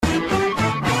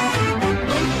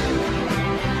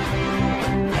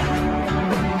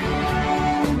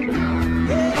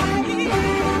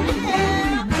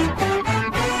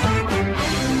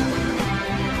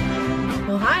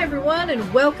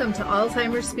Welcome to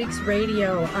Alzheimer's Speaks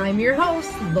Radio. I'm your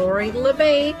host, Lori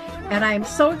LeBay, and I'm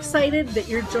so excited that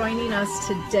you're joining us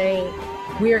today.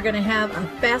 We are going to have a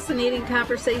fascinating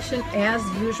conversation as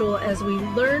usual as we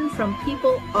learn from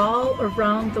people all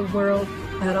around the world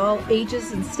at all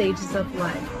ages and stages of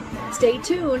life. Stay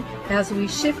tuned as we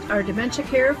shift our dementia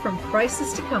care from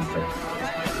crisis to comfort.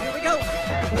 Here we go.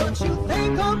 What you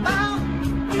think about,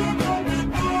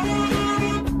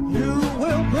 you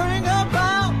will bring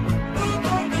about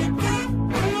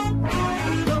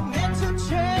dementia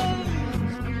change.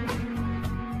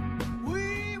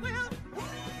 We will.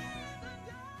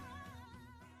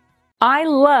 I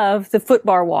love the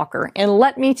footbar walker, and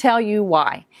let me tell you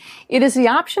why. It is the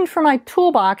option for my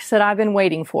toolbox that I've been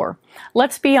waiting for.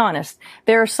 Let's be honest,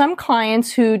 there are some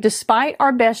clients who, despite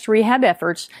our best rehab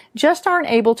efforts, just aren't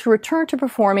able to return to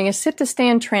performing a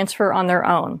sit-to-stand transfer on their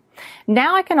own.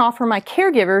 Now I can offer my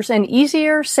caregivers an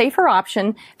easier, safer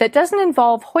option that doesn't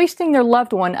involve hoisting their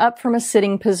loved one up from a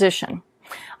sitting position.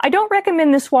 I don't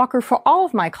recommend this walker for all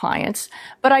of my clients,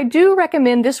 but I do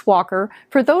recommend this walker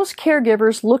for those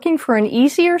caregivers looking for an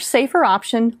easier, safer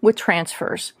option with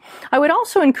transfers. I would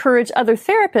also encourage other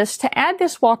therapists to add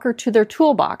this walker to their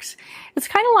toolbox. It's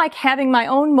kind of like having my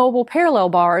own mobile parallel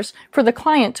bars for the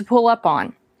client to pull up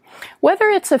on. Whether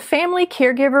it's a family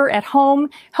caregiver at home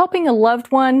helping a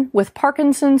loved one with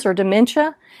Parkinson's or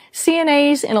dementia,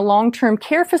 CNAs in a long-term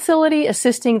care facility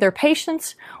assisting their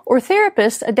patients, or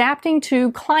therapists adapting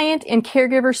to client and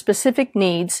caregiver-specific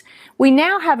needs, we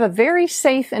now have a very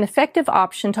safe and effective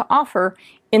option to offer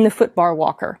in the footbar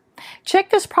walker. Check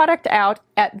this product out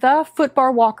at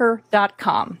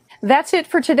thefootbarwalker.com. That's it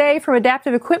for today from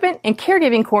Adaptive Equipment and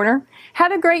Caregiving Corner.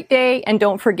 Have a great day, and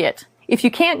don't forget, if you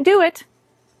can't do it,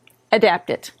 adapt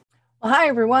it. Well, hi,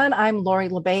 everyone. I'm Lori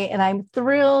LeBay, and I'm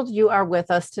thrilled you are with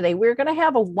us today. We're going to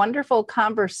have a wonderful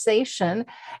conversation.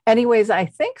 Anyways, I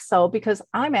think so, because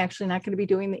I'm actually not going to be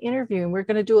doing the interview. We're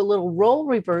going to do a little role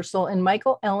reversal, and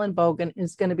Michael Ellenbogen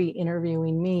is going to be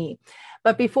interviewing me.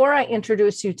 But before I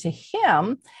introduce you to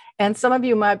him, and some of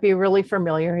you might be really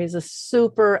familiar, he's a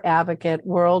super advocate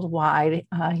worldwide.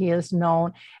 He is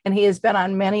known, and he has been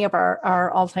on many of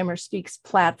our Alzheimer's Speaks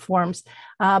platforms.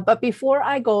 But before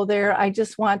I go there, I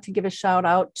just want to give a shout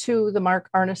out to the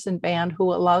Mark Arneson Band,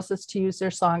 who allows us to use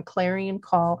their song Clarion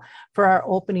Call for our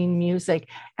opening music.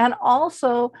 And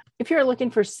also, if you're looking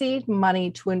for seed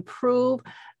money to improve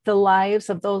the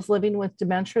lives of those living with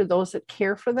dementia, those that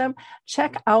care for them,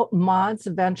 check out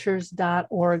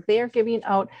modsventures.org. They are giving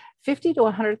out $50,000 to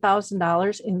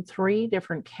 $100,000 in 3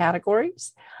 different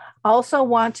categories. Also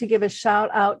want to give a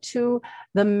shout out to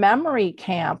the Memory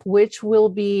Camp, which will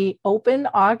be open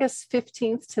August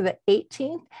 15th to the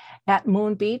 18th at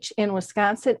Moon Beach in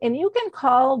Wisconsin. And you can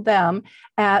call them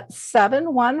at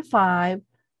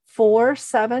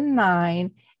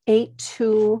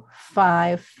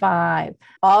 715-479-8255.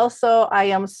 Also, I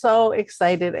am so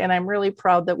excited, and I'm really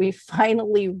proud that we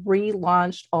finally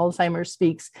relaunched Alzheimer's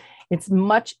Speaks. It's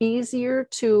much easier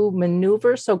to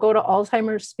maneuver, so go to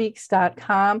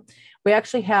alzheimersspeaks.com. We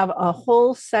actually have a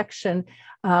whole section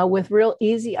with real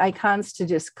easy icons to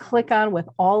just click on with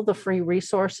all the free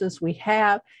resources we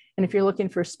have. And if you're looking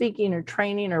for speaking or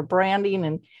training or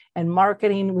branding and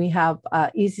marketing, we have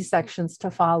easy sections to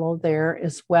follow there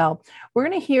as well. We're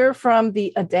going to hear from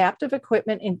the Adaptive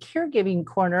Equipment and Caregiving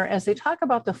Corner as they talk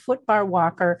about the footbar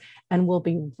walker, and we'll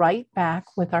be right back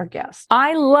with our guest.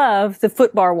 I love the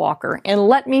footbar walker, and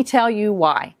let me tell you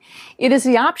why. It is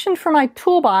the option for my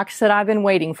toolbox that I've been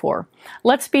waiting for.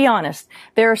 Let's be honest,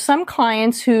 there are some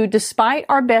clients who, despite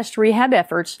our best rehab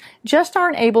efforts, just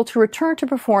aren't able to return to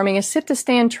performing a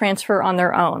sit-to-stand transfer on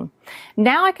their own.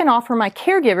 Now I can offer my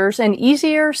caregivers an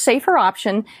easier, safer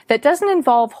option that doesn't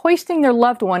involve hoisting their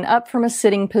loved one up from a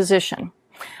sitting position.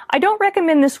 I don't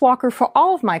recommend this walker for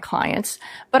all of my clients,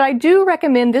 but I do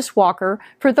recommend this walker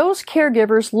for those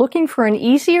caregivers looking for an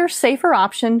easier, safer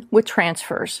option with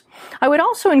transfers. I would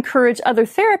also encourage other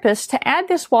therapists to add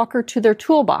this walker to their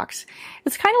toolbox.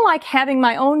 It's kind of like having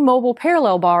my own mobile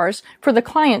parallel bars for the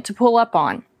client to pull up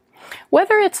on.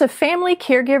 Whether it's a family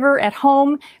caregiver at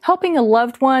home helping a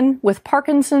loved one with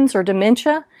Parkinson's or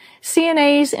dementia,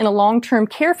 CNAs in a long-term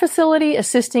care facility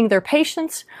assisting their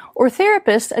patients, or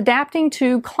therapists adapting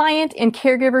to client and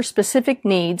caregiver-specific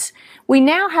needs, we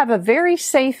now have a very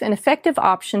safe and effective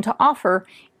option to offer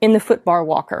in the footbar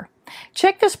walker.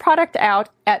 Check this product out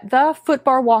at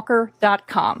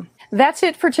thefootbarwalker.com. That's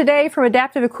it for today from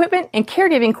Adaptive Equipment and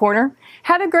Caregiving Corner.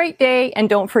 Have a great day, and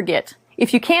don't forget,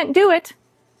 if you can't do it,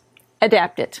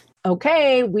 adapt it.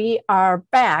 Okay, we are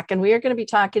back, and we are going to be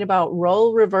talking about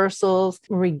role reversals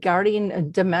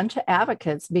regarding dementia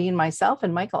advocates, being myself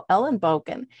and Michael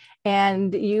Ellenbogen.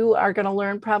 And you are going to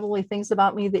learn probably things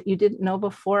about me that you didn't know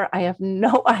before. I have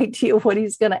no idea what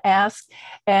he's going to ask.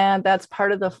 And that's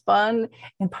part of the fun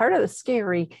and part of the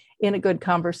scary in a good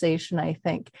conversation, I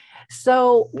think.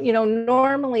 So,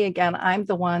 normally, again, I'm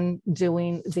the one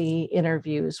doing the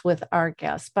interviews with our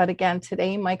guests. But again,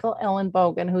 today, Michael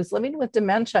Ellenbogen, who's living with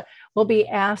dementia, will be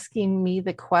asking me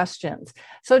the questions.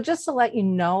 So just to let you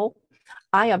know,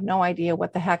 I have no idea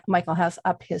what the heck Michael has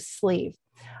up his sleeve.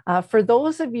 For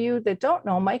those of you that don't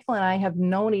know, Michael and I have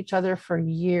known each other for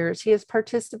years. He has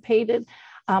participated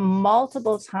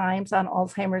multiple times on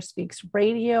Alzheimer's Speaks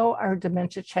Radio, our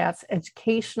Dementia Chats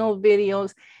educational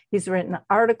videos. He's written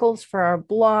articles for our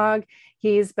blog.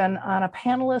 He's been on a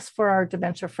panelist for our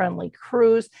Dementia Friendly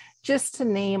Cruise, just to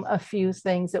name a few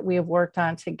things that we have worked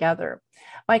on together.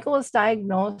 Michael was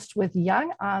diagnosed with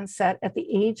young onset at the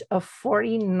age of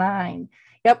 49.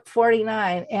 Yep,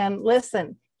 49. And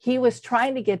listen, he was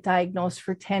trying to get diagnosed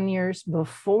for 10 years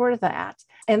before that.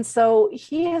 And so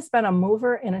he has been a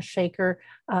mover and a shaker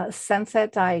since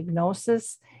that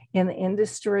diagnosis in the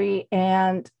industry.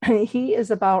 And he is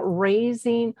about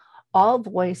raising all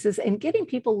voices and getting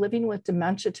people living with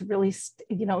dementia to really,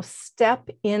 step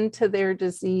into their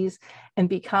disease and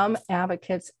become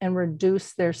advocates and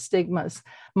reduce their stigmas.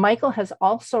 Michael has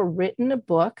also written a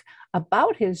book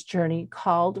about his journey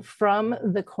called From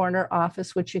the Corner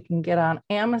Office, which you can get on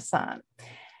Amazon.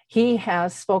 He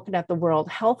has spoken at the World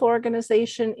Health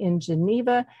Organization in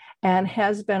Geneva and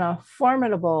has been a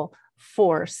formidable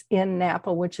force in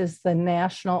NAPA, which is the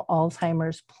National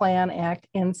Alzheimer's Plan Act,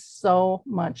 and so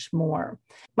much more.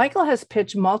 Michael has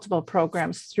pitched multiple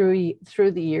programs through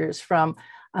the years, from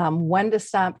when to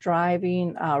stop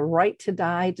driving, right to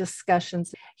die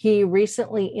discussions. He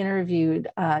recently interviewed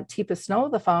Teepa Snow,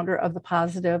 the founder of the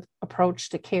Positive Approach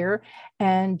to Care,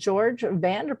 and George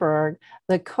Vanderberg,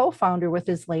 the co-founder with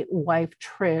his late wife,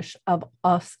 Trish, of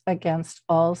Us Against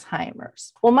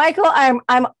Alzheimer's. Well, Michael,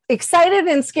 I'm excited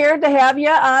and scared to have you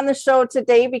on the show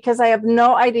today because I have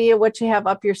no idea what you have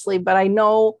up your sleeve, but I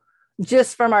know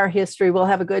just from our history, we'll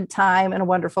have a good time and a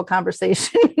wonderful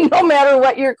conversation, no matter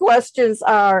what your questions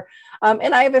are.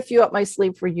 And I have a few up my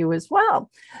sleeve for you as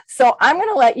well. So I'm going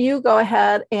to let you go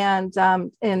ahead and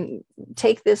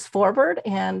take this forward,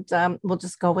 and we'll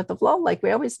just go with the flow like we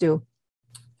always do.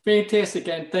 Fantastic.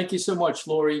 And thank you so much,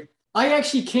 Lori. I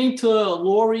actually came to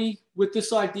Lori with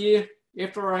this idea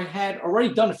after I had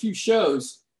already done a few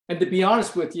shows. And to be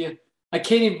honest with you, I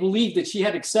can't even believe that she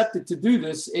had accepted to do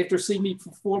this after seeing me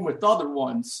perform with other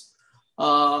ones.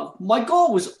 My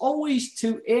goal was always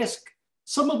to ask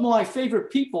some of my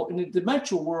favorite people in the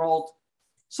dementia world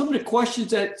some of the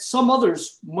questions that some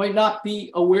others might not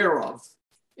be aware of.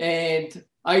 And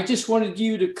I just wanted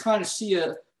you to kind of see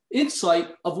an insight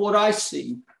of what I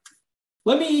see.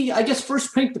 Let me,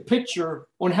 first paint the picture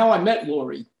on how I met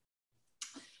Lori.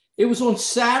 It was on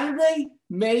Saturday,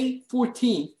 May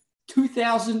 14th,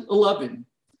 2011.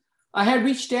 I had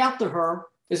reached out to her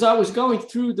as I was going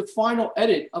through the final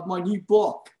edit of my new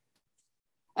book.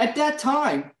 At that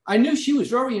time, I knew she was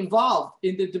very involved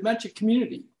in the dementia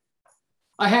community.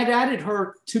 I had added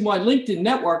her to my LinkedIn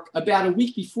network about a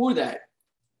week before that.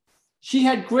 She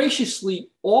had graciously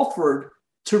offered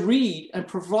to read and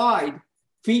provide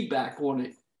feedback on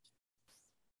it.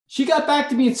 She got back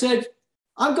to me and said,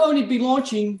 I'm going to be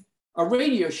launching a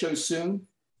radio show soon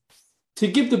to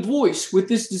give the voice with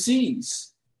this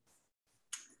disease.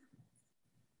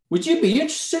 Would you be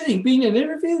interested in being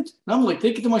interviewed? And I'm like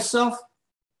thinking to myself,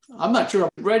 I'm not sure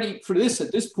I'm ready for this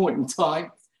at this point in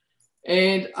time.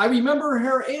 And I remember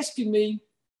her asking me,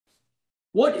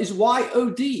 what is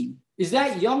YOD? Is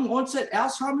that young onset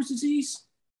Alzheimer's disease?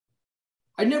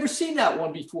 I'd never seen that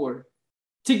one before.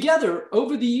 Together,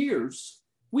 over the years,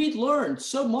 we'd learned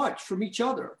so much from each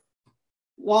other.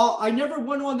 While I never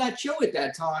went on that show at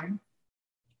that time,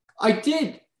 I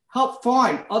did help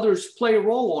find others play a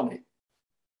role on it.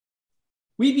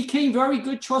 We became very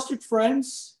good, trusted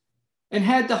friends and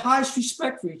had the highest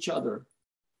respect for each other.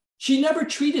 She never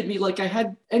treated me like I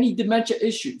had any dementia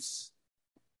issues.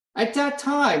 At that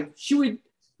time, she would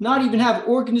not even have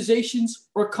organizations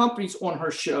or companies on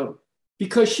her show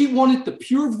because she wanted the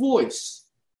pure voice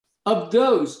of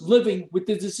those living with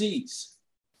the disease.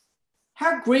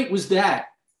 How great was that?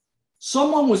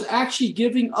 Someone was actually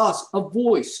giving us a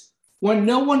voice when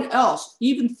no one else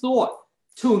even thought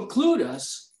to include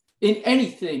us in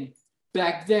anything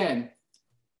back then.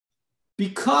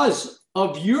 Because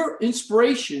of your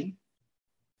inspiration,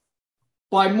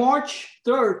 by March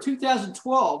 3rd,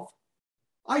 2012,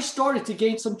 I started to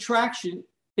gain some traction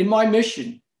in my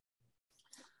mission.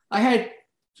 I had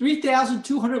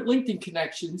 3,200 LinkedIn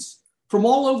connections from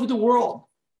all over the world.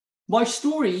 my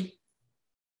story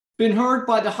been heard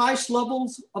by the highest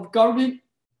levels of government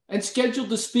and scheduled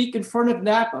to speak in front of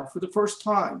Napa for the first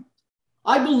time.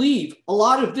 I believe a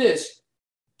lot of this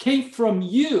came from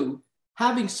you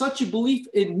having such a belief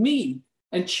in me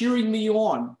and cheering me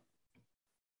on.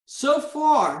 So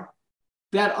far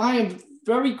that I am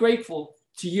very grateful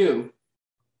to you.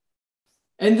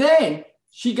 And then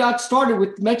she got started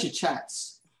with Dementia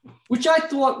Chats, which I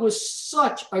thought was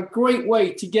such a great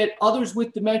way to get others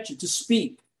with dementia to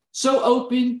speak so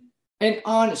open and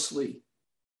honestly.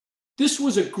 This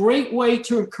was a great way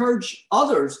to encourage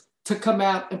others to come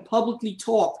out and publicly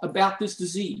talk about this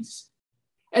disease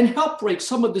and help break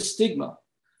some of the stigma.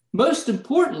 Most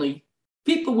importantly,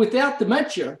 people without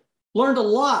dementia learned a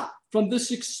lot from this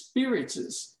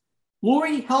experiences.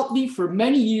 Lori helped me for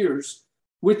many years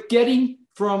with getting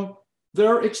from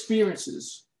their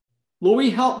experiences. Lori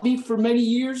helped me for many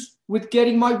years with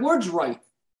getting my words right,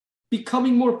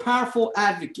 becoming more powerful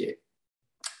advocate.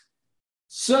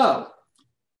 So,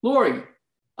 Lori,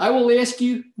 I will ask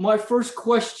you my first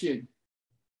question.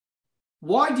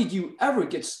 Why did you ever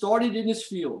get started in this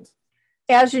field?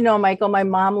 As you know, Michael, my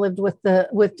mom lived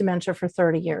with dementia for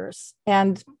 30 years.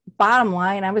 And bottom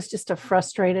line, I was just a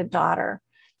frustrated daughter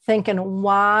thinking,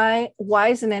 why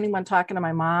isn't anyone talking to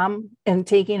my mom and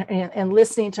taking and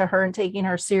listening to her and taking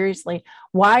her seriously?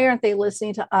 Why aren't they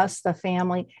listening to us, the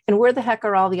family? And where the heck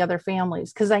are all the other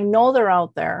families? Because I know they're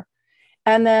out there.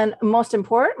 And then most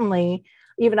importantly,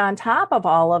 even on top of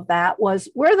all of that was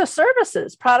where are the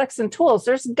services, products and tools?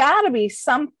 There's got to be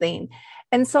something.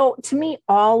 And so to me,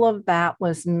 all of that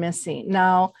was missing.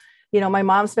 Now, my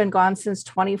mom's been gone since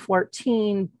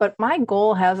 2014, but my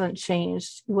goal hasn't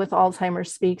changed with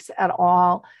Alzheimer's Speaks at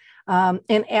all.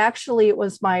 And actually, it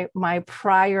was my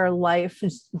prior life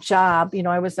job.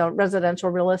 I was a residential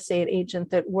real estate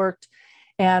agent that worked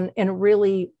and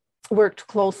really worked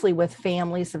closely with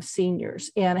families of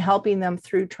seniors and helping them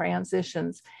through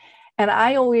transitions. And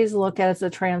I always look at as a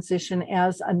transition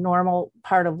as a normal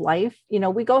part of life.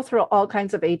 We go through all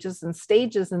kinds of ages and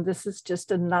stages, and this is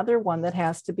just another one that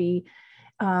has to be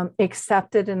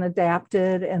accepted and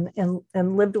adapted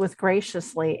and lived with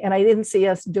graciously. And I didn't see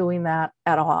us doing that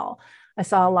at all. I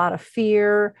saw a lot of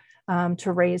fear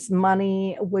to raise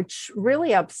money, which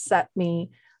really upset me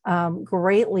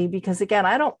greatly, because again,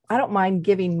 I don't mind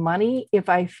giving money if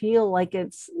I feel like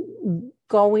it's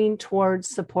going towards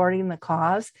supporting the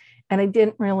cause. And I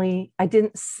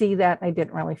didn't see that. I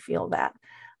didn't really feel that,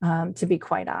 to be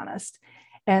quite honest.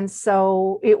 And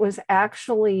so it was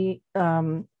actually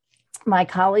my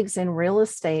colleagues in real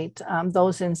estate,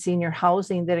 those in senior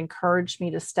housing, that encouraged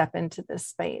me to step into this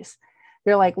space.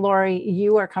 They're like, Lori,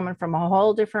 you are coming from a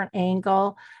whole different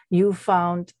angle. You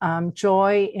found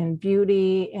joy and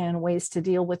beauty and ways to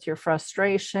deal with your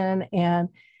frustration. And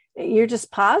you're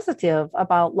just positive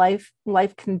about life.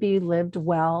 Life can be lived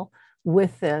well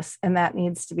with this, and that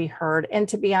needs to be heard. And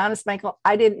to be honest, Michael,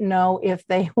 I didn't know if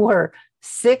they were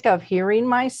sick of hearing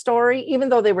my story, even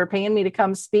though they were paying me to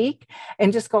come speak,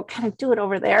 and just go, kind of do it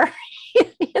over there,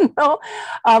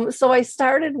 So I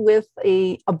started with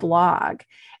a blog,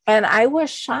 and I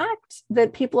was shocked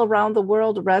that people around the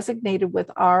world resonated with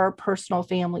our personal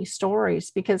family stories,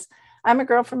 because I'm a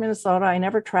girl from Minnesota. I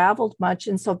never traveled much.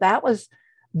 And so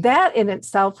that in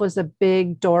itself was a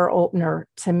big door opener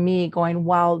to me, going,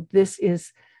 wow, this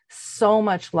is so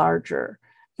much larger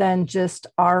than just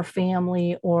our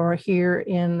family or here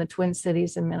in the Twin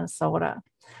Cities in Minnesota.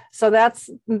 So that's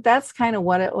kind of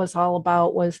what it was all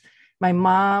about. Was my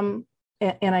mom,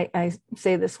 and I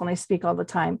say this when I speak all the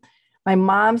time, my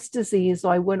mom's disease, though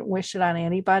I wouldn't wish it on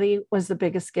anybody, was the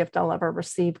biggest gift I'll ever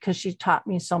receive, because she taught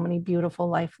me so many beautiful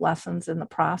life lessons in the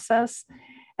process.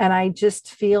 And I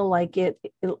just feel like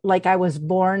like I was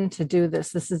born to do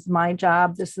this. This is my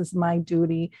job. This is my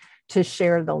duty to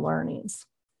share the learnings.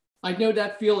 I know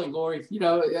that feeling, Lori.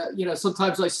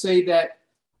 Sometimes I say that,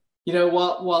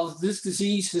 while this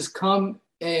disease has come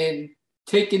and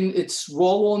taken its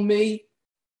role on me,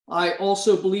 I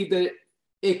also believe that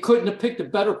it couldn't have picked a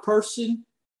better person,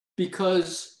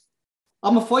 because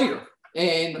I'm a fighter.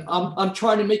 And I'm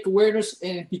trying to make awareness,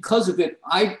 and because of it,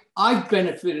 I've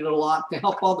benefited a lot to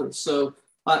help others. So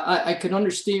I can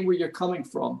understand where you're coming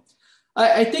from.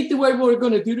 I think the way we're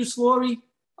going to do this, Lori,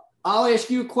 I'll ask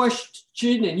you a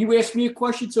question and you ask me a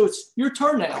question. So it's your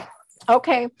turn now.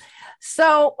 Okay.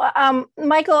 So,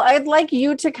 Michael, I'd like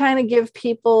you to kind of give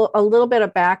people a little bit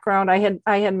of background.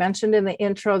 I had mentioned in the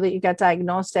intro that you got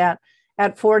diagnosed at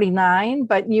 49,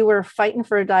 but you were fighting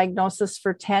for a diagnosis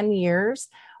for 10 years.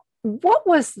 What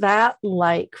was that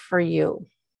like for you?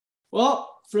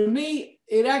 Well, for me,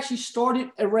 it actually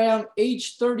started around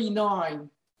age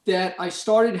 39 that I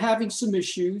started having some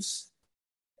issues.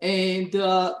 And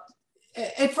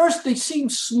at first they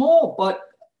seemed small, but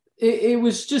it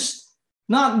was just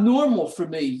not normal for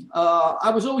me.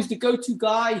 I was always the go-to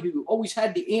guy who always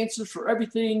had the answers for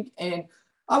everything. And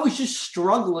I was just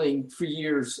struggling for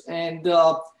years. And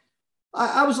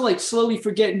I was like slowly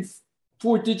forgetting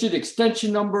 4-digit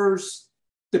extension numbers.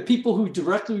 The people who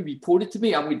directly reported to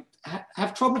me, I would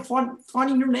have trouble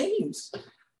finding their names.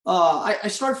 I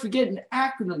started forgetting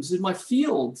acronyms in my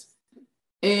field.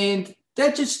 And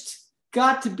that just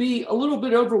got to be a little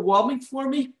bit overwhelming for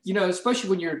me, especially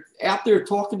when you're out there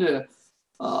talking to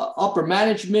upper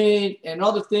management and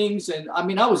other things. And I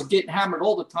mean, I was getting hammered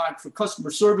all the time for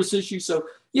customer service issues. So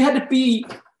you had to be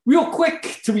real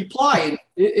quick to reply. And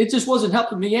it just wasn't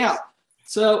helping me out.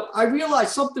 So I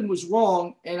realized something was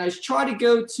wrong. And I tried to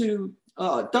go to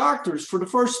doctors for the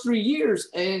first 3 years.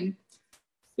 And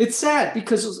it's sad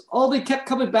because all they kept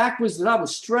coming back was that I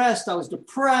was stressed, I was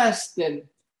depressed. And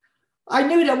I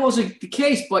knew that wasn't the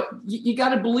case, but you got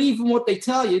to believe in what they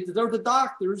tell you. They're the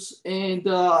doctors. And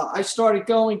I started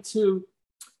going to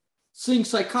seeing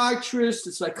psychiatrists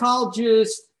and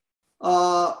psychologists.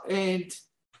 And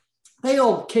they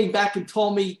all came back and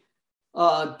told me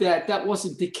that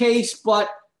wasn't the case. But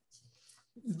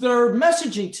their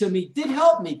messaging to me did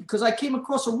help me because I came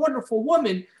across a wonderful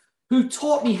woman who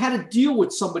taught me how to deal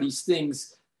with some of these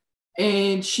things.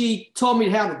 And she taught me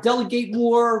how to delegate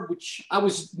more, which I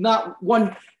was not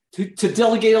one to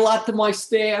delegate a lot to my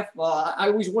staff. I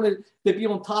always wanted to be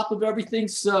on top of everything.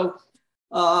 So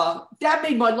that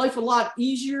made my life a lot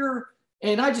easier.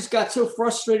 And I just got so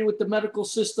frustrated with the medical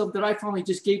system that I finally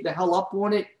just gave the hell up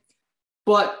on it.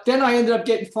 But then I ended up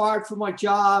getting fired from my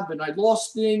job and I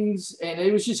lost things. And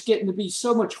it was just getting to be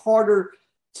so much harder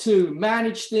to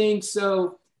manage things.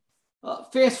 So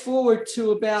fast forward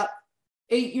to about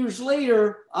 8 years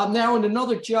later, I'm now in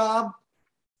another job,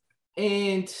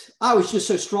 and I was just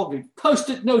so struggling.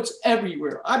 Post-it notes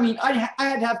everywhere. I mean, I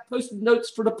had to have post-it notes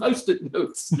for the post-it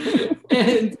notes.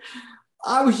 And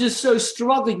I was just so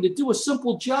struggling to do a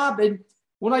simple job. And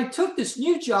when I took this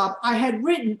new job, I had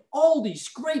written all these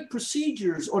great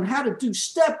procedures on how to do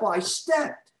step by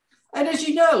step. And as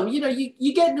you know,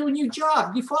 you get into a new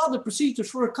job, you follow the procedures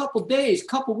for a couple of days,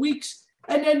 couple of weeks,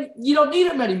 and then you don't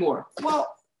need them anymore.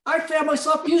 Well, I found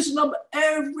myself using them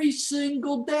every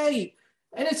single day.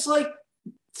 And it's like,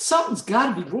 something's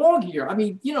got to be wrong here. I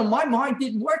mean, my mind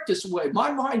didn't work this way.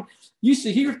 My mind used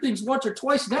to hear things once or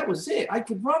twice, and that was it. I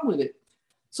could run with it.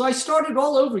 So I started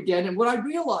all over again. And what I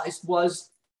realized was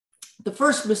the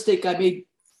first mistake I made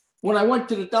when I went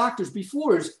to the doctors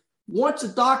before is once a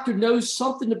doctor knows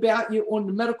something about you on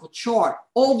the medical chart,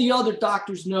 all the other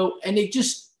doctors know, and they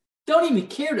just don't even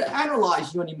care to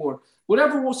analyze you anymore.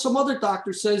 Whatever some other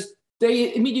doctor says,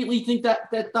 they immediately think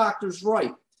that doctor's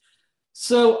right.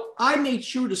 So I made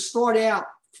sure to start out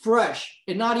fresh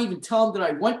and not even tell them that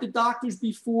I went to doctors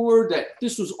before, that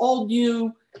this was all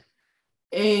new.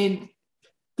 And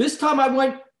this time I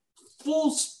went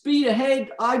full speed ahead.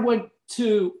 I went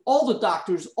to all the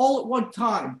doctors all at one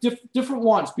time, different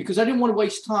ones, because I didn't want to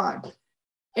waste time.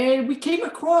 And we came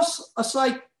across a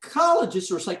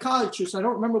psychologist or a psychiatrist. I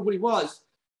don't remember what he was.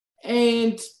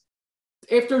 And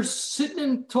after sitting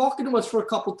and talking to us for a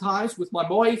couple times with my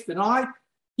wife and I,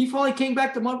 he finally came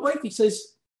back to my wife. He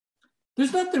says,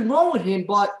 there's nothing wrong with him,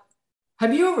 but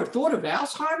have you ever thought of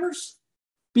Alzheimer's?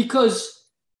 Because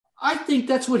I think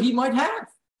that's what he might have.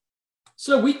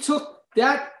 So we took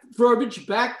that verbiage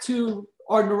back to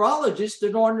our neurologist,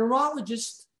 and our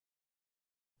neurologist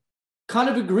kind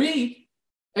of agreed.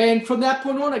 And from that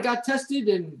point on, I got tested,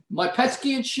 and my PET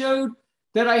scan showed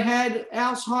that I had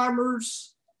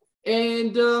Alzheimer's.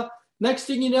 And next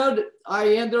thing you know,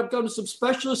 I ended up going to some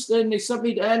specialists, and they sent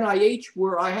me to NIH,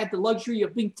 where I had the luxury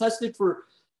of being tested for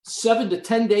 7 to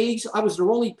 10 days. I was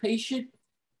their only patient.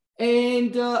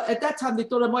 And at that time, they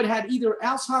thought I might have had either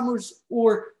Alzheimer's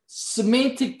or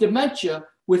semantic dementia,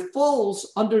 with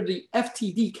falls under the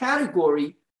FTD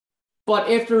category.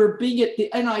 But after being at the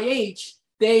NIH,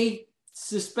 they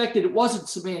suspected it wasn't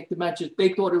semantic dementia. They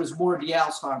thought it was more the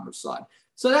Alzheimer's side.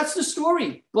 So that's the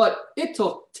story. But it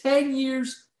took 10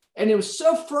 years, and it was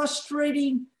so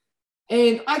frustrating.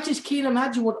 And I just can't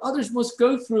imagine what others must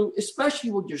go through,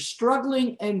 especially when you're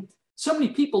struggling and so many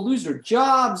people lose their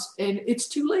jobs, and it's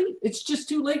too late. It's just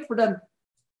too late for them.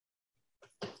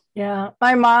 Yeah,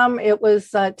 my mom, it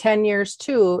was 10 years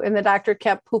too, and the doctor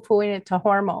kept poo-pooing it to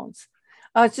hormones.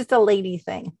 Oh, it's just a lady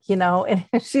thing, and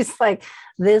she's like,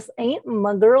 this ain't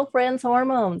my girlfriend's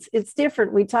hormones. It's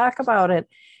different. We talk about it.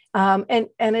 And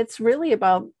it's really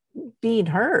about being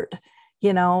heard,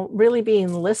 really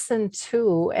being listened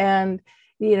to. And,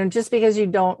 just because you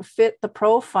don't fit the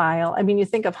profile. I mean, you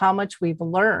think of how much we've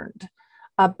learned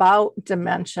about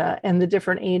dementia and the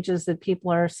different ages that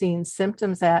people are seeing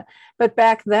symptoms at. But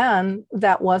back then,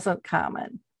 that wasn't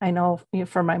common. I know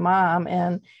for my mom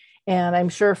and I'm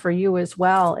sure for you as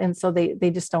well. And so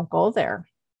they just don't go there.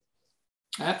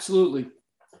 Absolutely.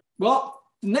 Well,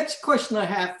 the next question I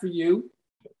have for you,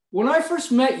 when I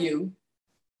first met you,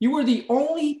 you were the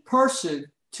only person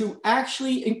to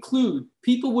actually include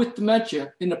people with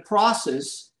dementia in the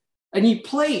process, and you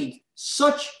played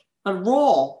such a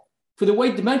role for the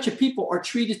way dementia people are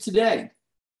treated today.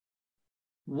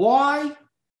 Why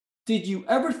did you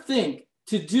ever think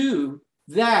to do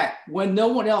that when no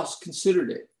one else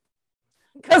considered it?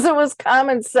 Because it was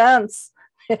common sense.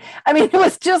 I mean, it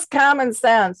was just common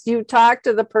sense. You talk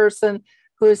to the person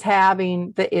who's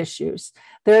having the issues.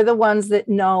 They're the ones that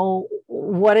know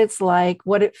what it's like,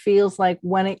 what it feels like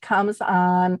when it comes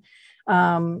on.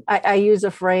 I use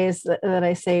a phrase that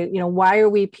I say, why are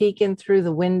we peeking through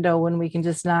the window when we can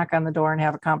just knock on the door and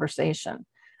have a conversation?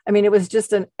 I mean, it was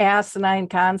just an asinine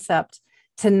concept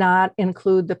to not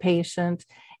include the patient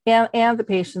and the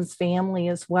patient's family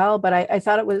as well. But I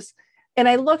thought it was, and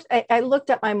I looked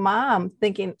at my mom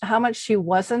thinking how much she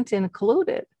wasn't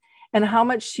included and how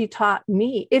much she taught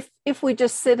me. If we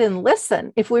just sit and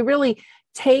listen, if we really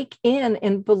take in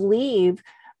and believe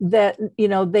that,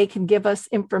 they can give us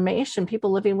information,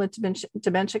 people living with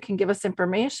dementia can give us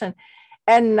information.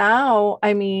 And now,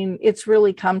 I mean, it's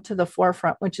really come to the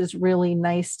forefront, which is really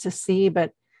nice to see.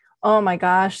 But oh my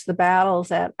gosh, the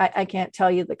battles I can't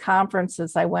tell you the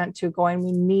conferences I went to going,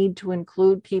 we need to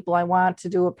include people. I want to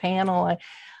do a panel,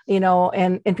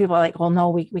 and people are like, well, no,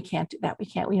 we can't do that. We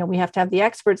can't, we have to have the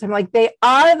experts. I'm like, they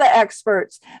are the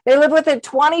experts. They live with it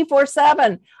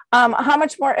 24/7. How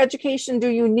much more education do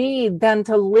you need than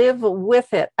to live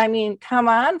with it? I mean, come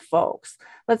on, folks,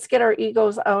 let's get our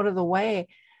egos out of the way.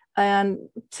 And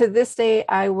to this day,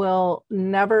 I will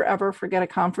never, ever forget a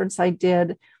conference I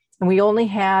did. And we only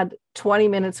had 20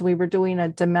 minutes. We were doing a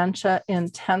dementia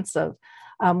intensive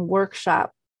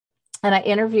workshop. And I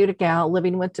interviewed a gal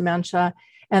living with dementia.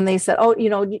 And they said, oh,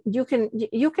 you can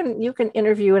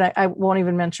interview, and I won't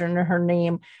even mention her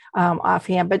name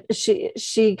offhand, but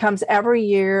she comes every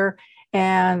year.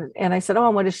 And I said, oh,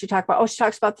 and what does she talk about? Oh, she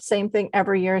talks about the same thing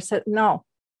every year. I said, no,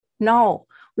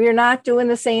 we are not doing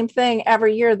the same thing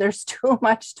every year. There's too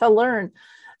much to learn.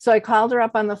 So I called her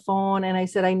up on the phone and I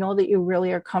said, I know that you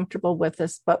really are comfortable with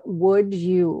this, but would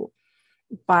you,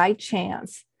 by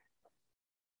chance,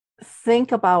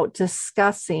 think about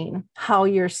discussing how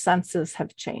your senses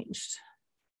have changed?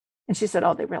 And she said,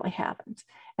 oh, they really haven't.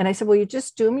 And I said, will you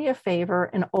just do me a favor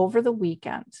and over the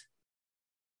weekend,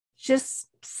 just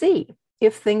see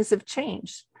if things have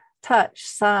changed. Touch,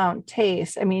 sound,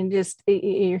 taste. I mean, just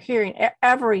you're hearing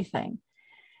everything.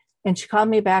 And she called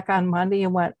me back on Monday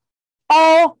and went,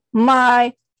 oh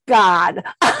my God,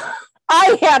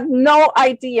 I had no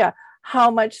idea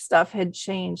how much stuff had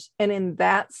changed. And in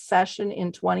that session,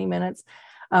 in 20 minutes,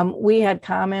 we had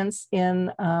comments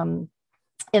in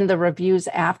the reviews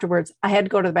afterwards. I had to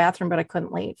go to the bathroom, but I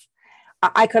couldn't leave.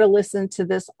 I could have listened to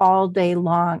this all day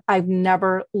long. I've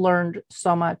never learned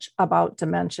so much about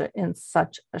dementia in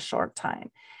such a short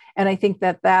time. And I think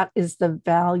that is the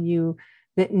value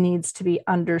that needs to be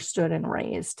understood and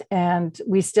raised. And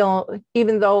we still,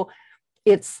 even though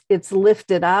it's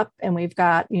lifted up and we've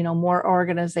got, more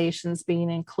organizations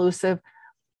being inclusive,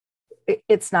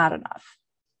 it's not enough.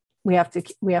 We have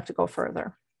to go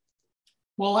further.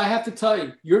 Well, I have to tell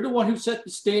you, you're the one who set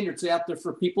the standards out there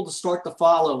for people to start to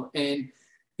follow. And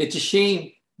it's a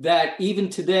shame that even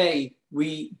today,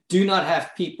 we do not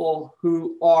have people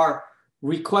who are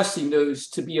requesting those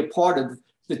to be a part of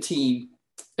the team.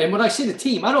 And when I say the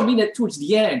team, I don't mean that towards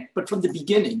the end, but from the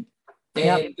beginning.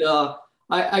 And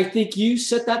I think you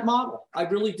set that model. I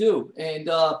really do. And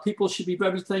people should be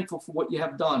very thankful for what you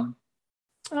have done.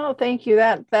 Oh, thank you.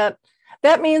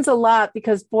 That means a lot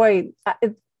because, boy,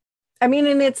 and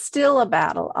it's still a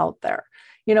battle out there,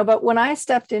 but when I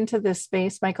stepped into this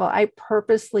space, Michael, I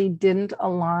purposely didn't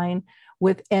align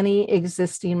with any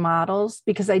existing models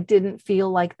because I didn't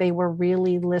feel like they were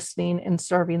really listening and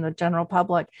serving the general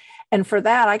public. And for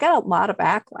that, I got a lot of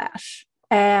backlash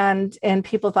and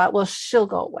people thought, well, she'll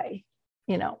go away.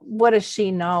 What does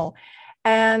she know?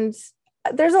 And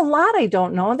there's a lot I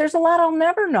don't know. And there's a lot I'll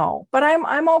never know, but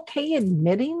I'm okay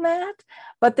admitting that.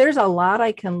 But there's a lot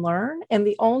I can learn. And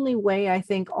the only way I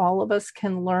think all of us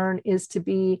can learn is to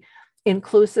be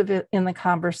inclusive in the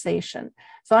conversation.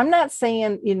 So I'm not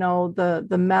saying,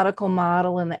 the medical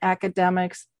model and the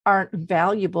academics aren't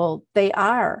valuable. They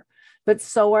are. but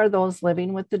so are those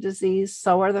living with the disease.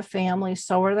 So are the families.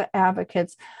 So are the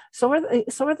advocates. So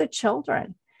are the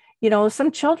children.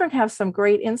 Some children have some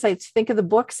great insights. Think of the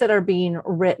books that are being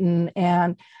written,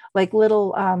 and like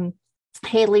little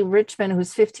Haley Richmond,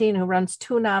 who's 15, who runs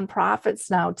 2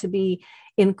 nonprofits now to be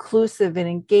inclusive and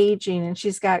engaging. And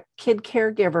she's got kid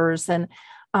caregivers. And,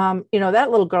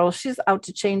 that little girl, she's out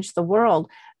to change the world.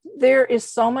 There is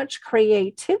so much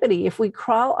creativity if we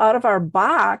crawl out of our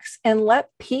box and let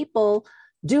people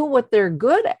do what they're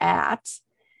good at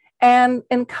and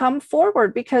come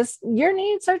forward, because your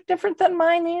needs are different than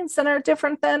my needs and are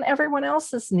different than everyone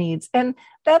else's needs. And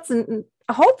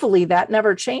hopefully that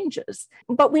never changes,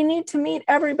 but we need to meet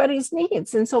everybody's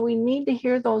needs. And so we need to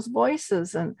hear those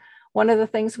voices. And one of the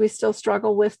things we still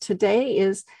struggle with today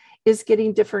is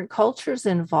getting different cultures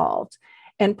involved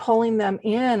and pulling them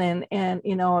in. And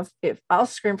if I'll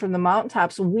scream from the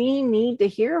mountaintops, we need to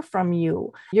hear from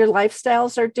you. Your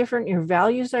lifestyles are different. Your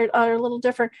values are a little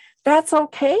different. That's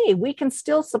okay. We can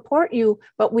still support you,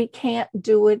 but we can't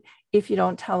do it if you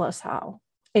don't tell us how.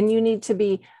 And you need to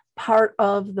be part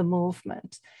of the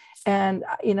movement. And,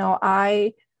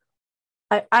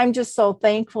 I'm just so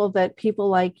thankful that people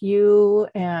like you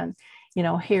and,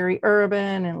 Harry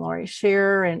Urban and Lori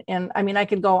Scherer, and I mean, I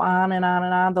could go on and on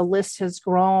and on. The list has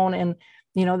grown, and,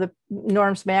 the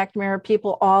Norms McNamara,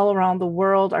 people all around the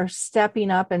world are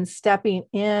stepping up and stepping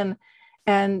in.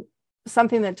 And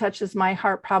something that touches my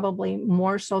heart probably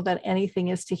more so than anything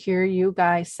is to hear you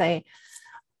guys say,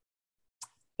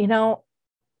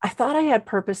 I thought I had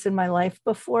purpose in my life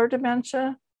before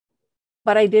dementia,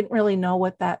 but I didn't really know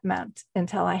what that meant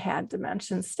until I had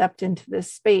dementia and stepped into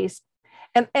this space.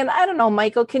 And I don't know,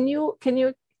 Michael, can you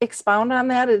expound on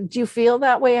that? Do you feel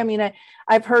that way? I mean,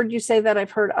 I've heard you say that.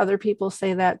 I've heard other people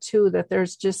say that too, that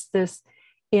there's just this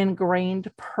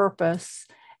ingrained purpose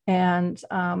and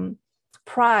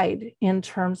pride in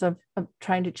terms of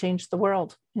trying to change the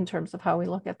world in terms of how we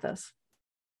look at this.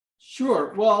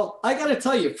 Sure. Well, I got to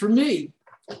tell you, for me,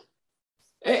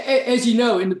 as you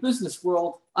know, in the business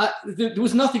world, there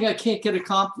was nothing I can't get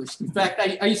accomplished. In fact,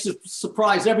 I used to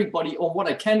surprise everybody on what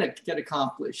I can get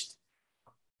accomplished.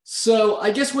 So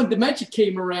I guess when dementia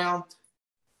came around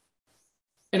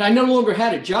and I no longer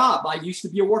had a job, I used to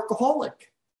be a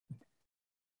workaholic.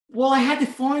 Well, I had to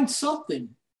find something.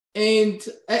 And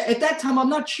at that time, I'm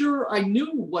not sure I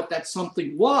knew what that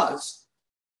something was,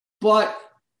 but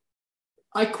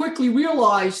I quickly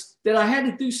realized that I had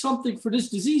to do something for this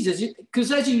disease,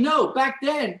 because as you know, back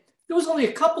then, there was only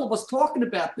a couple of us talking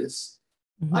about this.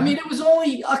 Mm-hmm. I mean, it was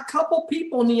only a couple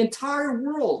people in the entire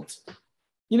world,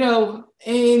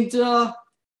 and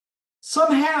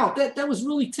somehow that was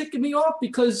really ticking me off,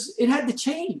 because it had to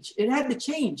change. It had to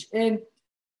change. And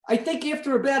I think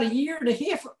after about 1.5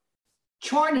 years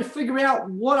trying to figure out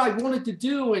what I wanted to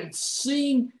do and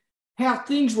seeing how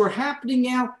things were happening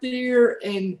out there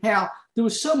and how there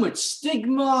was so much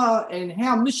stigma and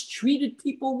how mistreated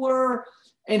people were,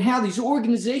 and how these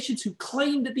organizations who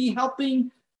claimed to be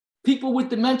helping people with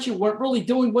dementia weren't really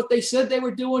doing what they said they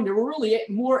were doing. They were really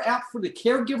more out for the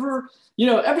caregiver.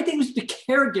 Everything was the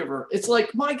caregiver. It's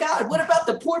like, my God, what about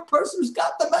the poor person who's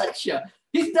got dementia?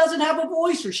 He doesn't have a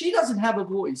voice, or she doesn't have a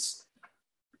voice.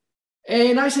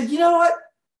 And I said, you know what?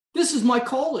 This is my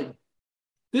calling.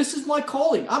 This is my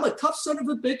calling. I'm a tough son of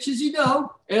a bitch, as you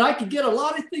know, and I can get a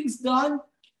lot of things done.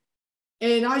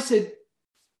 And I said,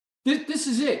 this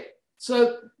is it.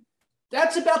 So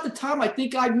that's about the time I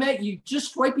think I met you,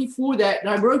 just right before that. And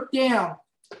I wrote down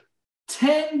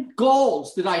 10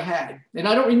 goals that I had. And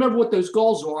I don't remember what those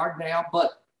goals are now,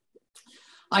 but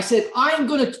I said, I am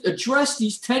going to address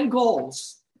these 10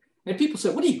 goals. And people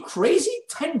said, what are you, crazy?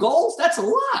 10 goals? That's a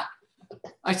lot.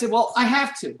 I said, well, I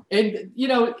have to. And,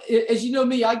 as you know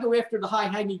me, I go after the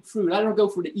high-hanging fruit. I don't go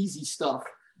for the easy stuff.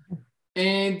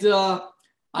 And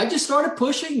I just started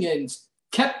pushing and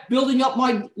kept building up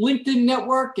my LinkedIn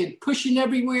network and pushing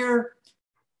everywhere.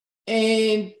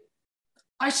 And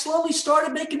I slowly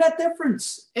started making that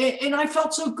difference. And I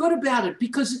felt so good about it,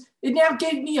 because it now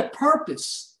gave me a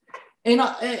purpose. And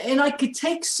I could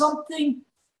take something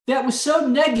that was so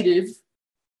negative,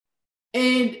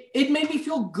 and it made me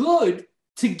feel good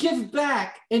to give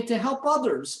back and to help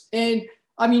others. And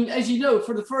I mean, as you know,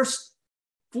 for the first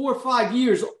 4 or 5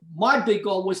 years, my big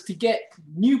goal was to get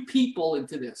new people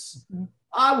into this. Mm-hmm.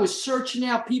 I was searching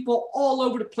out people all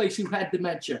over the place who had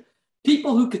dementia,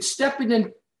 people who could step in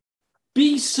and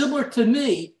be similar to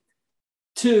me,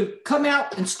 to come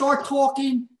out and start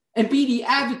talking and be the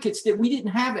advocates that we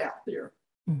didn't have out there.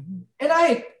 Mm-hmm. And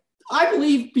I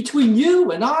believe between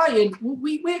you and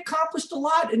we accomplished a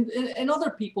lot, and other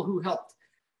people who helped.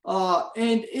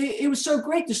 And it was so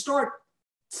great to start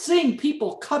seeing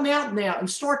people come out now and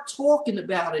start talking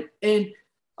about it. And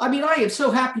I mean, I am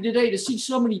so happy today to see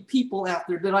so many people out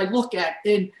there that I look at,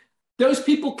 and those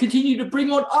people continue to bring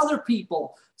on other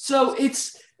people. So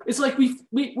it's like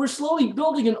we're slowly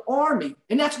building an army,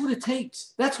 and that's what it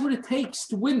takes. That's what it takes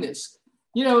to win this.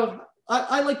 You know,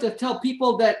 I like to tell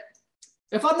people that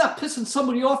if I'm not pissing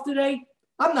somebody off today,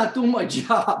 I'm not doing my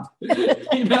job,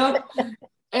 you know?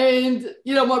 And,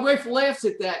 you know, my wife laughs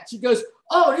at that. She goes,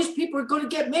 oh, these people are going to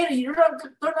get mad at you. They're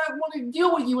not wanting to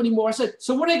deal with you anymore. I said,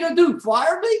 so what are they going to do?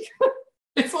 Fire me?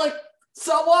 It's like,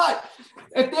 so what?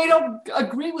 If they don't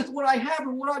agree with what I have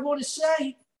or what I want to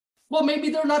say, well, maybe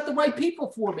they're not the right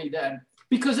people for me then,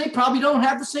 because they probably don't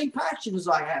have the same passion as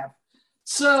I have.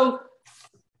 So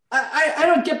I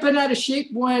don't get bent out of shape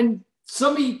when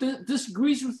somebody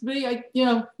disagrees with me.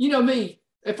 You know me.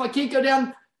 If I can't go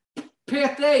down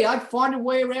path A, I'd find a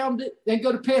way around it and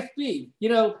go to path B, you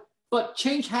know, but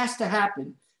change has to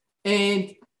happen.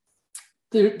 And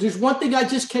there's one thing I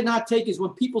just cannot take is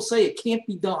when people say it can't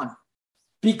be done,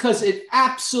 because it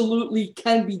absolutely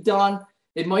can be done.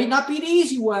 It might not be the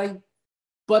easy way,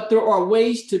 but there are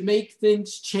ways to make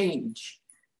things change.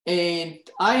 And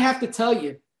I have to tell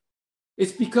you,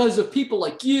 it's because of people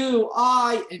like you,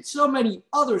 I, and so many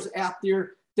others out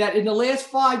there that in the last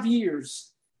 5 years,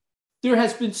 there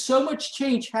has been so much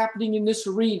change happening in this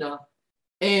arena,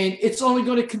 and it's only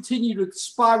going to continue to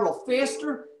spiral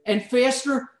faster and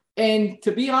faster. And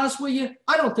to be honest with you,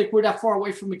 I don't think we're that far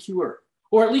away from a cure,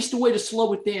 or at least a way to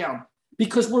slow it down,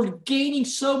 because we're gaining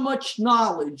so much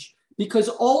knowledge, because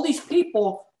all these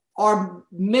people are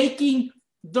making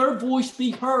their voice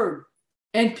be heard,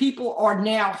 and people are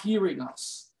now hearing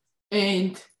us.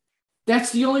 And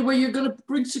that's the only way you're going to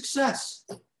bring success.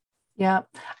 Yeah.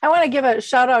 I want to give a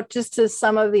shout out just to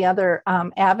some of the other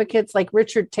advocates like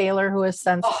Richard Taylor, who has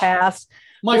since passed.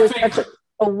 My favorite.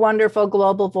 A wonderful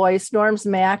global voice. Norms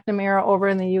McNamara over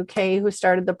in the UK, who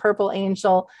started the Purple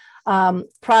Angel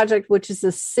project, which is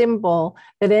a symbol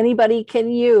that anybody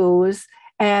can use.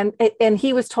 And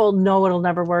he was told, no, it'll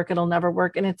never work. It'll never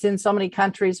work. And it's in so many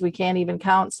countries, we can't even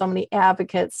count so many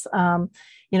advocates, and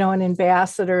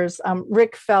ambassadors.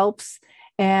 Rick Phelps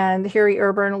and Harry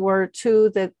Urban were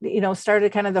two that,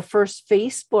 started kind of the first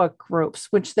Facebook groups,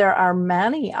 which there are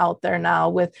many out there now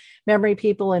with memory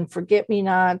people and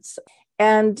forget-me-nots.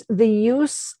 And the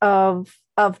use of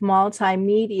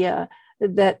multimedia,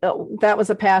 that was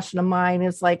a passion of mine.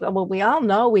 It's like, well, we all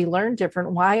know we learn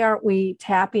different. Why aren't we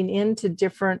tapping into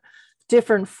different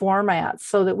formats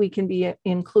so that we can be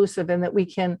inclusive and that we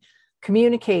can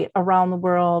communicate around the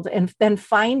world? And then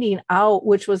finding out,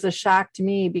 which was a shock to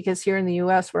me, because here in the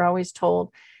US, we're always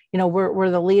told, we're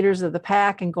the leaders of the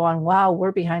pack, and going, wow,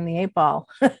 we're behind the eight ball.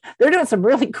 They're doing some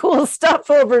really cool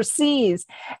stuff overseas,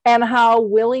 and how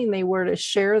willing they were to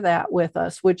share that with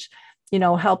us, which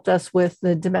helped us with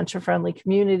the dementia-friendly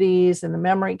communities and the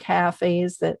memory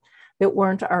cafes that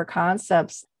weren't our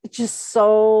concepts. It's just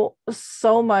so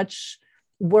much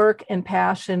work and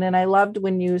passion. And I loved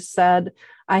when you said,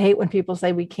 I hate when people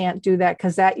say we can't do that,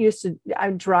 because that used to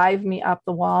drive me up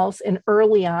the walls. And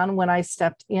early on, when I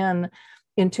stepped in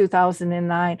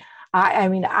 2009,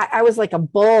 I was like a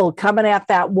bull coming at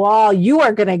that wall. You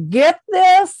are going to get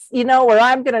this, or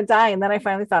I'm going to die. And then I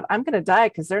finally thought, I'm going to die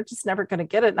because they're just never going to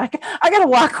get it. And I got to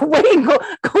walk away and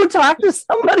go talk to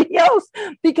somebody else,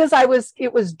 because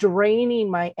it was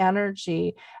draining my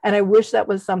energy. And I wish that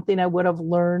was something I would have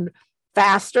learned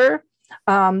faster.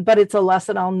 But it's a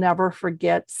lesson I'll never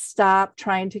forget. Stop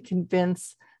trying to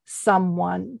convince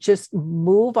someone. Just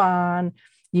move on.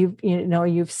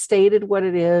 You've stated what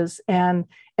it is, and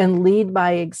lead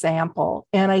by example.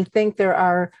 And I think there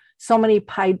are so many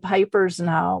Pied Pipers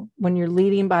now when you're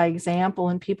leading by example,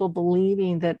 and people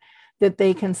believing that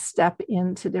they can step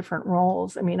into different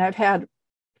roles. I mean, I've had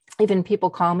even people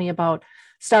call me about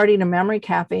starting a memory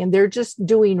cafe, and they're just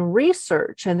doing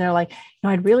research, and they're like,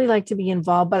 I'd really like to be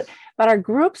involved, but our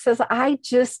group says,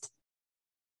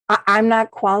 I'm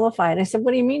not qualified. I said,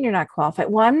 what do you mean you're not qualified?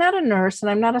 Well, I'm not a nurse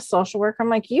and I'm not a social worker. I'm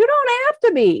like, you don't have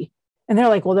to be. And they're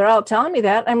like, well, they're all telling me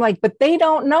that. I'm like, but they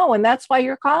don't know. And that's why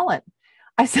you're calling.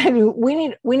 I said, we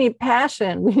need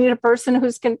passion. We need a person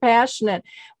who's compassionate.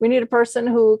 We need a person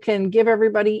who can give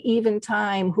everybody even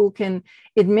time, who can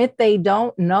admit they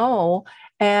don't know,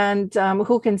 and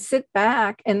who can sit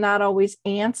back and not always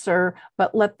answer,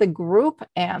 but let the group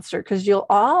answer, because you'll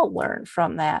all learn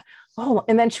from that. Oh,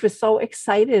 and then she was so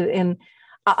excited. And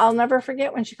I'll never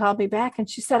forget when she called me back and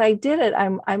she said, I did it.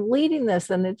 I'm leading this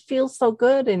and it feels so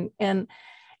good. And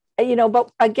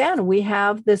but again, we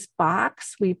have this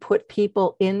box we put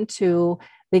people into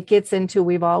that gets into,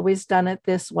 we've always done it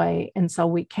this way, and so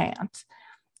we can't.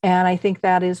 And I think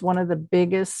that is one of the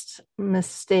biggest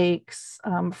mistakes.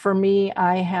 For me,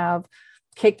 I have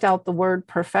kicked out the word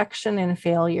perfection and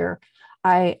failure.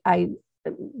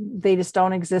 They just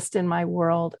don't exist in my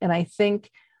world. And I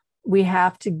think we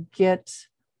have to get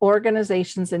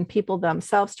organizations and people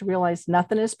themselves to realize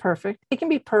nothing is perfect. It can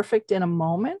be perfect in a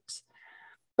moment,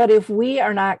 but if we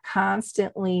are not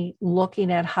constantly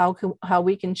looking at how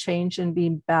we can change and be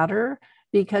better,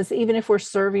 because even if we're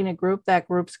serving a group, that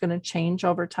group's going to change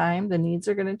over time. The needs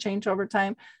are going to change over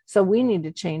time. So we need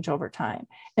to change over time.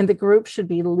 And the group should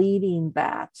be leading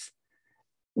that.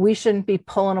 We shouldn't be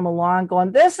pulling them along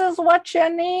going, this is what you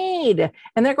need.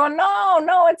 And they're going,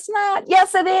 no, it's not.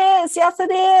 Yes, it is. Yes,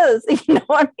 it is.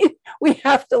 We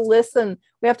have to listen.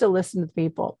 We have to listen to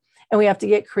people, and we have to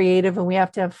get creative, and we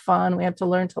have to have fun. We have to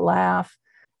learn to laugh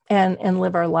and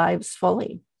live our lives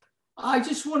fully. I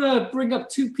just want to bring up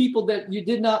two people that you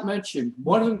did not mention.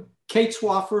 One of them, Kate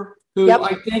Swaffer, who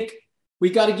I think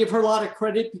we got to give her a lot of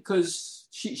credit because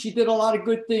she did a lot of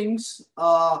good things.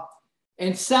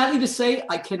 And sadly to say,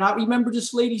 I cannot remember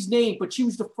this lady's name, but she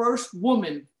was the first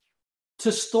woman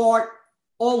to start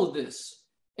all of this.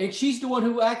 And she's the one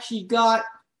who actually got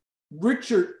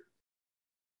Richard.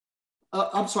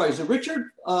 I'm sorry, is it Richard?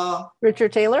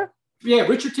 Richard Taylor? Yeah,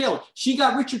 Richard Taylor. She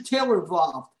got Richard Taylor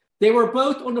involved. They were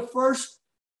both on the first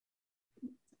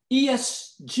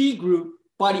ESG group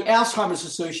by the Alzheimer's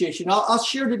Association. I'll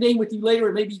share the name with you later,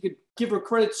 and maybe you could give her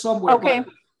credit somewhere. Okay.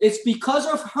 But it's because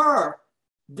of her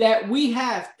that we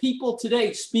have people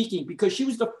today speaking, because she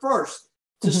was the first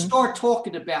to start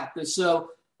talking about this. So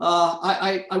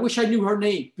I wish I knew her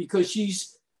name, because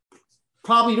she's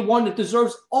probably the one that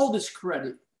deserves all this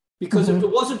credit. Because if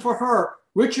it wasn't for her,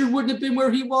 Richard wouldn't have been where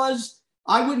he was.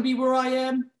 I wouldn't be where I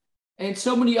am. And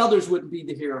so many others wouldn't be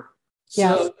here.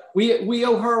 So we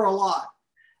owe her a lot.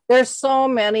 There's so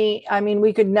many. I mean,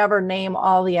 we could never name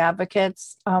all the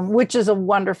advocates, which is a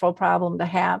wonderful problem to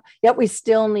have. Yet we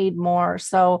still need more.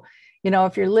 So,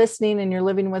 if you're listening and you're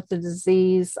living with the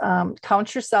disease,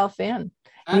 count yourself in.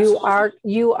 Absolutely.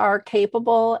 You are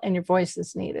capable, and your voice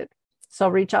is needed. So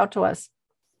reach out to us.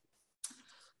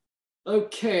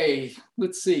 Okay,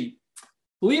 let's see.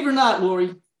 Believe it or not,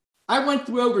 Lori, I went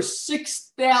through over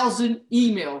 6,000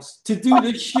 emails to do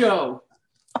this show.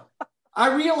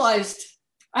 I realized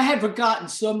I had forgotten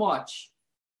so much.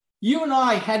 You and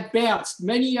I had bounced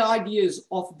many ideas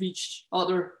off of each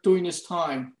other during this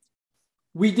time.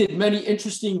 We did many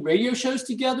interesting radio shows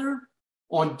together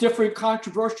on different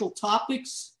controversial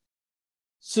topics.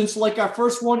 Since like our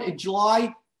first one in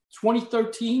July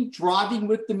 2013, Driving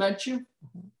with Dementia.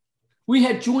 We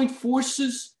had joined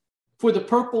forces for the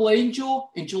Purple Angel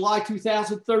in July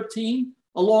 2013,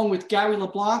 along with Gary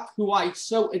LeBlanc, who I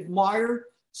so admire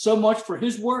so much for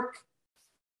his work.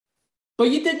 But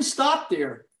you didn't stop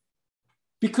there.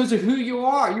 Because of who you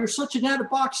are, you're such an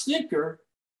out-of-box thinker.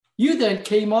 You then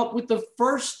came up with the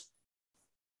first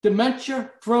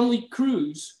dementia-friendly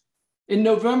cruise in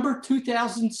November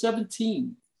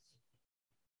 2017.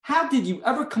 How did you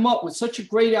ever come up with such a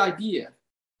great idea?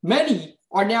 Many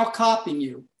are now copying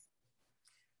you.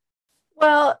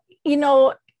 Well,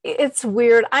 it's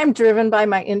weird. I'm driven by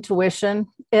my intuition.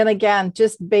 And again,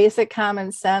 just basic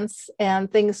common sense,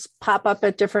 and things pop up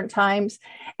at different times.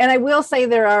 And I will say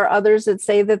there are others that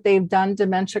say that they've done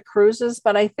dementia cruises,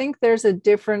 but I think there's a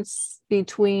difference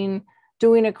between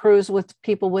doing a cruise with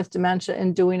people with dementia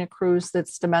and doing a cruise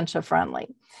that's dementia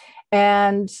friendly.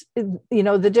 And,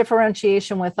 the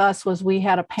differentiation with us was we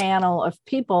had a panel of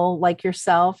people like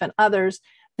yourself and others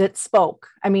that spoke.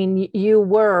 I mean, you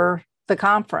were the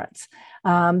conference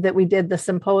that we did, the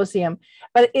symposium,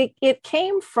 but it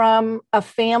came from a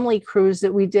family cruise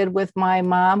that we did with my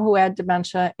mom, who had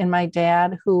dementia, and my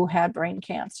dad, who had brain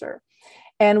cancer.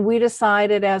 And we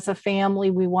decided as a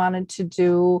family, we wanted to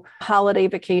do holiday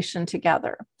vacation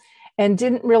together and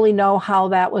didn't really know how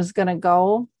that was going to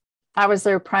go. I was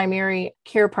their primary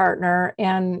care partner,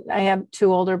 and I have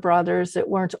two older brothers that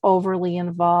weren't overly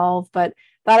involved, but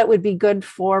thought it would be good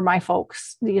for my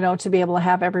folks, to be able to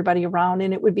have everybody around,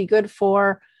 and it would be good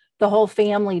for the whole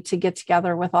family to get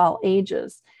together with all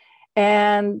ages.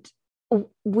 And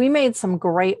we made some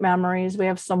great memories. We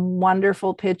have some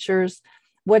wonderful pictures.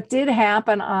 What did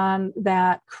happen on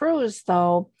that cruise,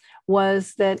 though,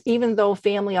 was that even though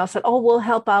family all said, oh, we'll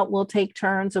help out, we'll take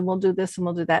turns, and we'll do this and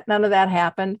we'll do that, none of that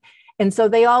happened. And so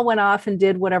they all went off and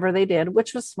did whatever they did,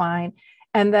 which was fine.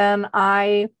 And then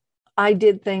I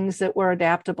did things that were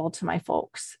adaptable to my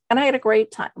folks. And I had a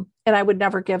great time, and I would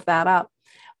never give that up.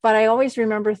 But I always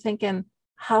remember thinking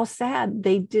how sad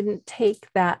they didn't take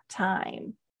that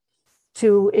time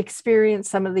to experience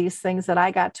some of these things that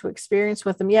I got to experience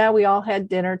with them. Yeah, we all had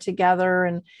dinner together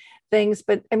and things,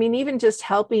 but I mean, even just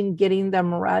helping getting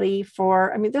them ready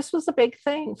for, I mean, this was a big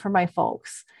thing for my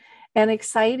folks and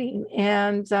exciting.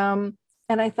 And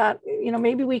I thought,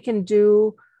 maybe we can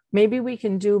do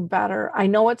better. I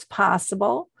know it's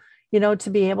possible, to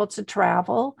be able to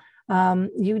travel.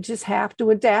 You just have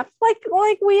to adapt,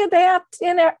 like we adapt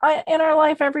in our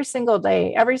life every single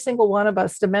day. Every single one of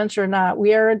us, dementia or not,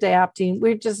 we are adapting.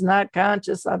 We're just not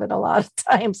conscious of it a lot of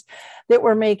times that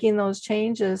we're making those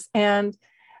changes. And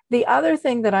the other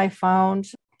thing that I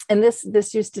found, and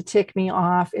this used to tick me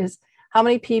off, is how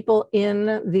many people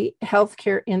in the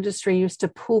healthcare industry used to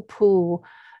poo-poo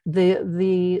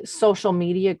the social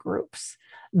media groups.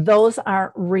 Those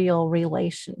aren't real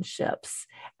relationships.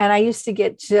 And I used to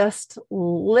get just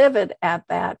livid at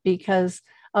that, because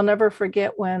I'll never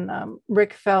forget when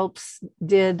Rick Phelps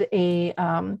did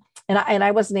and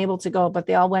I wasn't able to go, but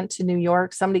they all went to New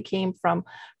York. Somebody came from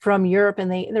Europe,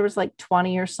 and there was like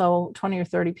 20 or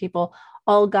 30 people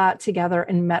all got together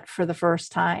and met for the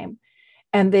first time.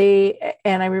 And I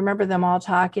remember them all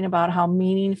talking about how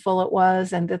meaningful it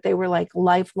was, and that they were like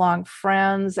lifelong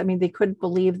friends. I mean, they couldn't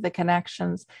believe the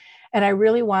connections. And I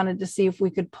really wanted to see if we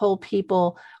could pull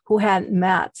people who hadn't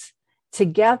met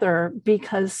together,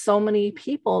 because so many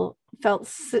people felt,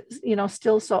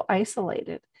 still so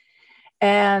isolated.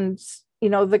 And,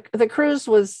 the cruise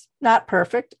was not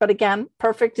perfect, but again,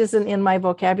 perfect isn't in my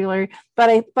vocabulary, but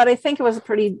I think it was a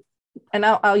pretty, and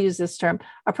I'll use this term,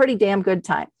 a pretty damn good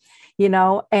time.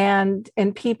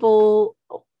 And people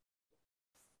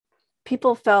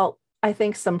felt, I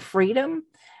think, some freedom.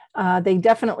 They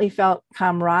definitely felt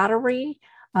camaraderie.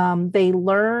 They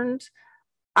learned.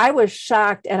 I was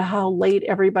shocked at how late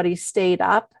everybody stayed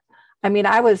up. I mean,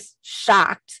 I was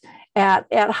shocked at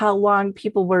how long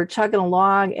people were chugging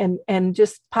along and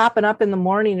just popping up in the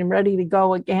morning and ready to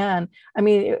go again. I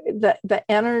mean, the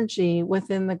energy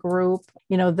within the group,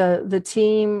 the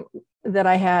team that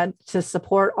I had to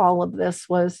support all of this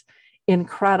was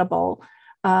incredible.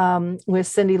 With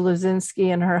Cindy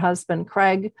Luzinski and her husband,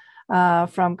 Craig,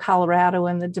 from Colorado,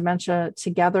 and the Dementia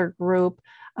Together group,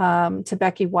 to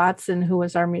Becky Watson, who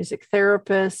was our music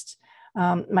therapist,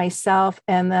 myself,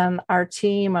 and then our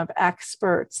team of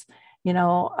experts,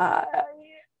 you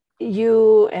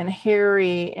and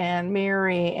Harry and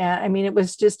Mary. And I mean, it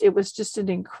was just an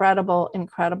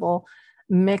incredible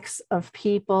mix of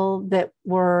people that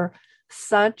were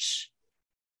such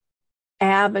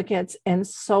advocates and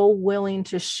so willing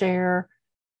to share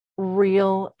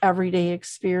real everyday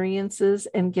experiences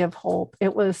and give hope.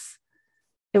 It was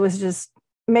just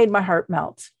made my heart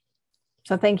melt.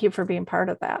 So thank you for being part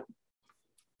of that.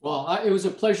 Well, it was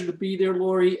a pleasure to be there,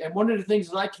 Lori. And one of the things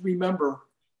that I can remember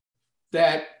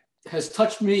that has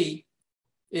touched me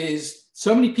is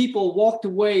so many people walked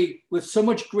away with so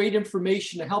much great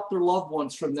information to help their loved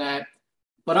ones from that.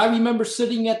 But I remember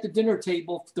sitting at the dinner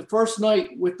table the first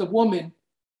night with the woman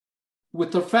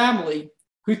with her family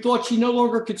who thought she no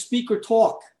longer could speak or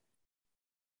talk.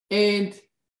 And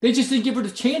they just didn't give her the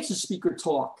chance to speak or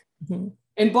talk. Mm-hmm.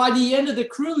 And by the end of the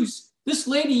cruise, this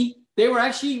lady, they were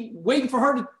actually waiting for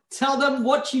her to tell them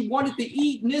what she wanted to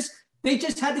eat. And they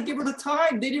just had to give her the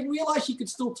time. They didn't realize she could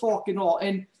still talk and all.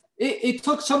 And it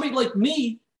took somebody like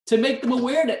me to make them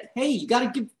aware that, hey, you got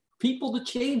to give people the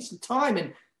chance, the time.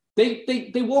 And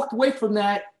they walked away from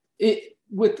that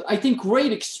with, I think,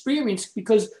 great experience,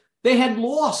 because they had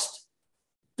lost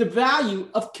the value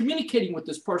of communicating with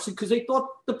this person because they thought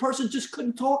the person just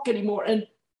couldn't talk anymore. And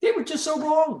they were just so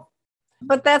wrong.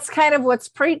 But that's kind of what's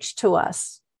preached to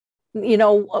us.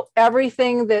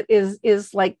 Everything that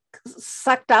is like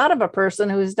sucked out of a person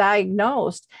who's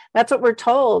diagnosed. That's what we're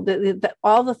told, that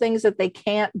all the things that they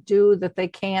can't do, that they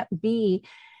can't be.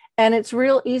 And it's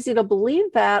real easy to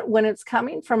believe that when it's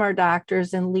coming from our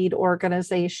doctors and lead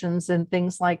organizations and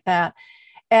things like that.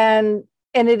 And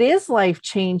it is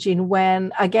life-changing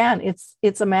when, again,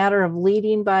 it's a matter of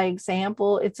leading by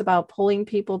example. It's about pulling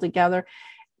people together.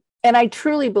 And I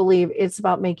truly believe it's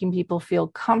about making people feel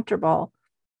comfortable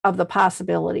of the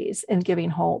possibilities and giving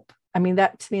hope. I mean,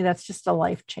 that to me, that's just a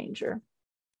life changer.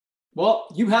 Well,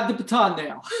 you have the baton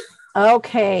now.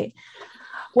 Okay.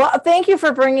 Well, thank you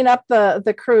for bringing up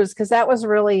the cruise, because that was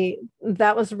really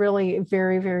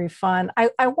very, very fun.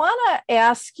 I want to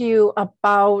ask you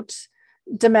about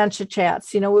dementia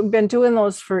chats. We've been doing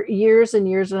those for years and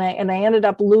years, and I ended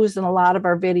up losing a lot of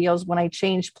our videos when I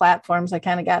changed platforms. I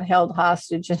kind of got held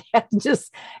hostage and had to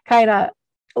just kind of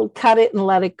cut it and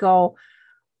let it go.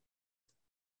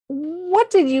 What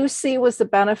did you see was the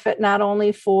benefit, not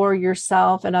only for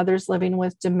yourself and others living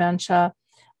with dementia,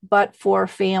 but for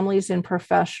families and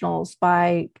professionals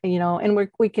by, and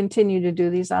we continue to do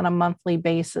these on a monthly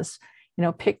basis,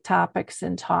 pick topics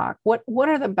and talk. What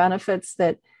are the benefits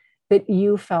that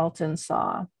you felt and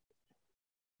saw?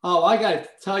 Oh, I got to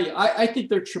tell you, I think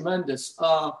they're tremendous.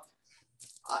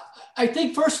 I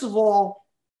think, first of all,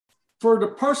 for the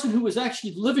person who is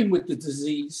actually living with the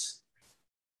disease,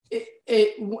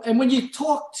 and when you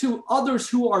talk to others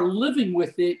who are living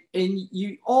with it and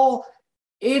you all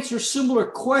answer similar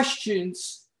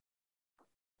questions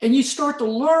and you start to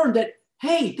learn that,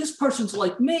 hey, this person's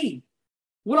like me.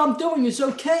 What I'm doing is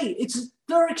okay.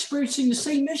 They're experiencing the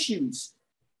same issues.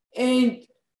 And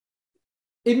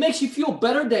it makes you feel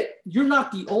better that you're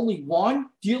not the only one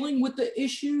dealing with the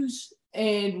issues.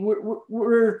 And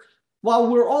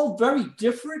while we're all very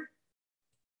different,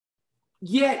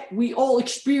 yet we all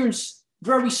experience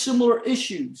very similar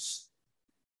issues.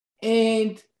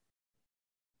 And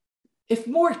if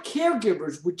more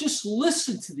caregivers would just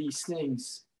listen to these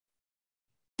things,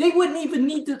 they wouldn't even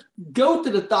need to go to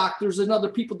the doctors and other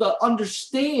people to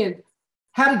understand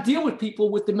how to deal with people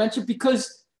with dementia,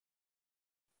 because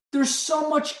there's so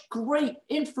much great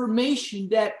information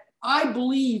that I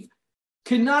believe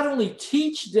can not only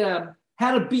teach them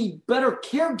how to be better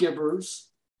caregivers,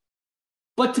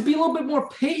 but to be a little bit more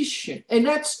patient. And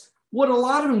that's what a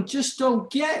lot of them just don't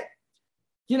get.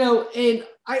 And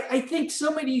I think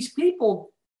some of these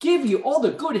people give you all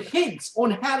the good hints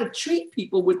on how to treat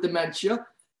people with dementia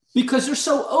because they're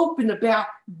so open about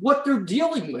what they're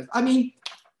dealing with. I mean,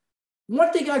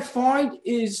 one thing I find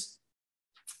is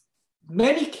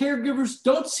many caregivers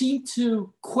don't seem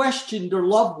to question their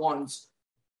loved ones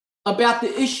about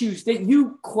the issues that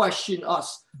you question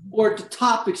us or the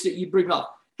topics that you bring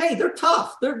up. Hey, they're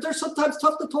tough. They're sometimes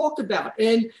tough to talk about,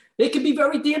 and they can be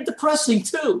very damn depressing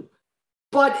too.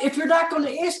 But if you're not going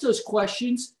to ask those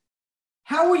questions,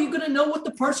 how are you going to know what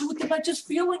the person with dementia is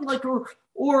feeling like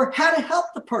or how to help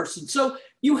the person? So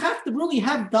you have to really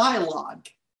have dialogue.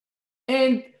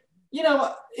 And,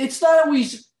 it's not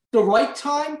always the right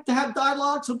time to have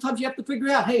dialogue. Sometimes you have to figure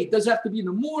out, hey, does it have to be in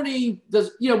the morning?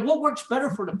 What works better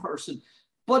for the person?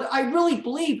 But I really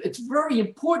believe it's very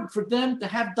important for them to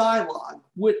have dialogue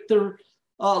with their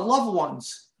loved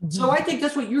ones. Mm-hmm. So I think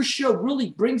that's what your show really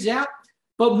brings out.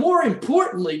 But more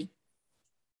importantly,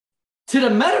 to the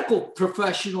medical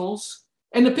professionals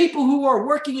and the people who are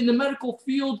working in the medical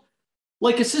field,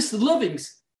 like assisted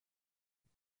livings,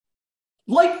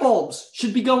 light bulbs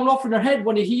should be going off in their head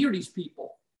when they hear these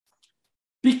people,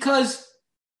 because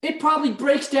it probably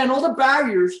breaks down all the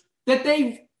barriers that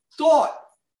they thought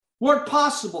weren't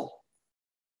possible.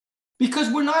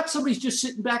 Because we're not somebody's just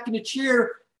sitting back in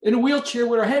a wheelchair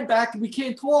with our head back and we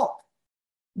can't talk.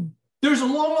 There's a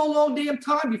long, long, long damn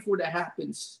time before that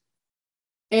happens.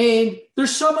 And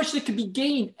there's so much that can be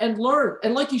gained and learned.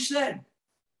 And like you said,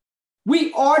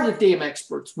 we are the damn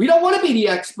experts. We don't want to be the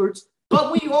experts,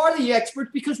 but we are the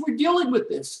experts because we're dealing with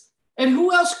this. And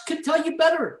who else could tell you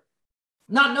better?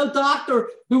 Not no doctor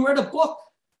who read a book,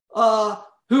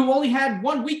 who only had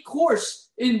 1 week course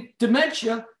in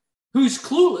dementia, who's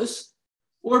clueless,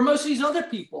 or most of these other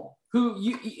people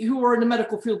who are in the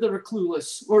medical field that are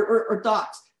clueless, or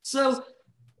docs. So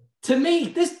to me,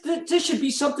 this should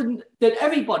be something that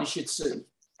everybody should see.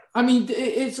 I mean,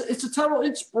 it's a total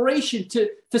inspiration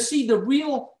to see the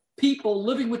real people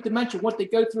living with dementia, what they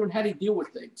go through and how they deal with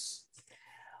things.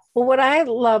 Well, what I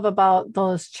love about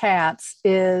those chats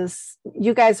is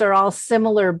you guys are all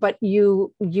similar, but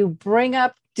you bring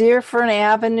up different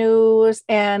avenues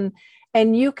and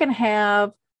you can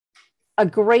have a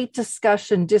great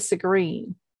discussion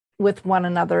disagreeing with one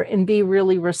another and be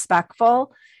really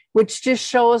respectful, which just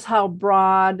shows how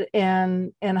broad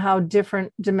and how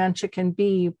different dementia can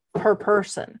be per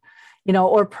person,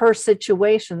 or per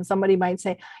situation. Somebody might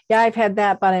say, yeah, I've had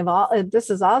that, but this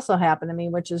has also happened to me,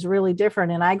 which is really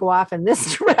different. And I go off in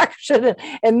this direction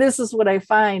and this is what I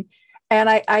find. And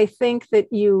I think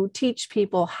that you teach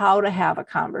people how to have a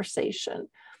conversation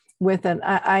with it.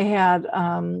 I had,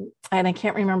 and I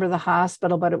can't remember the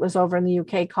hospital, but it was over in the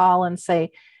UK, call and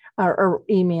say, or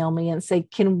email me and say,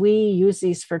 can we use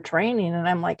these for training? And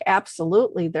I'm like,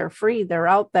 absolutely. They're free. They're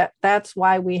out. That's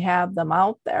why we have them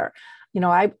out there.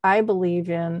 I believe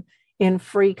in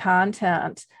free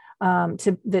content that's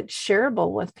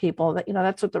shareable with people. That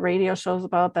that's what the radio show's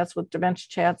about. That's what Dementia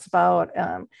Chat's about.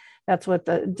 That's what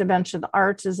the Dementia the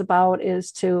Arts is about,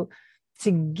 is to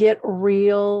get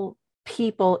real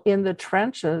people in the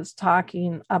trenches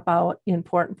talking about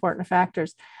important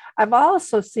factors. I've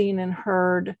also seen and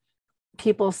heard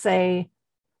people say,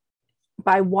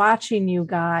 by watching you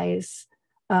guys,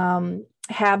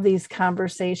 have these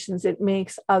conversations, it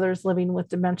makes others living with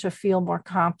dementia feel more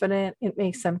confident. It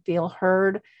makes them feel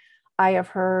heard. I have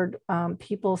heard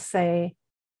people say,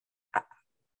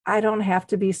 I don't have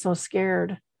to be so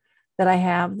scared that I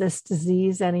have this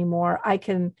disease anymore. I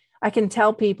can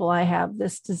tell people I have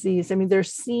this disease. I mean, they're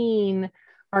seeing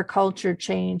our culture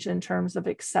change in terms of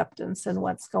acceptance and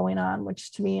what's going on,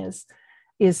 which to me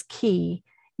is key,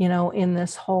 in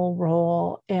this whole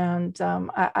role. And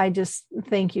I just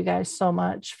thank you guys so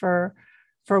much for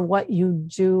what you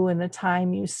do and the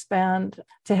time you spend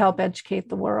to help educate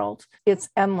the world. It's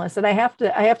endless. And I have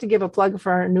to give a plug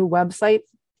for our new website.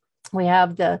 We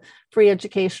have the free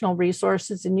educational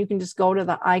resources, and you can just go to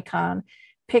the icon,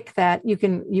 pick that. You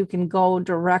can go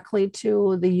directly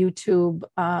to the YouTube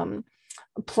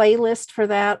playlist for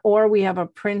that, or we have a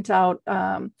printout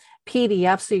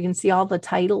PDF so you can see all the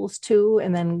titles too,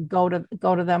 and then go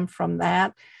to them from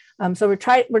that. So we're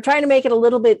trying to make it a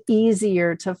little bit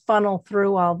easier to funnel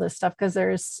through all this stuff, because there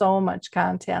is so much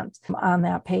content on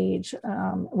that page,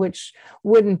 which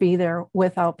wouldn't be there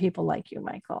without people like you,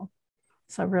 Michael.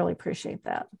 So I really appreciate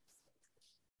that.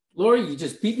 Lori, you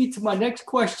just beat me to my next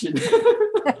question.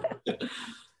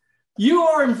 You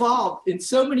are involved in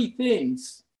so many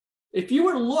things. If you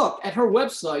were to look at her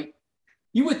website,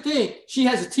 you would think she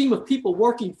has a team of people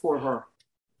working for her.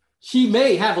 She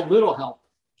may have a little help.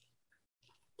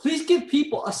 Please give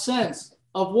people a sense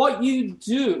of what you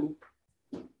do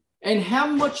and how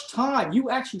much time you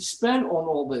actually spend on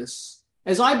all this.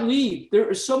 As I believe there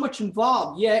is so much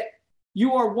involved, yet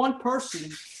you are one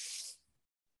person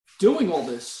doing all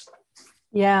this.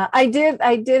 Yeah, I did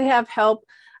have help,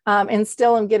 and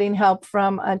still am getting help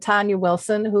from Tanya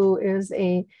Wilson, who is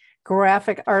a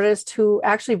graphic artist who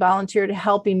actually volunteered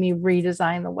helping me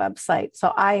redesign the website.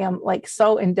 So I am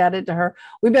so indebted to her.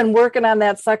 We've been working on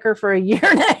that sucker for a year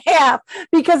and a half,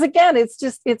 because again,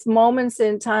 it's moments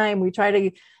in time. We try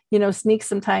to, sneak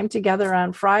some time together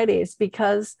on Fridays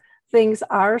because things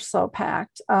are so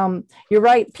packed. You're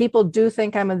right. People do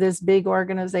think I'm this big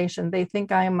organization. They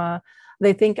think I am a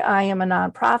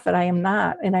nonprofit. I am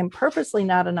not. And I'm purposely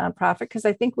not a nonprofit because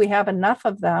I think we have enough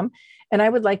of them. And I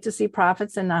would like to see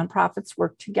profits and nonprofits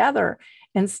work together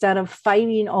instead of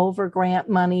fighting over grant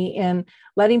money and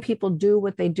letting people do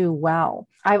what they do well.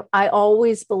 I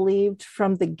always believed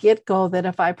from the get-go that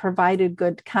if I provided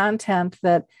good content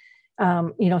that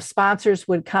sponsors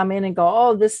would come in and go,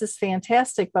 oh, this is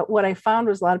fantastic. But what I found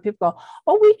was a lot of people go,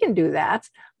 oh, we can do that.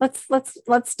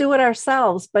 Let's do it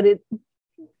ourselves. But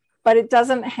it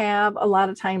doesn't have a lot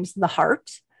of times the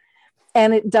heart,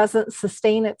 and it doesn't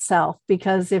sustain itself,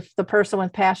 because if the person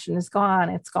with passion is gone,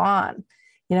 it's gone.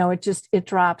 It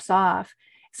drops off.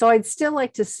 So I'd still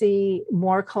like to see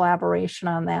more collaboration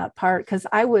on that part, because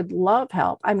I would love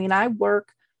help. I mean, I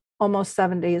work almost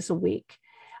 7 days a week.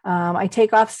 I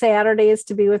take off Saturdays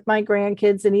to be with my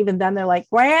grandkids. And even then they're like,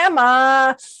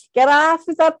 Grandma, get off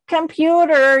the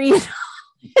computer,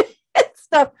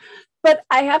 stuff. But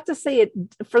I have to say, it,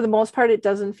 for the most part, it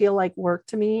doesn't feel like work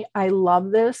to me. I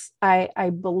love this. I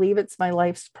believe it's my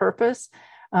life's purpose.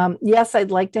 Yes,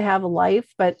 I'd like to have a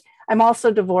life, but I'm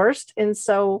also divorced. And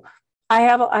so I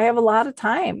have a lot of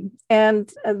time.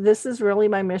 And this is really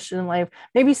my mission in life.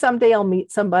 Maybe someday I'll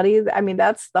meet somebody. I mean,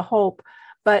 that's the hope.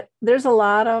 But there's a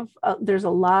lot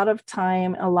of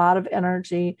time, a lot of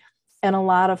energy, and a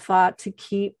lot of thought to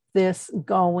keep this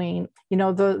going.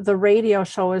 The radio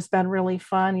show has been really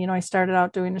fun. I started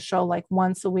out doing the show like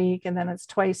once a week, and then it's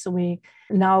twice a week.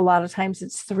 Now a lot of times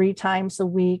it's 3 times a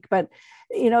week. But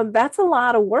that's a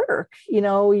lot of work.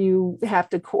 You have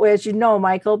to, as you know,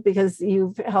 Michael, because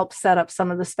you've helped set up some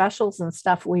of the specials and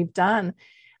stuff we've done.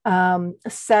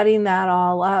 Setting that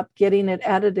all up, getting it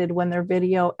edited when their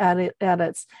video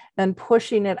edits, and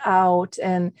pushing it out,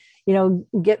 and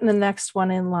getting the next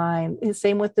one in line.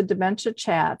 Same with the dementia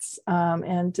chats,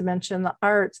 and dementia in the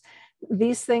arts.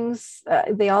 These things,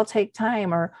 they all take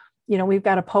time. Or we've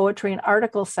got a poetry and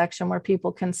article section where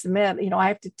people can submit. I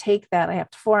have to take that, I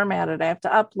have to format it, I have to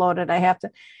upload it, I have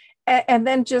to, and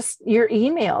then just your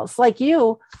emails. Like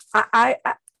you,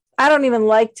 I don't even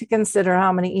like to consider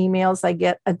how many emails I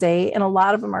get a day. And a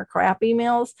lot of them are crap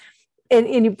emails. And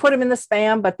you put them in the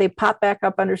spam, but they pop back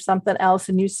up under something else.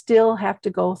 And you still have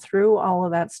to go through all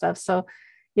of that stuff. So,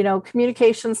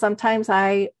 communication, sometimes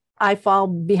I fall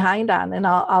behind on, and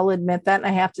I'll admit that. And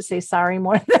I have to say sorry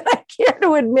more than I care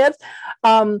to admit.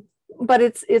 But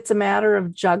it's a matter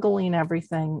of juggling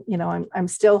everything. I'm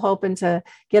still hoping to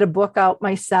get a book out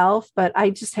myself, but I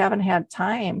just haven't had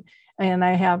time. And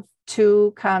I have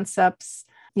 2 concepts,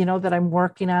 that I'm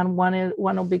working on. One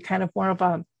will be kind of more of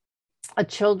a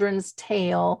children's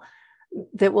tale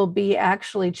that will be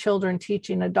actually children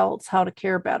teaching adults how to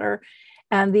care better.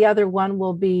 And the other one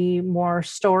will be more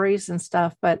stories and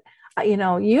stuff. But, you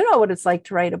know what it's like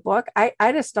to write a book.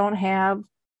 I just don't have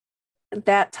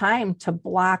that time to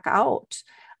block out.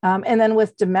 And then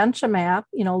with Dementia Map,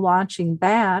 launching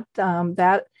that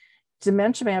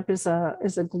Dementia Map is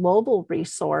a global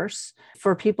resource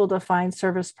for people to find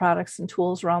service products and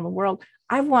tools around the world.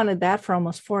 I've wanted that for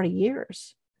almost 40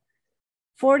 years,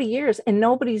 and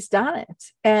nobody's done it.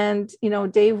 And,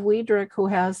 Dave Wiedrick, who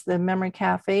has the memory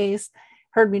cafes,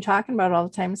 heard me talking about it all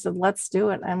the time and said, let's do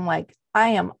it. And I'm like, I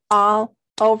am all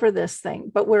over this thing,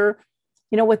 but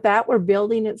with that, we're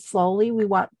building it slowly. We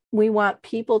want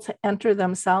people to enter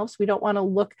themselves. We don't want to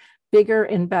look bigger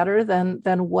and better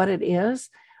than what it is.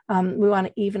 We want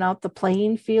to even out the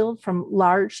playing field from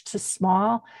large to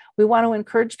small. We want to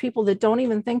encourage people that don't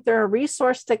even think they're a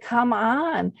resource to come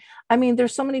on. I mean,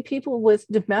 there's so many people with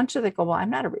dementia that go, well, I'm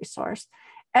not a resource.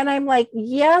 And I'm like,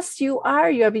 yes, you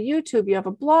are. You have a YouTube, you have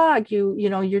a blog,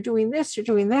 you're doing this, you're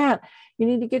doing that. You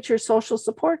need to get your social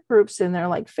support groups in there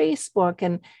like Facebook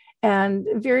and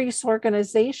various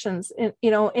organizations. And,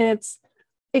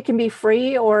 it can be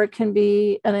free or it can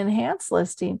be an enhanced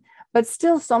listing. But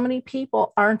still, so many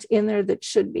people aren't in there that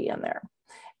should be in there.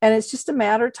 And it's just a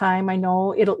matter of time. I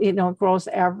know it grows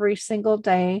every single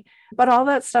day, but all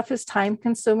that stuff is time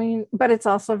consuming, but it's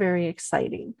also very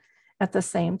exciting at the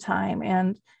same time.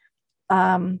 And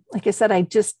like I said, I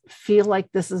just feel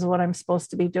like this is what I'm supposed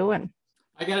to be doing.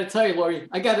 I got to tell you, Lori,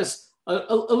 I got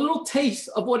a little taste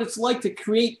of what it's like to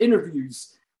create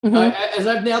interviews. As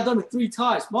I've now done it 3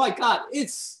 times. My God,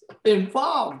 it's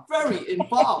involved, very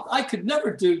involved. I could never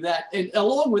do that. And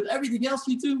along with everything else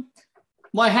you do,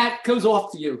 my hat goes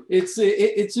off to you.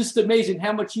 It's just amazing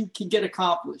how much you can get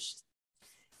accomplished.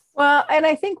 Well, and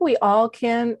I think we all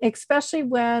can, especially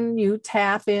when you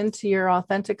tap into your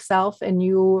authentic self and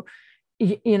your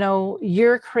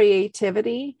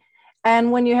creativity.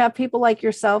 And when you have people like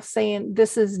yourself saying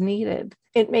this is needed,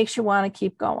 it makes you want to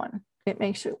keep going. It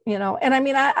makes you, and I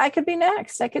mean, I could be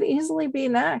next. I could easily be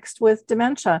next with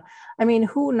dementia. I mean,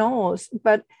 who knows?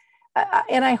 But,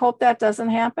 and I hope that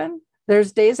doesn't happen.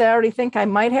 There's days I already think I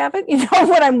might have it,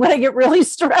 when I get really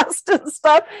stressed and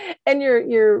stuff and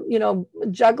you're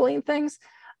juggling things.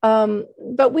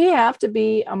 But we have to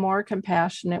be a more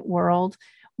compassionate world.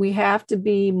 We have to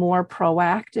be more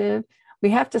proactive. We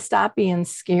have to stop being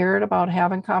scared about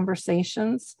having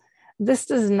conversations. This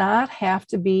does not have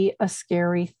to be a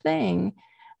scary thing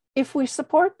if we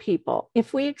support people,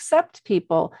 if we accept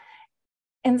people,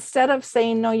 instead of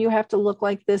saying, no, you have to look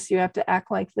like this, you have to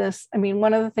act like this. I mean,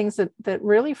 one of the things that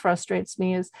really frustrates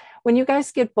me is when you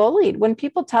guys get bullied, when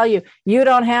people tell you, you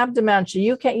don't have dementia,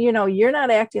 you can't, you're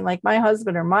not acting like my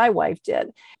husband or my wife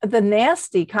did. The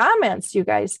nasty comments you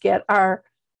guys get are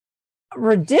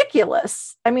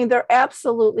ridiculous. I mean, they're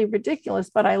absolutely ridiculous,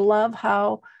 but I love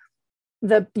how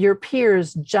your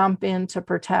peers jump in to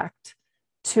protect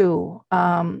too.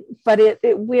 But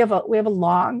we have a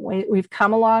long way. We've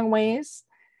come a long ways,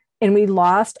 and we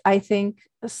lost, I think,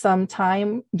 some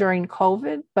time during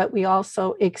COVID, but we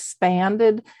also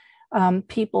expanded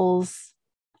people's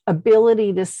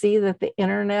ability to see that the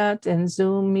internet and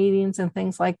Zoom meetings and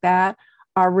things like that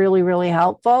are really, really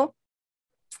helpful.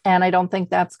 And I don't think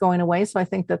that's going away. So I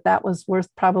think that was worth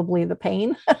probably the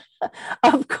pain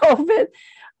of COVID.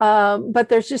 But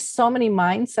there's just so many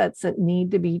mindsets that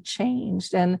need to be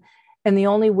changed. And the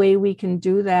only way we can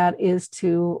do that is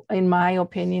to, in my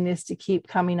opinion, is to keep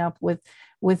coming up with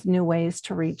new ways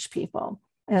to reach people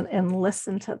and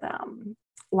listen to them.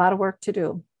 A lot of work to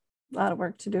do,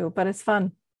 but it's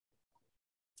fun.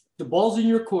 The ball's in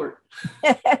your court.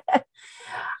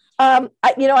 I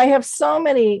have so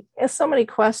many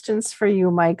questions for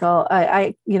you, Michael.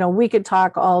 We could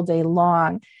talk all day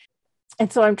long.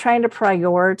 And so I'm trying to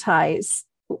prioritize,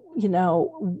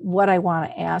 what I want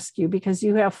to ask you, because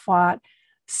you have fought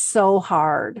so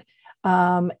hard.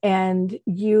 And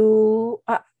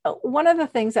one of the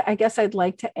things that I guess I'd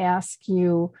like to ask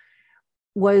you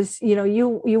was,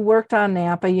 you worked on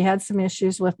Napa, you had some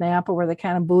issues with Napa where they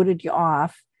kind of booted you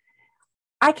off.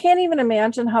 I can't even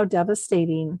imagine how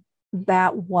devastating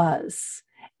that was.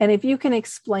 And if you can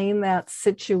explain that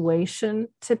situation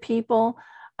to people,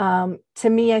 to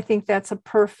me, I think that's a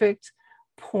perfect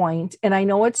point. And I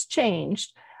know it's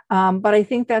changed, but I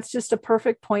think that's just a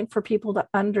perfect point for people to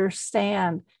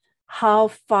understand how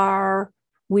far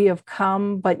we have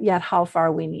come, but yet how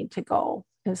far we need to go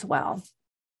as well.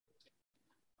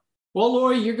 Well,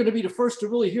 Lori, you're going to be the first to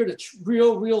really hear the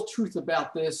real truth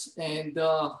about this. And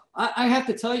I have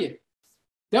to tell you,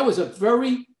 that was a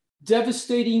very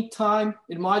devastating time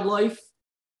in my life.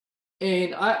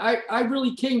 And I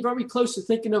really came very close to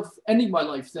thinking of ending my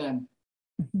life then.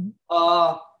 Mm-hmm.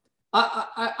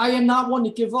 I am not one to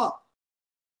give up.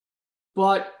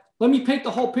 But let me paint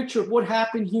the whole picture of what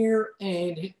happened here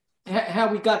and how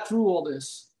we got through all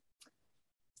this.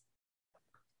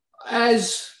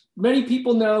 As many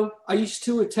people know, I used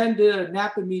to attend the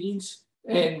NAPA meetings,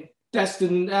 and that's the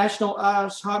National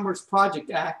Alzheimer's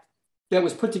Project Act that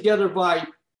was put together by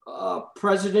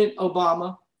President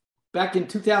Obama back in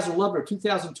 2011 or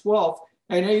 2012.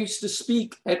 And I used to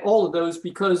speak at all of those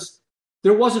because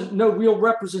there wasn't no real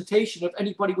representation of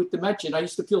anybody with dementia. And I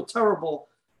used to feel terrible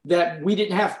that we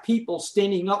didn't have people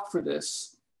standing up for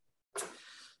this.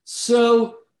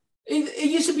 So it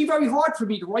used to be very hard for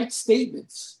me to write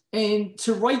statements and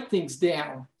to write things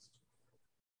down.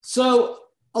 So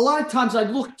a lot of times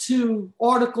I'd look to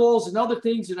articles and other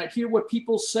things and I'd hear what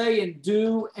people say and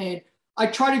do. And I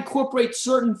try to incorporate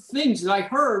certain things that I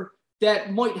heard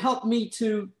that might help me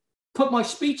to put my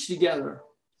speech together.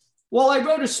 Well, I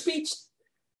wrote a speech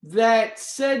that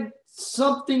said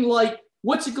something like,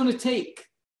 what's it going to take?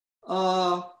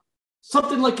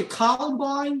 Something like a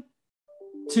Columbine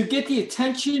to get the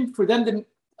attention for them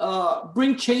to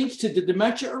bring change to the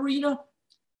dementia arena.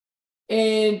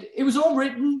 And it was all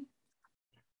written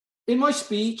in my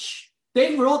speech.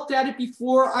 They looked at it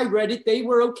before I read it. They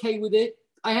were okay with it.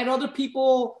 I had other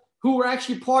people who were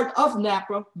actually part of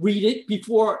NAPA read it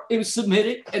before it was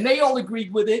submitted, and they all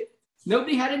agreed with it.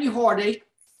 Nobody had any heartache.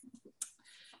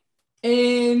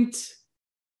 And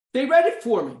they read it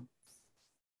for me.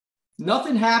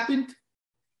 Nothing happened,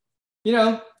 you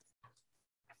know.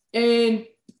 And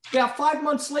about 5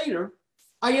 months later,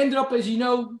 I ended up, as you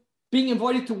know, being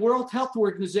invited to World Health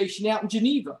Organization out in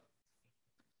Geneva.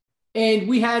 And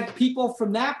we had people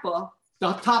from NAPA,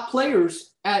 the top players,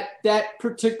 at that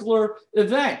particular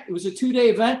event. It was a 2-day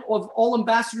event of all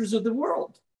ambassadors of the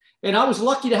world. And I was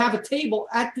lucky to have a table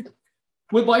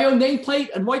with my own nameplate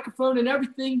and microphone and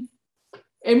everything.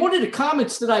 And one of the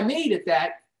comments that I made at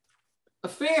that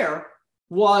affair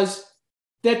was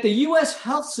that the US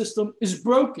health system is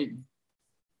broken.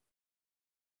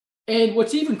 And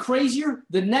what's even crazier,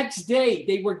 the next day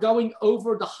they were going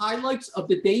over the highlights of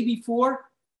the day before.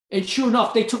 And sure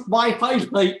enough, they took my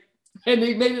highlight and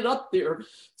they made it up there.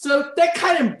 So that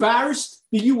kind of embarrassed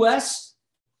the US.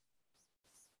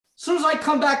 As soon as I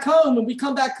come back home and we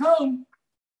come back home,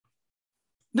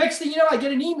 next thing you know, I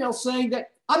get an email saying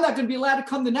that I'm not going to be allowed to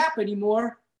come to NAPA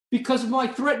anymore because of my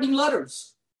threatening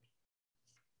letters.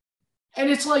 And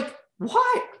it's like,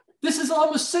 what? This is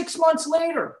almost 6 months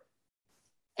later.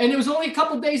 And it was only a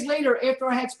couple of days later after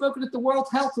I had spoken at the World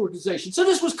Health Organization. So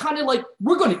this was kind of like,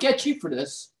 we're going to get you for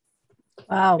this.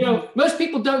 Wow. You know, most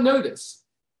people don't know this.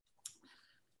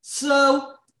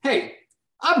 So, hey,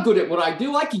 I'm good at what I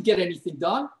do. I can get anything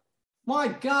done. My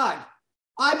God,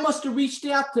 I must have reached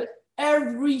out to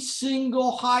every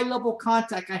single high-level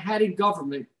contact I had in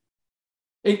government,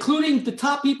 including the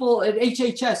top people at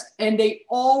HHS, and they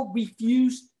all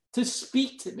refused to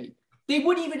speak to me. They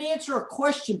wouldn't even answer a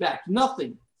question back,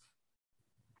 nothing.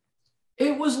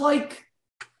 It was like,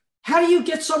 how do you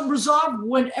get something resolved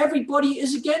when everybody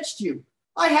is against you?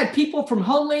 I had people from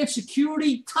Homeland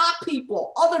Security, top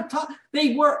people,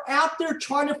 they were out there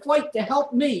trying to fight to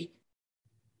help me,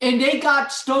 and they got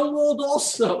stonewalled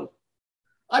also.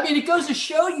 I mean, it goes to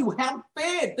show you how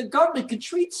bad the government can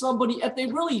treat somebody if they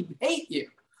really hate you.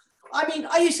 I mean,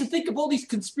 I used to think of all these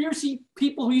conspiracy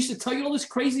people who used to tell you all this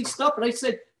crazy stuff, and I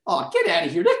said, oh, get out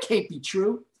of here. That can't be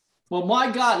true. Well,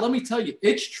 my God, let me tell you,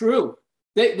 it's true.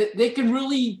 They can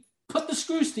really put the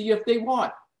screws to you if they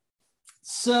want.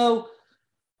 So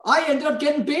I ended up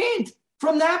getting banned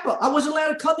from NAPA. I wasn't allowed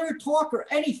to come there and talk or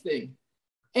anything.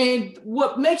 And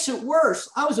what makes it worse,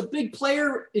 I was a big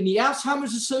player in the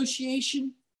Alzheimer's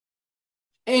Association.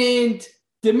 And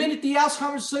the minute the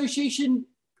Alzheimer's Association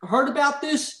heard about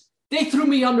this, they threw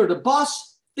me under the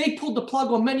bus. They pulled the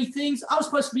plug on many things. I was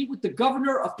supposed to meet with the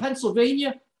governor of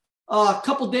Pennsylvania a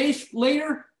couple days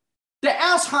later. The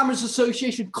Alzheimer's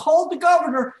Association called the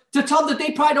governor to tell him that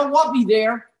they probably don't want me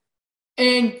there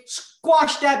and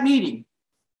squashed that meeting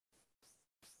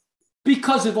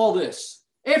because of all this.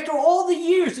 After all the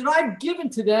years that I've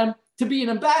given to them to be an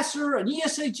ambassador, an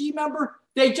ESAG member,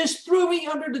 they just threw me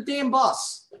under the damn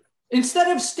bus.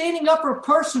 Instead of standing up for a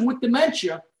person with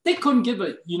dementia, they couldn't give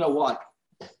a you know what.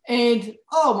 And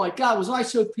oh my God, was I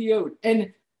so PO'd.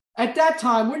 And at that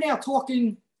time, we're now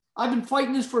talking, I've been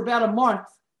fighting this for about a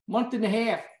month and a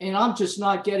half, and I'm just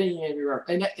not getting anywhere.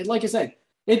 And like I said,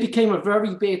 it became a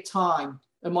very bad time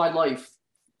in my life.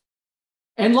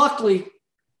 And luckily,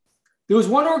 there was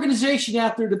one organization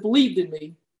out there that believed in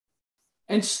me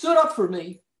and stood up for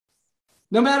me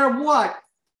no matter what.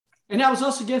 And that was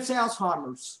us against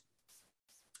Alzheimer's.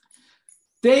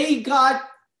 They got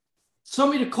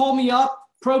somebody to call me up,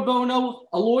 pro bono,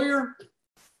 a lawyer,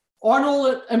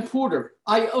 Arnold and Porter.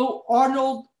 I owe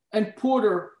Arnold and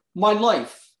Porter my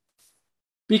life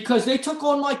because they took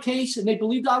on my case and they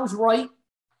believed I was right.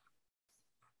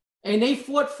 And they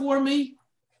fought for me,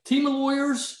 team of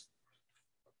lawyers,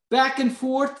 back and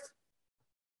forth.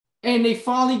 And they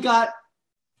finally got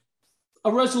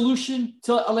a resolution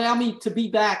to allow me to be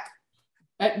back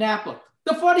at Napa.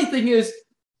 The funny thing is,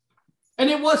 and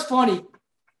it was funny,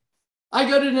 I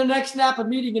go to the next Napa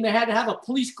meeting and they had to have a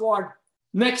police guard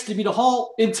next to me the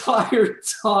whole entire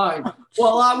time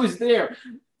while I was there.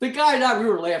 The guy and I, we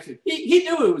were laughing. He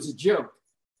knew it was a joke.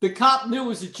 The cop knew it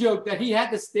was a joke that he had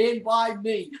to stand by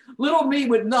me. Little me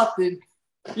with nothing,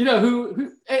 you know,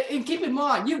 who and keep in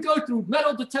mind, you go through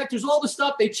metal detectors, all the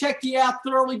stuff, they check you out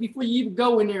thoroughly before you even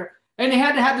go in there. And they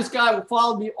had to have this guy who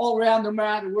followed me all around no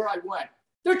matter where I went.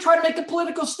 They're trying to make a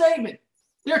political statement.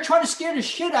 They're trying to scare the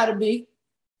shit out of me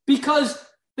because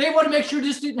they want to make sure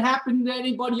this didn't happen to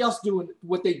anybody else doing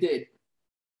what they did.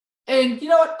 And you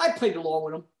know what? I played along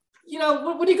with them. You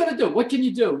know, what are you going to do? What can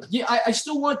you do? Yeah, I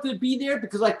still want to be there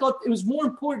because I thought it was more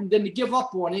important than to give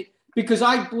up on it because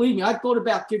believe me, I thought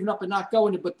about giving up and not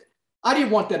going it, but I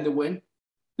didn't want them to win.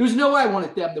 There was no way I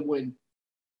wanted them to win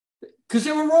because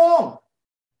they were wrong.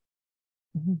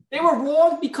 Mm-hmm. They were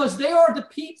wrong because they are the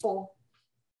people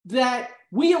that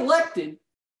we elected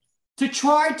to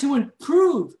try to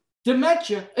improve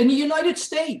dementia in the United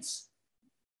States.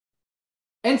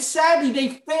 And sadly,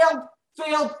 they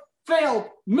failed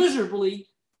miserably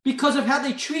because of how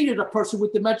they treated a person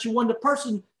with dementia when the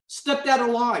person stepped out of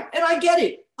line. And I get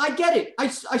it.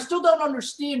 I still don't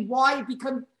understand why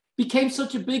it became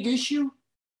such a big issue,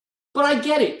 but I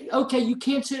get it. Okay, you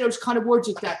can't say those kind of words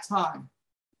at that time.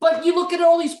 But you look at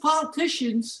all these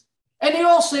politicians, and they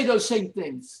all say those same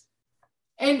things.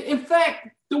 And in fact,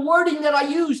 the wording that I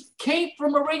used came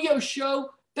from a radio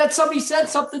show that somebody said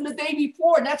something the day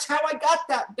before. And that's how I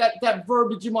got that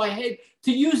verbiage in my head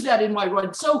to use that in my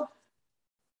run. So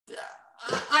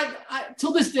I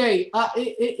till this day,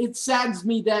 it saddens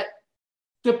me that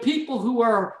the people who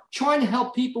are trying to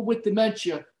help people with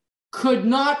dementia could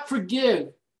not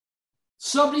forgive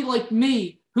somebody like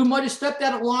me who might have stepped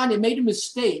out of line and made a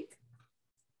mistake.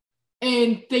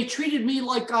 And they treated me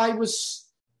like I was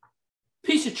a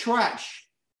piece of trash.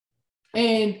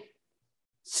 And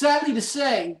sadly to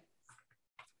say,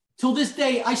 till this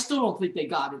day, I still don't think they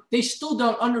got it. They still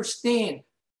don't understand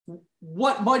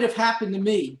what might have happened to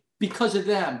me because of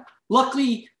them.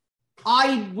 Luckily,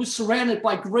 I was surrounded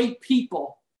by great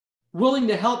people willing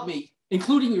to help me,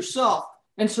 including yourself,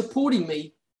 and supporting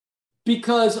me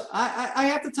because I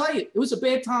have to tell you, it was a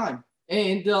bad time.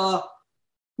 And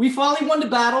we finally won the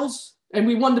battles, and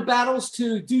we won the battles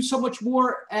to do so much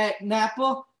more at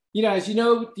Napa. You know, as you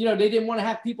know, they didn't want to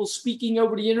have people speaking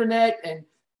over the internet, and,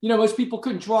 you know, most people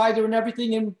couldn't drive there and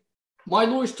everything. And my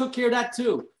lawyers took care of that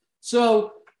too.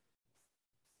 So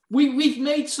we've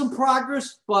made some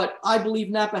progress, but I believe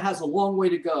Napa has a long way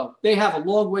to go. They have a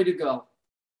long way to go.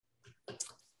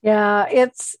 Yeah,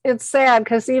 it's sad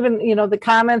because even, you know, the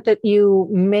comment that you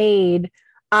made,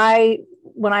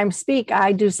 when I speak,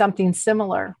 I do something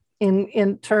similar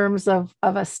in terms of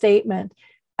a statement,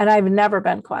 and I've never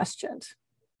been questioned.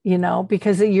 You know,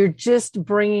 because you're just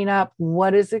bringing up,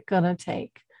 what is it going to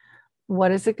take?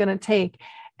 What is it going to take?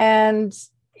 And,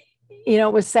 you know,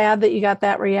 it was sad that you got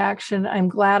that reaction. I'm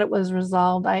glad it was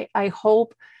resolved. I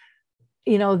hope,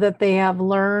 you know, that they have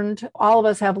learned. All of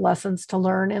us have lessons to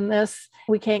learn in this.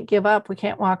 We can't give up. We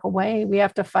can't walk away. We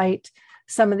have to fight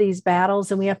some of these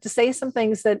battles, and we have to say some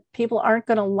things that people aren't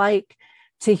going to like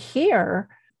to hear,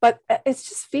 but it's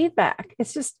just feedback.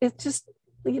 It's just,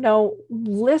 you know,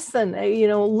 listen, you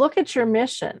know, look at your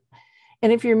mission.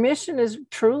 And if your mission is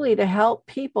truly to help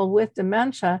people with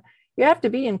dementia, you have to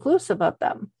be inclusive of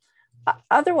them.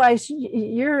 Otherwise,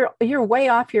 you're way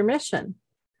off your mission.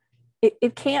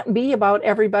 It can't be about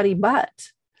everybody but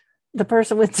the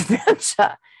person with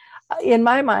dementia, in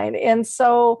my mind. And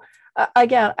so,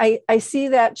 again, I see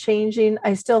that changing.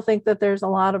 I still think that there's a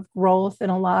lot of growth in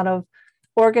a lot of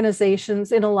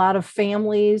organizations, in a lot of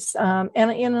families, and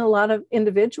in a lot of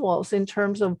individuals in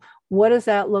terms of what does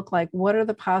that look like? What are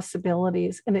the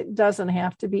possibilities? And it doesn't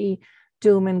have to be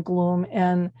doom and gloom.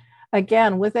 And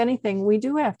again, with anything, we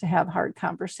do have to have hard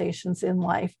conversations in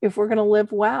life if we're going to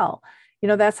live well. You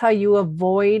know, that's how you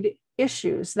avoid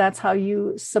issues. That's how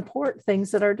you support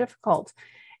things that are difficult.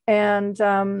 And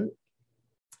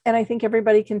I think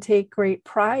everybody can take great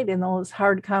pride in those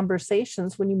hard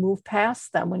conversations when you move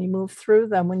past them, when you move through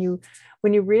them, when you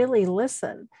really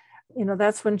listen.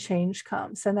 that's when change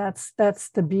comes, and that's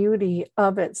the beauty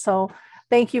of it. So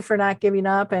thank you for not giving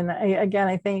up. And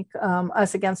I thank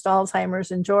Us Against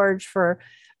Alzheimer's and George for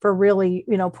really,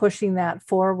 pushing that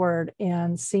forward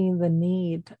and seeing the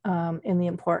need and the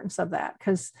importance of that,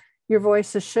 because your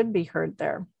voices should be heard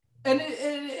there. And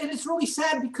it's really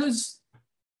sad because,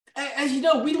 as you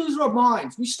know, we lose our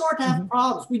minds. We start to have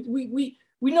problems. We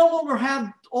no longer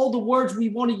have all the words we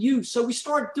want to use. So we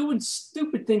start doing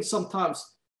stupid things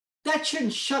sometimes. That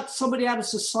shouldn't shut somebody out of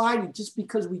society just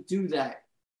because we do that.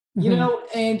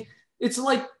 And it's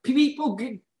like people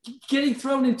getting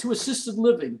thrown into assisted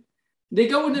living. They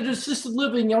go into the assisted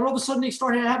living and all of a sudden they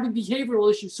start having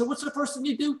behavioral issues. So what's the first thing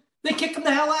you do? They kick them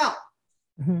the hell out.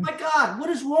 My God, what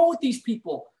is wrong with these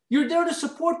people? You're there to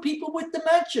support people with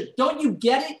dementia. Don't you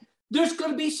get it? There's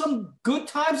going to be some good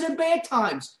times and bad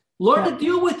times. Learn to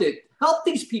deal with it. Help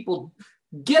these people.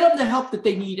 Get them the help that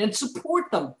they need and support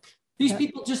them. These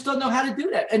people just don't know how to do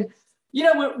that. And,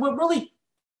 what really,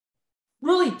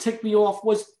 really ticked me off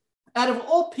was, out of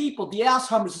all people, the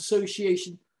Alzheimer's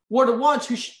Association were the ones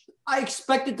who I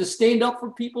expected to stand up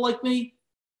for people like me.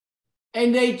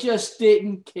 And they just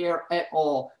didn't care at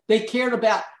all. They cared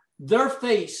about their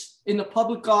face in the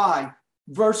public eye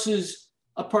versus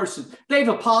a person. They've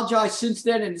apologized since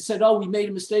then and said, oh, we made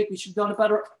a mistake. We should have done it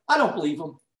better. I don't believe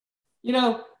them.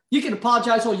 You can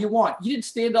apologize all you want. You didn't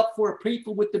stand up for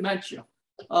people with dementia.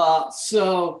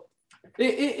 So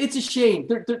it's a shame.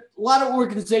 A lot of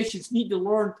organizations need to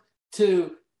learn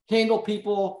to handle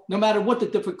people no matter what the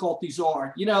difficulties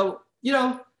are.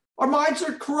 Our minds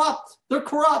are corrupt. They're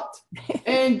corrupt.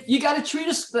 And you got to treat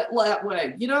us that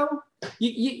way.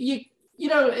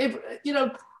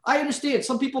 I understand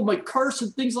some people might curse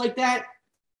and things like that.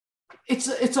 It's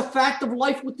a fact of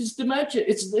life with this dementia.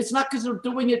 It's not because they're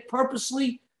doing it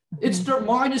purposely. It's their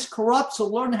mind is corrupt. So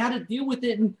learn how to deal with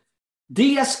it and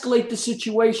de-escalate the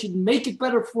situation, make it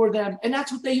better for them. And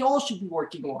that's what they all should be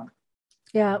working on.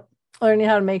 Yeah. Learning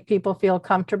how to make people feel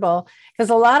comfortable,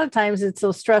 because a lot of times it's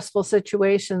those stressful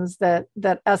situations that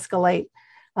escalate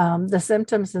the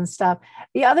symptoms and stuff.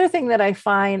 The other thing that I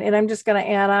find, and I'm just going to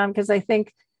add on, because I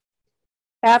think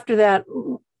after that,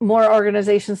 more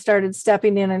organizations started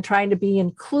stepping in and trying to be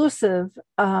inclusive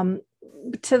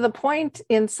to the point,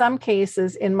 in some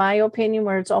cases, in my opinion,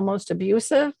 where it's almost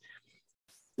abusive,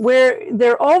 where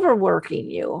they're overworking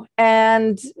you.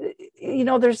 And,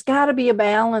 there's got to be a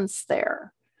balance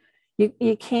there.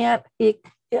 You can't,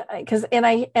 because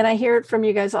I hear it from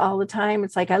you guys all the time.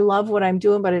 It's like, I love what I'm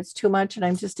doing, but it's too much and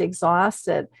I'm just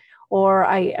exhausted, or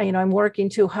I'm working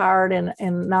too hard and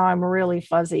now I'm really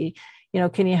fuzzy.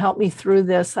 Can you help me through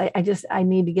this? I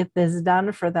need to get this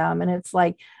done for them. And it's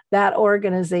like, that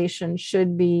organization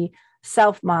should be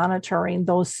self-monitoring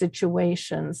those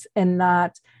situations and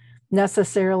not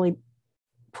necessarily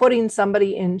putting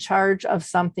somebody in charge of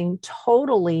something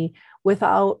totally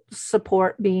without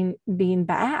support being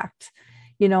backed,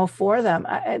 for them.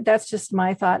 That's just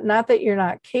my thought. Not that you're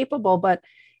not capable, but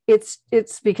it's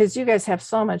because you guys have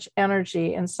so much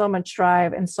energy and so much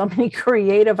drive and so many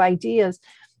creative ideas.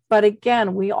 But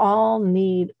again, we all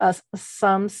need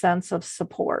some sense of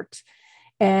support.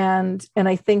 And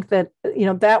I think that,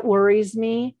 that worries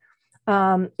me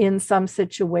in some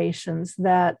situations,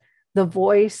 that the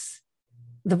voice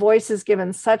is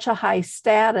given such a high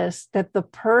status that the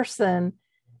person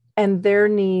and their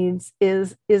needs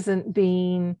isn't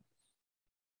being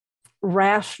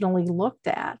rationally looked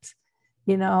at,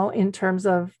 in terms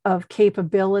of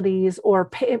capabilities or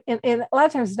and a lot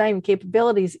of times it's not even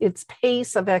capabilities, it's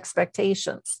pace of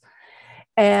expectations.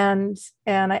 And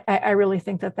I really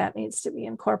think that needs to be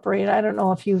incorporated. I don't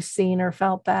know if you've seen or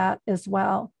felt that as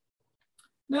well.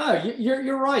 No,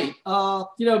 you're right.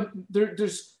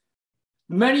 There's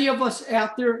many of us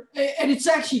out there, and it's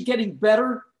actually getting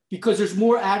better because there's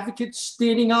more advocates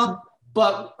standing up.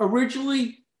 But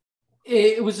originally,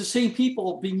 it was the same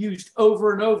people being used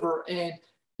over and over. And,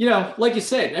 like you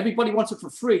said, everybody wants it for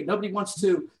free. Nobody wants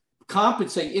to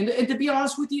compensate. And to be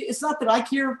honest with you, it's not that I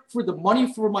care for the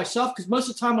money for myself, because most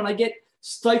of the time when I get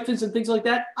stipends and things like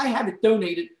that, I have it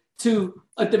donated to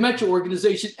a dementia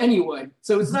organization anyway.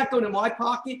 So it's not going to my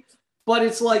pocket, but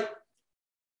it's like,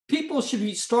 people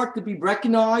should start to be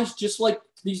recognized, just like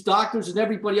these doctors and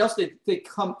everybody else that they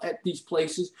come at these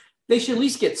places. They should at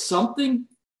least get something.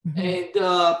 And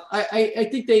I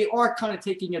think they are kind of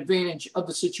taking advantage of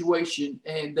the situation.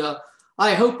 And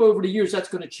I hope over the years that's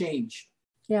going to change.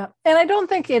 Yeah. And I don't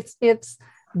think it's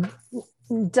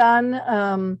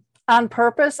done on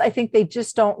purpose. I think they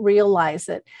just don't realize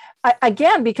it.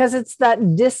 Again, because it's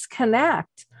that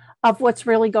disconnect of what's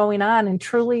really going on and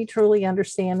truly, truly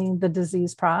understanding the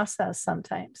disease process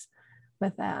sometimes.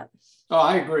 with that. Oh,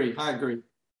 I agree.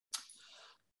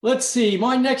 Let's see.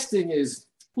 My next thing is,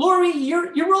 Lori,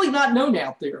 you're really not known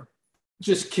out there.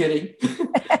 Just kidding.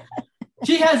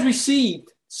 She has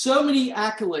received so many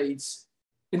accolades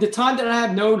in the time that I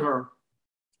have known her.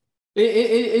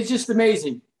 It's just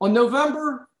amazing. On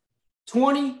November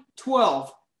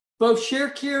 2012, both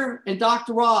Sharecare and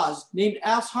Dr. Oz named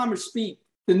Alzheimer's Speak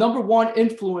the #1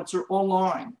 influencer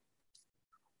online.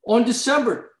 On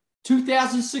December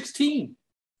 2016,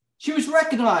 she was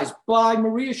recognized by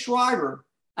Maria Shriver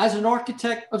as an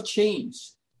architect of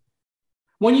change.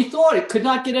 When you thought it could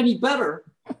not get any better,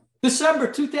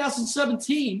 December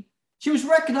 2017, she was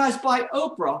recognized by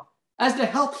Oprah as the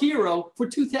health hero for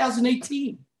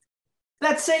 2018.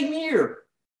 That same year,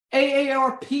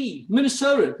 AARP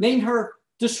Minnesota named her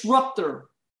disruptor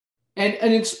and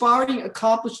an inspiring,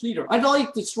 accomplished leader. I don't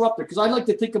like disruptor because I like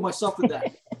to think of myself as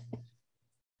that.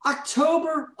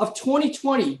 October of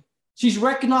 2020, she's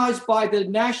recognized by the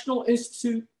National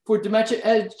Institute for Dementia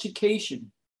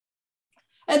Education.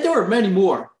 And there are many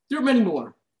more.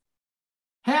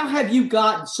 How have you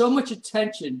gotten so much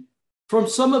attention from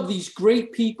some of these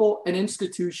great people and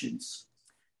institutions?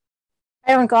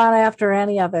 I haven't gone after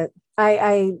any of it.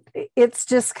 It's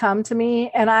just come to me.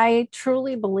 And I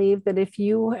truly believe that if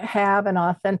you have an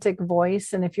authentic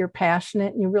voice and if you're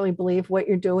passionate and you really believe what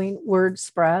you're doing, word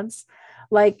spreads.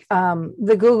 Like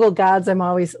the Google gods, I'm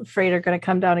always afraid are going to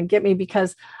come down and get me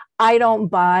because I don't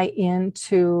buy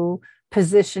into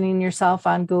positioning yourself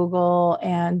on Google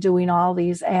and doing all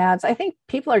these ads. I think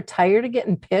people are tired of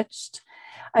getting pitched.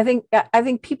 I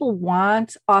think people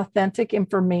want authentic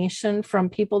information from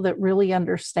people that really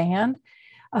understand.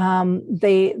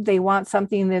 They want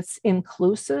something that's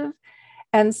inclusive.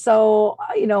 And so,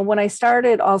 when I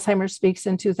started Alzheimer's Speaks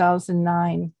in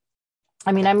 2009,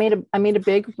 I made a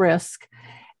big risk,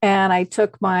 and I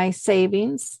took my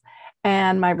savings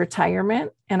and my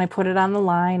retirement and I put it on the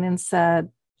line and said,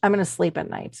 I'm going to sleep at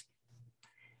night.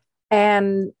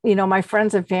 And, my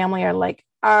friends and family are like,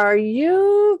 are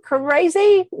you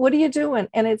crazy? What are you doing?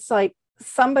 And it's like,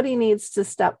 somebody needs to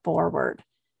step forward.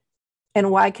 And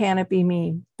why can't it be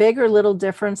me? Big or little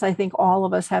difference. I think all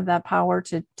of us have that power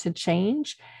to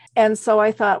change. And so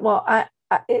I thought, well,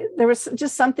 there was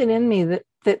just something in me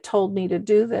that told me to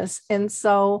do this. And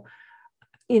so,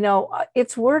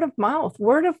 it's word of mouth.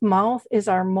 Word of mouth is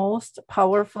our most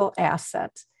powerful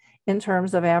asset in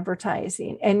terms of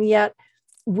advertising. And yet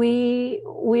we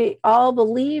all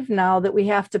believe now that we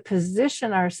have to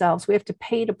position ourselves. We have to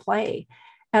pay to play.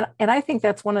 And I think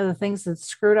that's one of the things that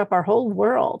screwed up our whole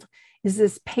world is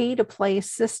this pay to play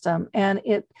system. And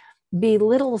it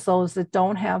belittles those that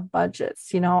don't have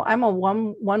budgets. I'm a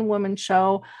one woman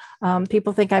show.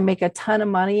 People think I make a ton of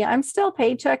money. I'm still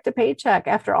paycheck to paycheck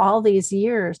after all these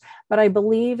years, but I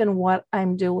believe in what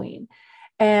I'm doing.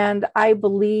 And I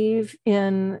believe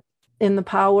in the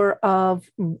power of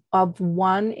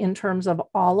one in terms of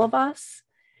all of us.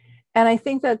 And I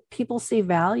think that people see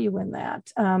value in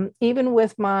that. Even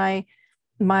with my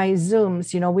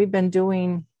Zooms, we've been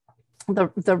doing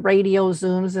the radio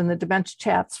Zooms and the dementia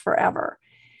chats forever.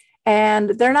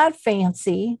 And they're not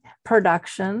fancy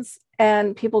productions.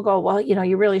 And people go, well,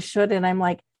 you really should. And I'm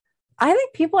like, I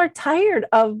think people are tired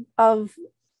of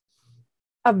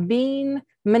being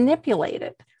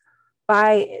manipulated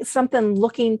by something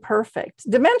looking perfect.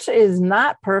 Dementia is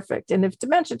not perfect. And if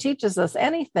dementia teaches us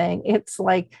anything, it's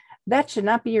like, that should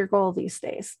not be your goal these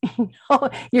days.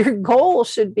 Your goal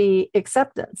should be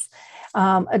acceptance,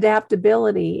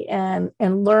 adaptability, and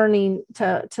learning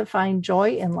to find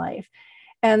joy in life.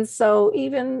 And so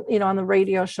even, on the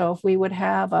radio show, if we would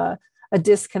have a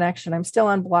disconnection, I'm still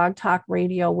on Blog Talk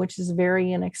Radio, which is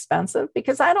very inexpensive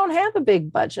because I don't have a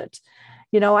big budget.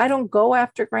 I don't go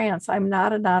after grants. I'm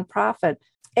not a nonprofit.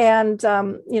 And,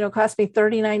 it cost me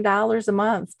 $39 a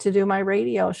month to do my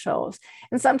radio shows.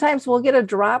 And sometimes we'll get a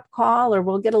drop call or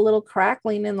we'll get a little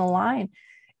crackling in the line.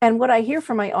 And what I hear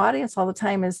from my audience all the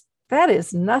time is, that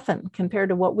is nothing compared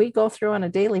to what we go through on a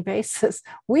daily basis.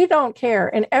 We don't care.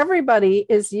 And everybody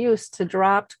is used to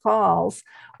dropped calls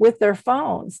with their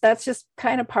phones. That's just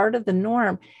kind of part of the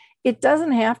norm. It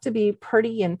doesn't have to be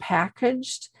pretty and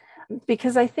packaged,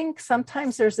 because I think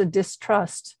sometimes there's a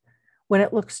distrust when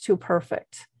it looks too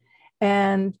perfect.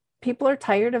 And people are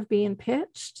tired of being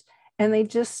pitched and they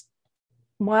just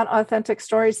want authentic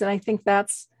stories. And I think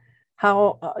that's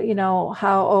how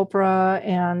Oprah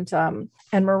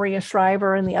and Maria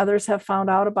Shriver and the others have found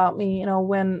out about me.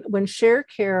 When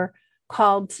Sharecare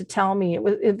called to tell me,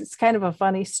 it's kind of a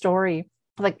funny story.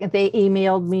 Like they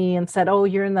emailed me and said, oh,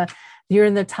 you're in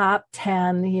the top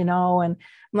 10, and I'm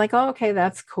like, oh, okay,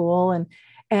 that's cool.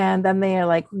 And then they're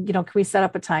like, can we set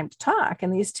up a time to talk?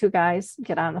 And these two guys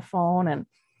get on the phone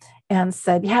and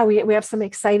said, yeah, we have some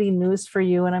exciting news for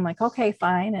you. And I'm like, okay,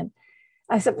 fine. And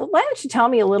I said, well, why don't you tell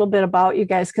me a little bit about you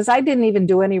guys? Because I didn't even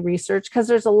do any research, because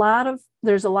there's a lot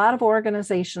of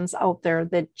organizations out there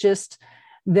that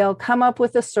they'll come up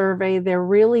with a survey. There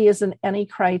really isn't any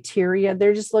criteria.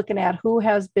 They're just looking at who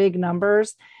has big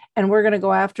numbers, and we're going to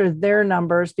go after their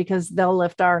numbers because they'll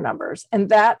lift our numbers. And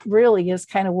that really is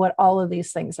kind of what all of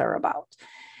these things are about.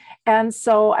 And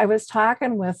so I was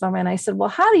talking with them and I said, well,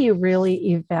 how do you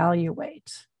really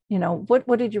evaluate?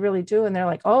 What did you really do? And they're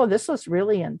like, oh, this was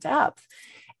really in depth.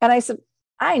 And I said,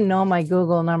 I know my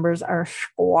Google numbers are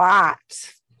squat,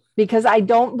 because I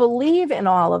don't believe in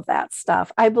all of that stuff.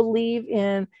 I believe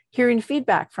in hearing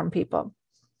feedback from people.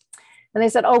 And they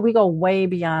said, oh, we go way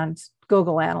beyond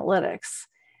Google Analytics.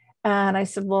 And I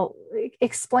said, well,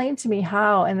 explain to me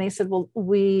how. And they said, well,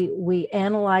 we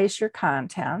analyze your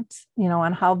content,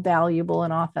 on how valuable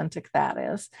and authentic that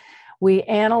is. We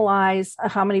analyze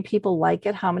how many people like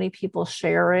it, how many people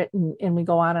share it, and we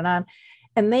go on and on.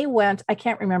 And they went, I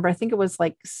can't remember, I think it was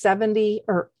like 70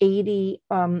 or 80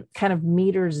 kind of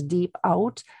meters deep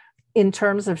out in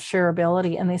terms of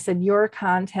shareability. And they said, your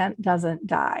content doesn't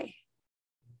die.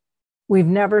 We've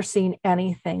never seen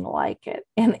anything like it.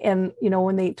 And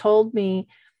when they told me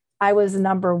I was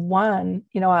number one,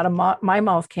 out of my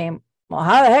mouth came, well,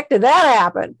 how the heck did that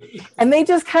happen? And they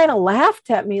just kind of laughed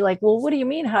at me like, well, what do you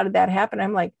mean? How did that happen?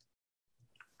 I'm like,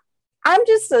 I'm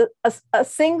just a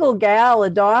single gal, a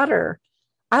daughter.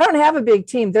 I don't have a big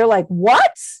team. They're like,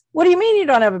 what? What do you mean you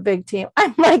don't have a big team?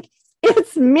 I'm like,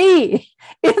 it's me.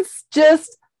 It's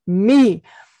just me.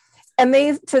 And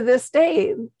they, to this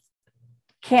day,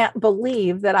 can't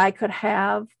believe that I could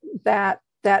have that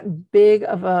big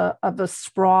of a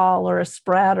sprawl or a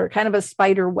spread or kind of a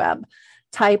spider web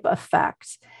type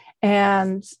effect.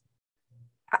 And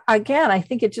again, I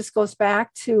think it just goes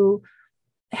back to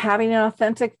having an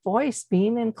authentic voice,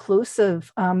 being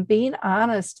inclusive, being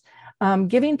honest,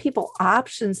 giving people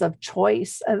options of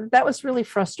choice. That was really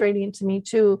frustrating to me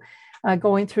too,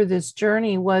 going through this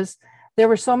journey. Was there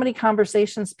were so many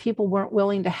conversations people weren't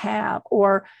willing to have,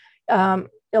 or a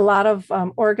lot of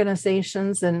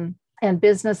organizations and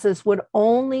businesses would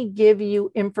only give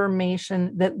you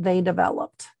information that they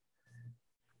developed.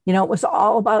 It was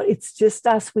all about, it's just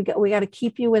us. We got to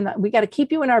keep you in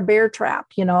our bear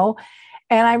trap, And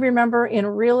I remember in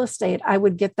real estate, I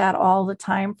would get that all the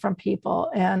time from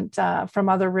people and from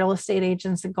other real estate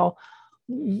agents, and go,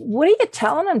 what are you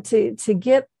telling them to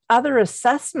get other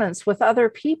assessments with other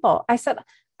people? I said,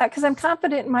 because I'm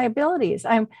confident in my abilities.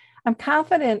 I'm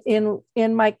confident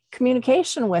in my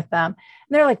communication with them.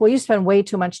 And they're like, well, you spend way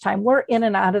too much time. We're in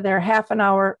and out of there half an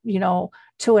hour,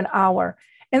 to an hour.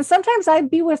 And sometimes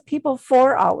I'd be with people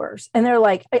 4 hours and they're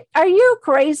like, are you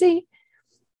crazy?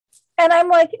 And I'm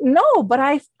like, no, but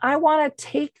I want to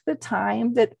take the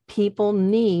time that people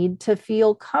need to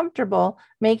feel comfortable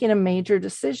making a major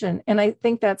decision. And I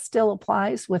think that still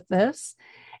applies with this.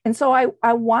 And so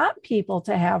I want people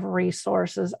to have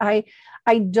resources. I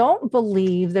don't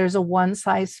believe there's a one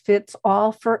size fits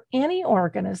all for any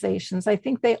organizations. I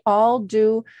think they all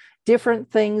do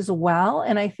different things well.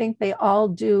 And I think they all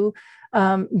do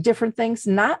different things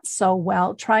not so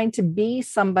well, trying to be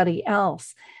somebody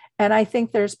else. And I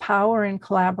think there's power in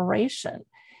collaboration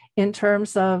in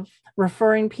terms of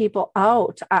referring people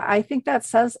out. I think that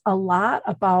says a lot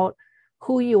about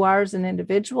who you are as an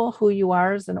individual, who you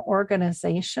are as an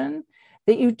organization,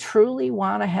 that you truly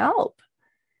want to help.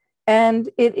 And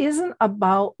it isn't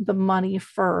about the money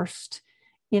first.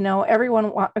 Everyone,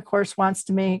 of course, wants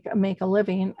to make a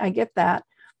living. I get that.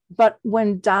 But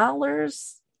when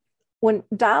dollars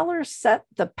set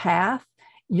the path,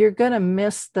 you're going to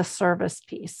miss the service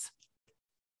piece.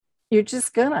 You're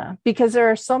just gonna, because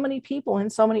there are so many people in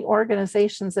so many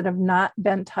organizations that have not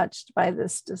been touched by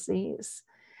this disease.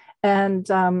 And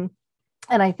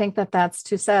I think that that's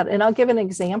too sad. And I'll give an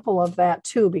example of that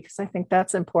too, because I think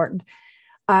that's important.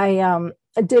 I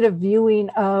did a viewing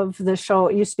of the show.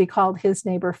 It used to be called His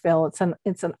Neighbor Phil.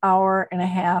 It's an hour and a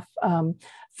half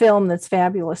film that's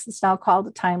fabulous. It's now called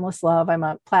A Timeless Love. I'm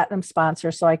a platinum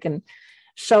sponsor, so I can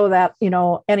show that,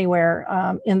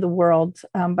 anywhere in the world,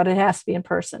 but it has to be in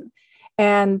person.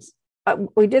 And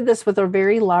we did this with a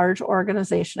very large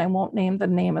organization. I won't name the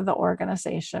name of the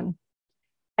organization.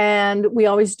 And we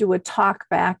always do a talk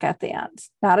back at the end,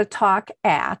 not a talk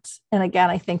at. And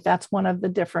again, I think that's one of the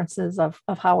differences of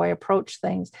how I approach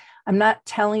things. I'm not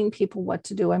telling people what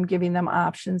to do. I'm giving them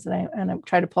options, and I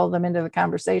try to pull them into the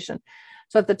conversation.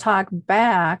 So at the talk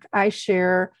back, I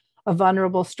share a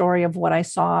vulnerable story of what I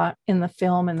saw in the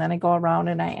film. And then I go around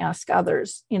and I ask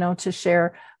others, to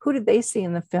share, who did they see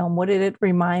in the film? What did it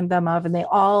remind them of? And they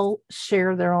all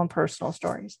share their own personal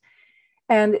stories.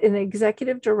 And an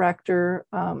executive director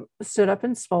stood up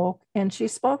and spoke, and she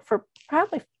spoke for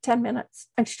probably 10 minutes.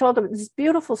 And she told them this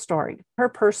beautiful story, her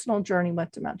personal journey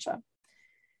with dementia.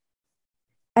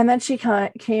 And then she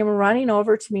came running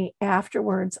over to me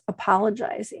afterwards,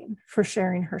 apologizing for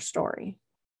sharing her story.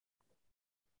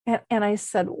 And I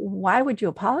said, why would you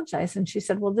apologize? And she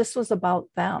said, well, this was about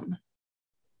them.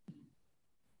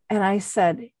 And I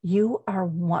said, you are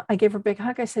one. I gave her a big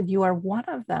hug. I said, you are one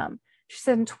of them. She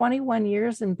said, in 21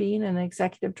 years and being an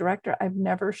executive director, I've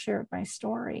never shared my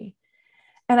story.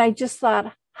 And I just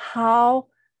thought, how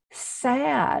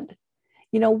sad.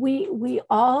 We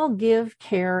all give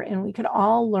care and we could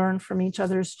all learn from each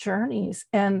other's journeys.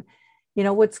 And,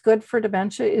 what's good for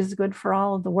dementia is good for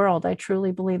all of the world. I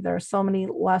truly believe there are so many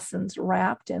lessons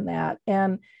wrapped in that.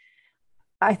 And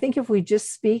I think if we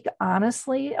just speak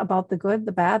honestly about the good,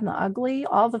 the bad, and the ugly,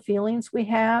 all the feelings we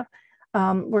have,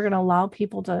 we're going to allow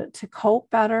people to cope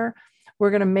better.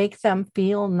 We're going to make them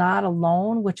feel not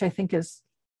alone, which I think is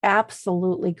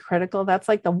absolutely critical. That's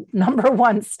like the number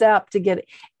one step to get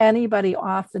anybody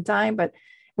off the dime. But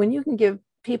when you can give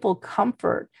people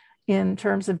comfort in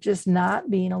terms of just not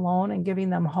being alone and giving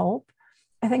them hope,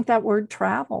 I think that word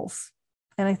travels.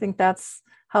 And I think that's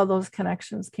how those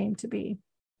connections came to be.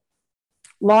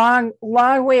 Long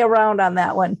way around on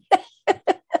that one.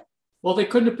 Well, they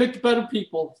couldn't have picked better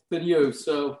people than you,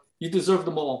 so you deserve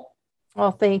them all.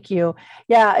 Well, thank you.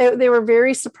 Yeah, they were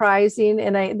very surprising,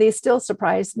 and they still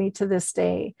surprise me to this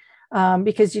day,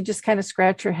 because you just kind of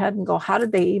scratch your head and go, how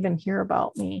did they even hear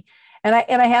about me? And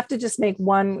I have to just make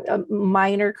one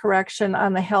minor correction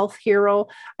on the health hero.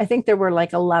 I think there were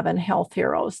like 11 health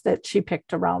heroes that she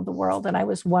picked around the world, and I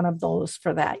was one of those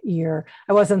for that year.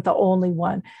 I wasn't the only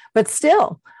one, but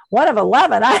still one of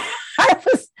 11.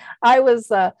 I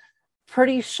was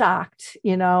pretty shocked,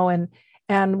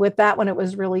 and with that one, it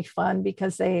was really fun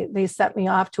because they sent me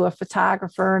off to a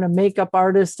photographer and a makeup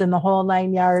artist and the whole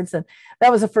 9 yards. And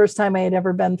that was the first time I had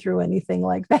ever been through anything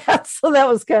like that. So that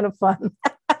was kind of fun.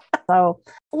 So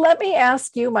let me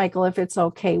ask you, Michael, if it's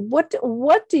okay, what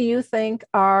do you think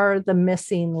are the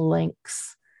missing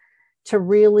links to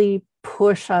really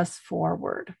push us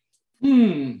forward?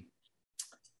 That's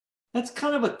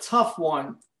kind of a tough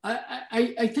one.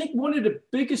 I think one of the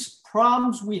biggest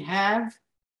problems we have,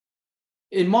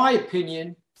 in my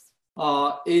opinion,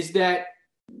 is that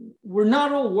we're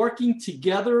not all working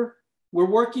together. We're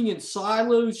working in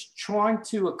silos trying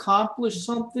to accomplish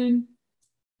something.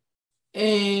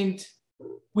 And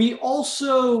we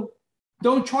also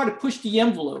don't try to push the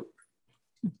envelope.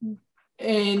 Mm-hmm.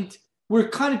 And we're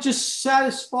kind of just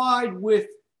satisfied with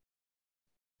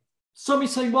somebody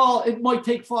saying, well, it might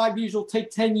take 5 years, it'll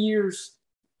take 10 years.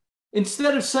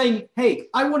 Instead of saying, hey,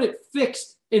 I want it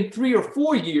fixed in 3 or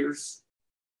 4 years,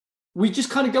 we just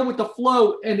kind of go with the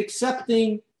flow and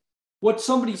accepting what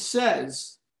somebody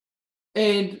says.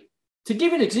 And to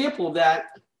give you an example of that,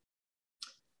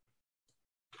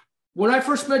 when I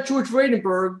first met George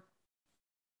Vredenberg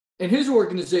and his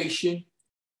organization,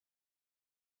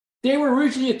 they were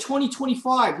originally at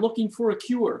 2025 looking for a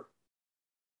cure,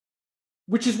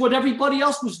 which is what everybody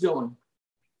else was doing.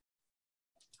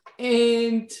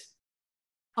 And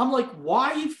I'm like,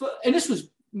 why? And this was,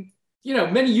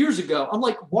 many years ago. I'm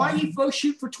like, why you folks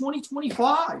shoot for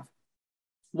 2025?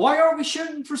 Why aren't we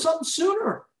shooting for something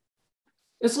sooner?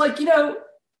 It's like,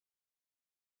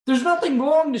 there's nothing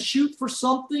wrong to shoot for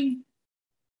something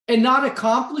and not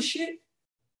accomplish it,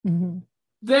 mm-hmm.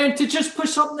 than to just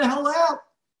push something the hell out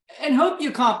and hope you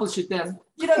accomplish it then.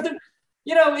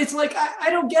 It's like, I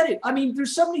don't get it. I mean,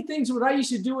 there's so many things what I used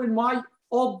to do in my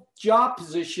old job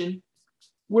position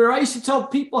where I used to tell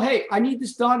people, hey, I need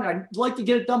this done. I'd like to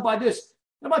get it done by this.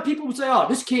 And my people would say, oh,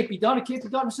 this can't be done. It can't be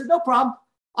done. I said, no problem.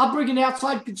 I'll bring an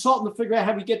outside consultant to figure out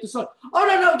how we get this done. Oh,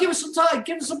 no, give us some time.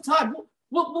 Give us some time.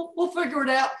 We'll figure it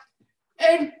out.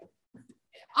 And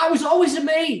I was always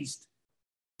amazed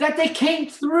that they came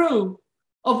through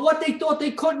of what they thought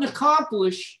they couldn't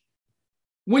accomplish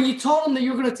when you told them that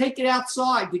you're going to take it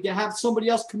outside to have somebody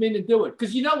else come in and do it.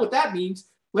 Because you know what that means.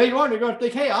 Later on, they're going to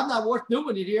think, hey, I'm not worth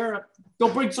doing it here.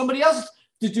 They'll bring somebody else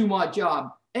to do my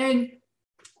job. And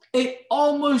it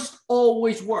almost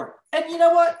always worked. And you know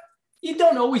what? You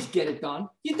don't always get it done.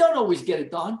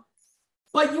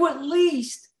 But you at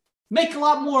least make a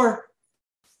lot more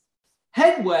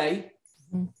headway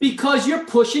because you're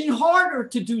pushing harder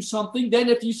to do something than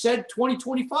if you said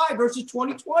 2025 versus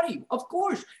 2020. Of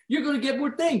course, you're going to get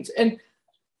more things. And,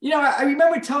 I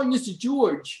remember telling this to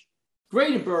George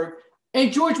Gradenberg,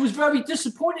 and George was very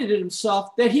disappointed in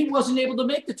himself that he wasn't able to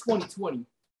make the 2020.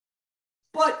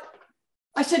 But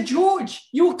I said, George,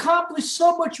 you accomplished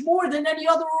so much more than any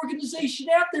other organization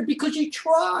out there because you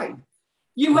tried.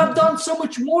 You have done so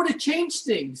much more to change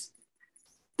things.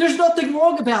 There's nothing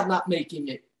wrong about not making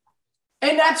it.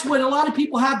 And that's when a lot of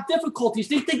people have difficulties.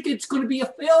 They think it's going to be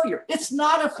a failure. It's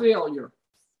not a failure.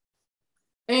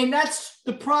 And that's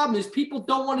the problem, is people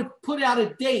don't want to put out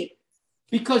a date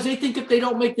because they think if they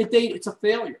don't make the date, it's a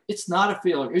failure. It's not a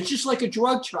failure. It's just like a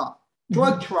drug trial.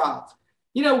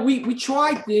 You know, we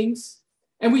try things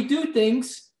and we do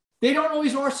things. They don't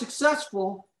always are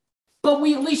successful, but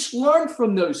we at least learn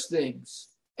from those things.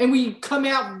 And we come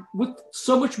out with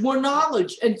so much more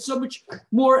knowledge and so much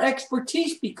more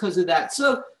expertise because of that.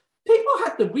 So people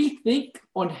have to rethink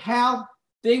on how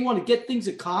they want to get things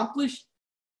accomplished,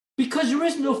 because there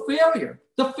is no failure.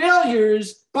 The failure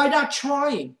is by not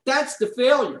trying. That's the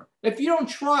failure. If you don't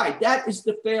try, that is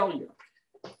the failure.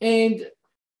 And,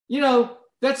 you know,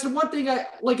 that's the one thing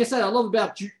like I said, I love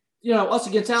about, you know, Us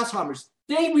Against Alzheimer's.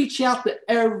 They reach out to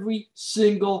every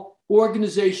single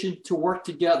organization to work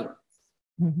together.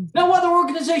 Mm-hmm. No other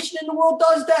organization in the world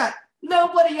does that.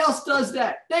 Nobody else does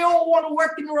that. They all want to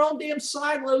work in their own damn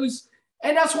silos,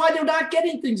 and that's why they're not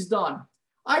getting things done.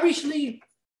 I recently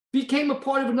became a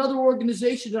part of another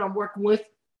organization that I'm working with.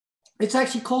 It's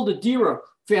actually called the DERA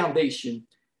Foundation.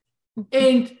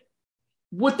 And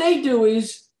what they do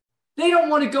is they don't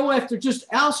want to go after just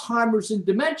Alzheimer's and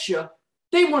dementia.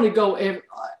 They want to go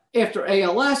after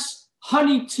ALS,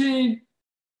 Huntington,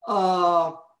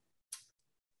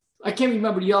 I can't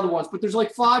remember the other ones, but there's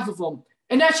like 5 of them.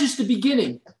 And that's just the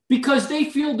beginning, because they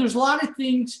feel there's a lot of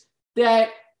things that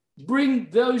bring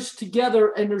those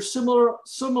together, and there's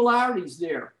similarities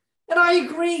there. And I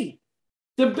agree.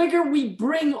 The bigger we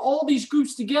bring all these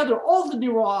groups together, all the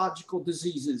neurological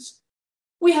diseases,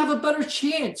 we have a better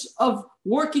chance of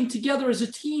working together as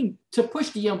a team to push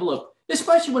the envelope,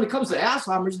 especially when it comes to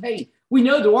Alzheimer's. Hey, we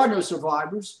know there are no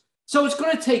survivors. So it's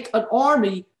going to take an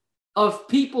army of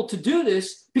people to do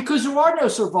this because there are no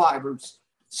survivors.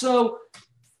 So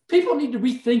people need to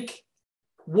rethink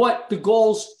what the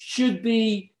goals should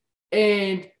be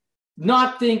and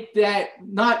not think that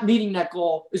not meeting that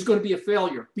goal is going to be a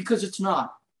failure, because it's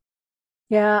not.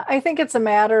 Yeah, I think it's a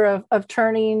matter of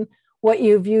turning what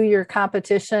you view your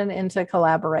competition into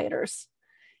collaborators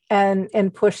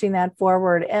and pushing that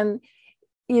forward. And,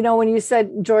 you know, when you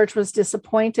said George was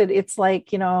disappointed, it's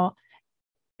like, you know,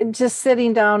 just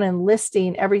sitting down and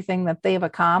listing everything that they've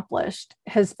accomplished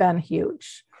has been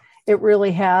huge. It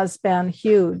really has been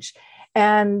huge.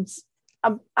 And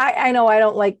I know I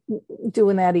don't like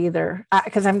doing that either,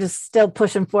 because I'm just still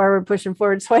pushing forward.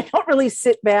 So I don't really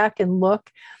sit back and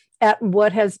look at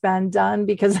what has been done,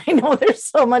 because I know there's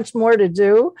so much more to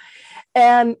do.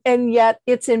 And yet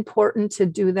it's important to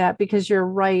do that, because you're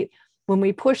right. When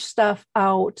we push stuff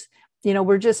out, you know,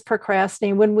 we're just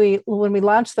procrastinating. When we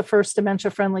launched the first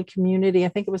dementia-friendly community, I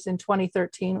think it was in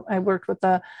 2013, I worked with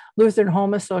the Lutheran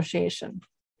Home Association.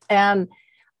 And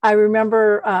I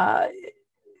remember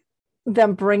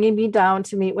them bringing me down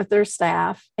to meet with their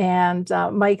staff. And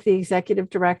Mike, the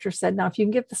executive director, said, now, if you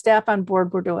can get the staff on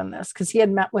board, we're doing this. Because he had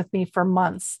met with me for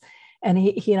months. And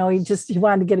he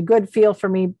wanted to get a good feel for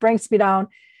me, brings me down.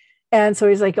 And so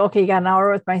he's like, okay, you got an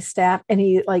hour with my staff. And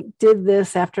he like did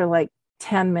this after like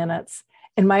 10 minutes.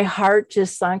 And my heart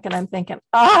just sunk, and I'm thinking,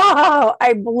 oh,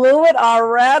 I blew it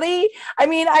already. I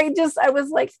mean, I was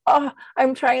like, oh,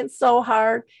 I'm trying so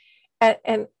hard.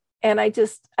 And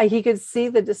he could see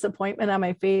the disappointment on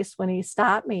my face when he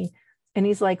stopped me. And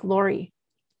he's like, Lori,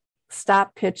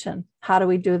 stop pitching. How do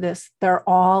we do this? They're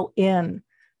all in.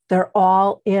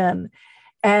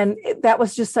 And that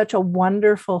was just such a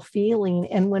wonderful feeling.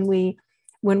 And when we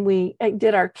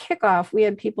did our kickoff, we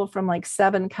had people from like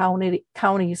 7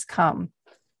 counties come,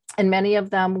 and many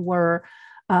of them were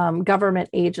government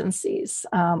agencies,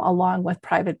 along with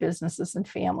private businesses and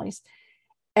families.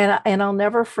 And I'll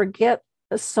never forget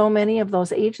so many of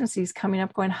those agencies coming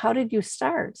up going, how did you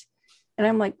start? And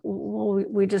I'm like, well,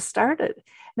 we just started. And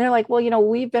they're like, well, you know,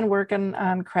 we've been working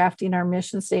on crafting our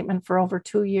mission statement for over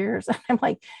 2 years. And I'm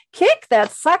like, kick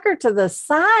that sucker to the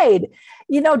side,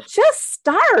 you know, just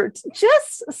start.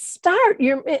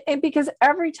 Because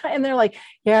every time, and they're like,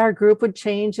 yeah, our group would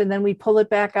change, and then we pull it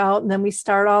back out, and then we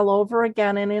start all over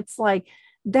again. And it's like,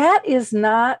 that is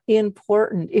not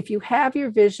important. If you have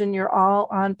your vision, you're all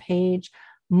on page,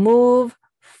 move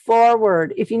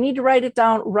forward. If you need to write it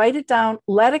down,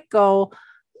 let it go,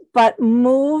 but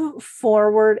move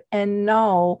forward, and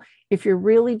know if you're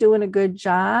really doing a good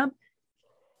job,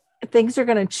 things are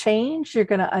going to change. You're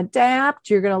going to adapt.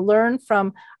 You're going to learn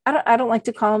from I don't like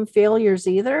to call them failures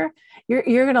either.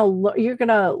 You're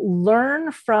gonna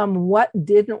learn from what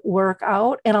didn't work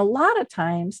out, and a lot of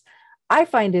times, I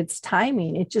find it's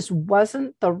timing. It just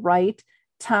wasn't the right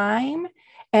time,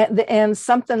 and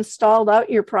something stalled out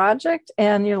your project,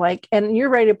 and you're like, and you're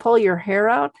ready to pull your hair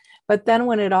out. But then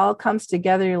when it all comes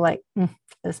together, you're like,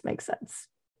 this makes sense.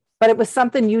 But it was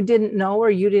something you didn't know or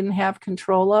you didn't have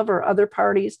control of, or other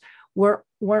parties weren't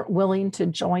willing to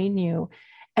join you.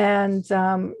 And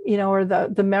or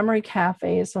the memory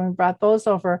cafes, when we brought those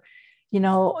over,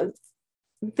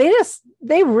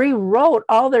 they rewrote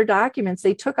all their documents.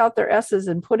 They took out their S's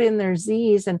and put in their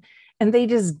Z's, and they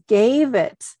just gave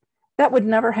it. That would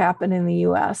never happen in the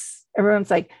US.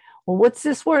 Everyone's like, well, what's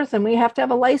this worth? And we have to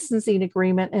have a licensing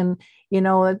agreement, and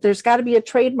there's got to be a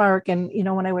trademark. And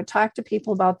when I would talk to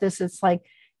people about this, it's like,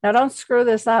 now don't screw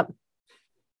this up.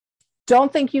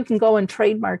 Don't think you can go and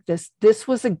trademark this. This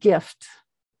was a gift.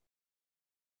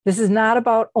 This is not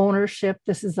about ownership.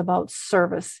 This is about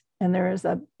service. And there is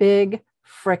a big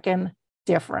frickin'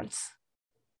 difference.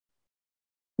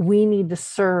 We need to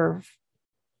serve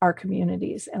our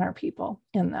communities and our people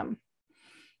in them.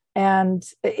 And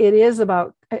it is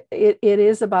about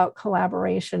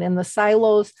collaboration, and the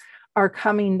silos are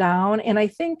coming down. And I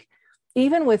think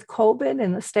even with COVID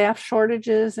and the staff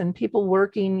shortages and people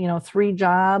working, 3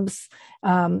 jobs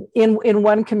in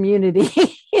one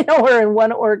community, or in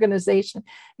one organization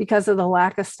because of the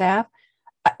lack of staff,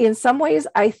 in some ways,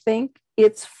 I think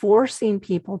it's forcing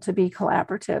people to be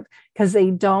collaborative because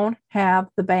they don't have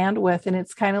the bandwidth. And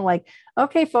it's kind of like,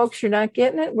 okay, folks, you're not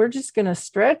getting it. We're just going to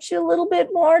stretch you a little bit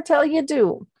more till you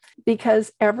do,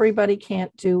 because everybody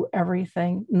can't do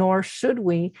everything, nor should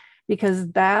we,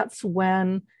 because that's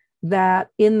when that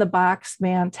in the box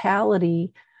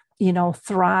mentality,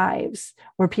 thrives,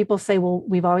 where people say, well,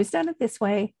 we've always done it this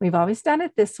way. We've always done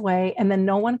it this way. And then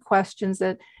no one questions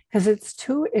it because it's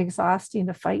too exhausting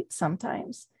to fight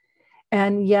sometimes.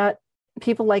 And yet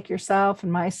people like yourself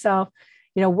and myself,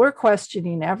 we're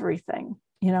questioning everything,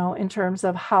 in terms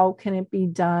of how can it be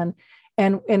done?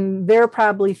 And they're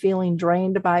probably feeling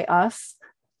drained by us,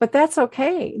 but that's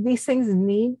okay. These things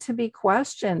need to be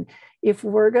questioned. If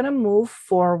we're going to move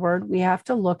forward, we have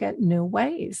to look at new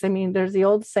ways. I mean, there's the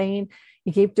old saying,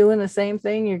 you keep doing the same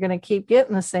thing, you're going to keep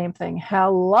getting the same thing.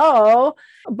 Hello.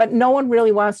 But no one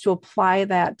really wants to apply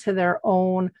that to their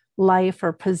own life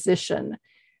or position.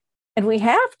 And we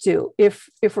have to, if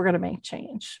we're going to make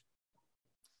change.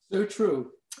 So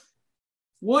true.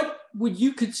 What would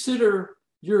you consider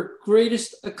your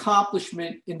greatest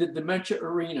accomplishment in the dementia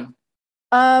arena?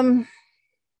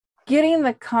 Getting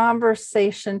the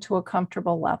conversation to a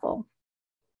comfortable level.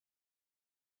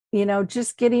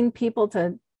 Just getting people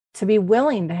to be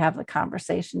willing to have the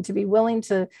conversation, to be willing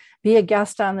to be a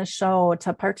guest on the show,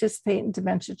 to participate in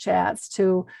dementia chats,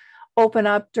 to open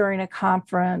up during a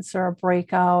conference or a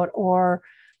breakout, or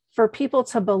for people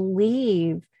to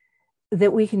believe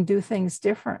that we can do things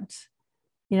different,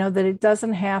 that it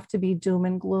doesn't have to be doom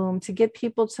and gloom, to get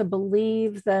people to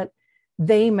believe that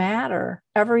they matter.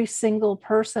 Every single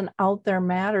person out there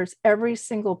matters. Every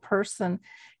single person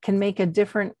can make a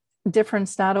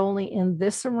difference, not only in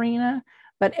this arena,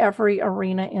 but every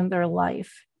arena in their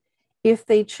life, if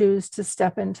they choose to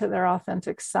step into their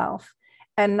authentic self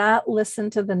and not listen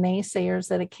to the naysayers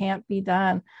that it can't be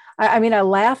done. I mean, I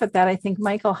laugh at that. I think,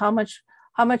 Michael, how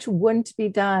much wouldn't be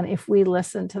done if we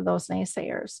listened to those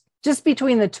naysayers, just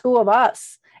between the two of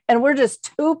us? And we're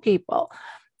just 2 people,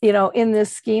 in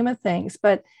this scheme of things.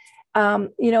 But,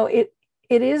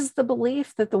 it is the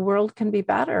belief that the world can be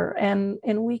better, and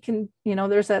we can,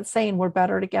 there's that saying, we're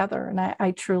better together. And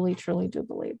I truly, truly do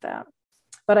believe that.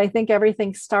 But I think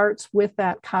everything starts with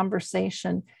that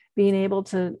conversation, being able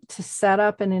to set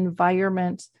up an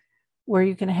environment where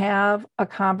you can have a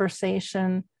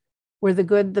conversation where the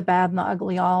good, the bad, and the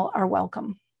ugly all are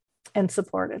welcome and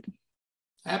supported.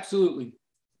 Absolutely.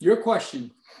 Your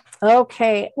question.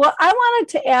 Okay. Well, I wanted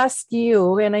to ask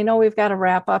you, and I know we've got to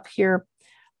wrap up here.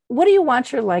 What do you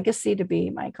want your legacy to be,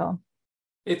 Michael?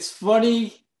 It's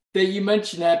funny that you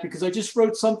mentioned that, because I just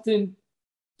wrote something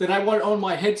that I want on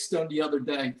my headstone the other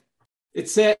day.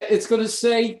 It's going to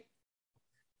say,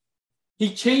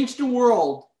 he changed the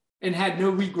world and had no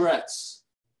regrets.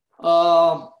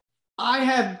 I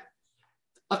have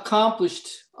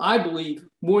accomplished, I believe,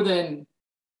 more than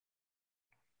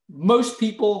most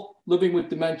people living with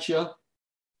dementia.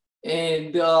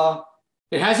 And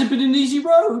it hasn't been an easy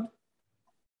road,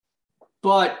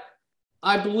 but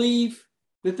I believe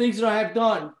the things that I have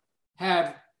done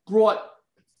have brought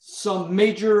some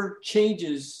major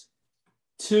changes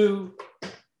to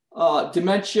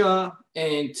dementia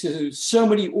and to so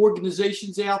many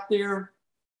organizations out there.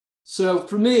 So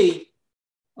for me,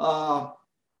 I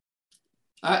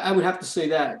would have to say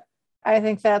that. I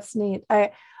think that's neat.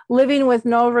 Living with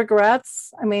no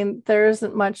regrets. I mean, there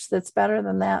isn't much that's better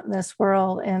than that in this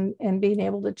world, and being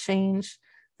able to change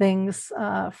things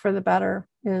for the better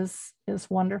is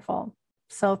wonderful.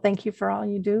 So thank you for all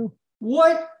you do.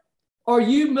 What are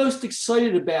you most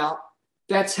excited about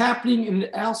that's happening in the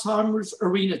Alzheimer's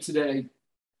arena today?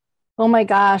 Oh my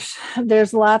gosh,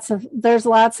 there's lots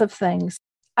of things.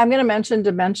 I'm going to mention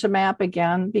Dementia Map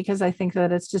again because I think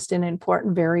that it's just an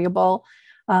important variable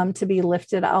to be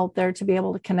lifted out there, to be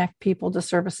able to connect people to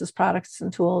services, products,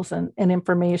 and tools, and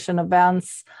information,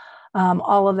 events,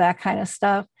 all of that kind of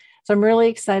stuff. So I'm really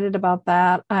excited about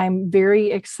that. I'm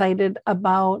very excited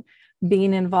about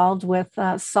being involved with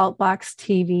Saltbox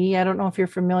TV. I don't know if you're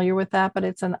familiar with that, but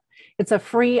it's a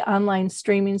free online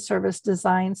streaming service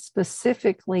designed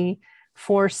specifically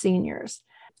for seniors.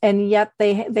 And yet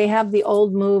they have the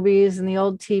old movies and the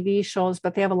old TV shows,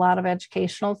 but they have a lot of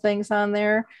educational things on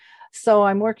there. So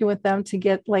I'm working with them to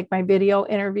get like my video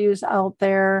interviews out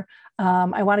there.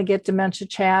 I want to get dementia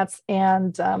chats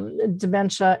and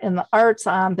dementia in the arts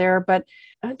on there, but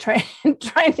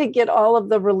trying to get all of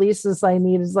the releases I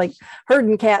need is like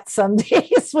herding cats some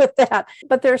days with that.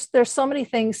 But there's so many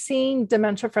things. Seeing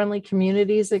dementia-friendly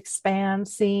communities expand,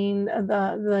 seeing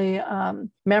the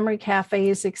memory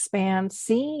cafes expand,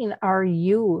 seeing our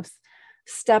youth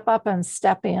step up and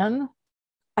step in,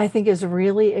 I think is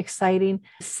really exciting.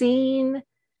 Seeing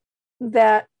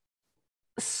that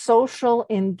social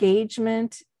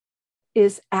engagement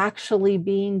is actually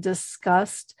being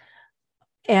discussed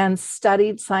and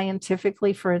studied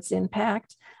scientifically for its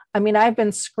impact. I mean, I've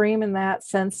been screaming that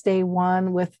since day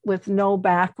one with no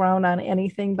background on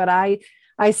anything, but I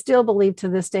still believe to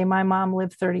this day my mom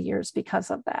lived 30 years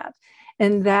because of that.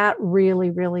 And that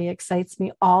really, really excites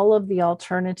me. All of the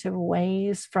alternative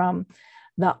ways, from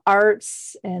the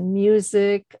arts and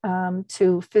music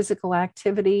to physical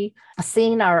activity,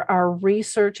 seeing our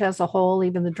research as a whole,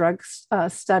 even the drug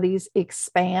studies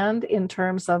expand in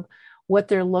terms of what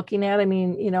they're looking at. I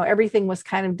mean, everything was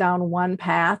kind of down one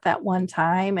path at one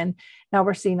time, and now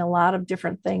we're seeing a lot of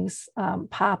different things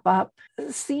pop up.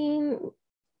 Seeing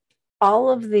all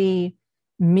of the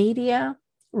media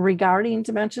regarding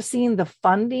dementia, seeing the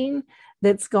funding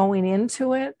that's going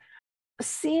into it,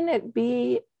 seeing it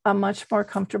be a much more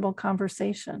comfortable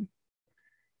conversation.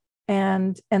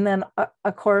 And then,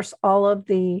 of course, all of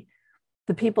the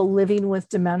people living with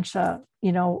dementia,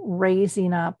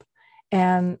 raising up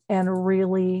and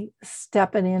really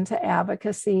stepping into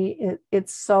advocacy.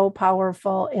 It's so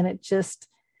powerful, and it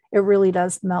really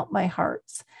does melt my heart.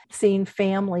 Seeing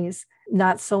families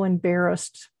not so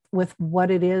embarrassed with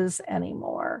what it is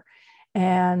anymore,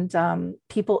 and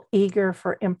people eager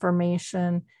for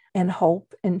information and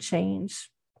hope and change.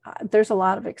 There's a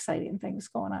lot of exciting things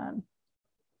going on.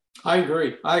 I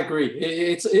agree.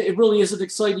 It really is an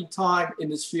exciting time in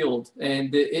this field, and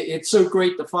it's so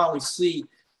great to finally see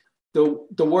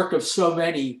the work of so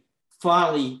many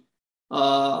finally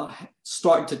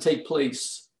starting to take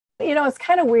place. It's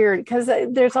kind of weird because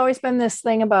there's always been this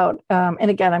thing about, and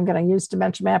again, I'm going to use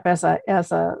Dementia Map as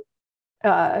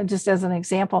just as an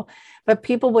example, but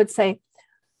people would say,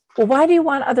 well, why do you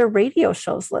want other radio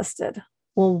shows listed?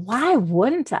 Well, why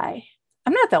wouldn't I?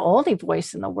 I'm not the only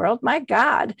voice in the world. My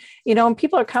God, and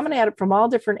people are coming at it from all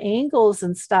different angles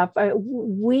and stuff.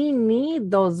 We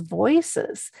need those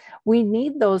voices. We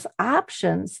need those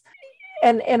options.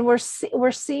 And we're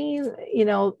seeing,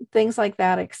 things like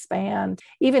that expand,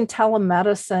 even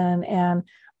telemedicine and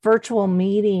virtual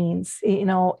meetings,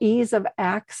 ease of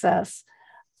access.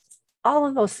 All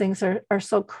of those things are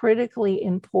so critically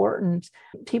important.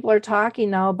 People are talking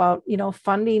now about,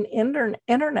 funding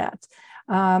internet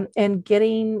and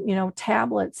getting,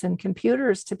 tablets and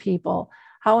computers to people,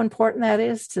 how important that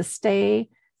is to stay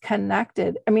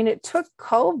connected. I mean, it took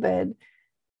COVID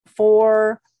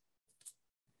for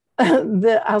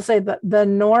the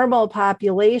normal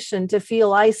population to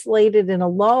feel isolated and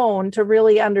alone, to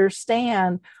really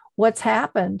understand what's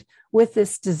happened with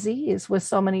this disease with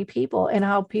so many people and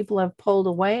how people have pulled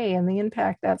away and the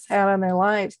impact that's had on their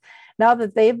lives. Now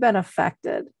that they've been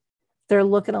affected, they're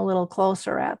looking a little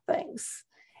closer at things.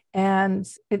 And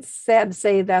it's sad to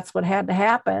say that's what had to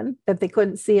happen, that they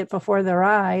couldn't see it before their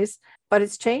eyes, but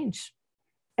it's change,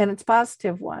 and it's a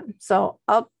positive one. So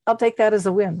I'll take that as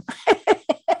a win.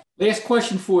 Last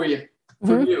question for you,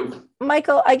 you.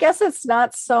 Michael, I guess it's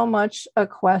not so much a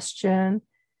question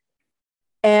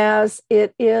as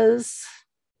it is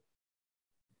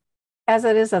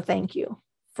a thank you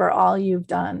for all you've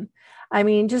done. I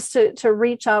mean, just to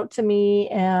reach out to me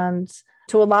and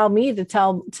to allow me to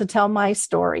tell my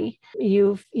story.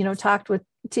 You've, talked with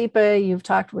Tipa, you've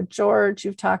talked with George,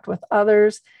 you've talked with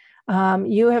others.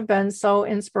 You have been so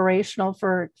inspirational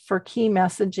for key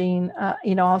messaging.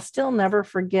 I'll still never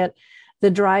forget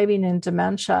the driving in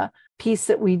dementia piece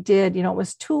that we did. It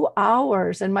was 2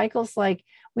 hours, and Michael's like,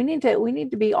 we need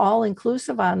to be all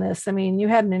inclusive on this. I mean, you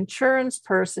had an insurance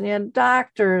person, you had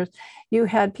doctors, you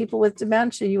had people with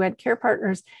dementia, you had care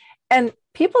partners, and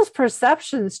people's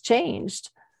perceptions changed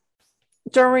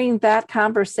during that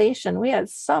conversation. We had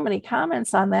so many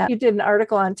comments on that. You did an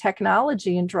article on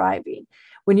technology and driving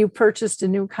when you purchased a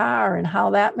new car and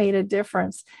how that made a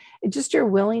difference. Just your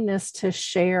willingness to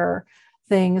share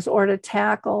things or to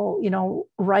tackle,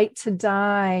 right to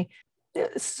die,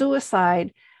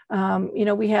 suicide.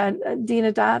 We had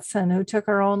Dina Dotson who took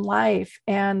her own life,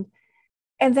 and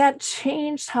that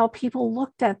changed how people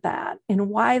looked at that and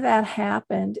why that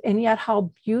happened, and yet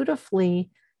how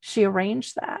beautifully she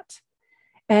arranged that.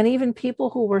 And even people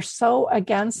who were so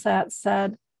against that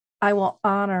said, I will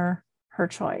honor her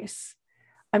choice.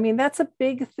 I mean, that's a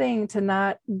big thing, to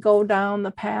not go down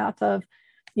the path of,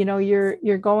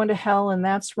 you're going to hell and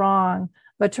that's wrong,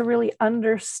 but to really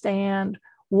understand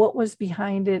what was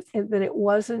behind it, that it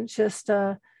wasn't just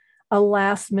a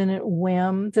last minute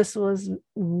whim. This was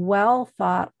well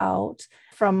thought out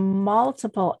from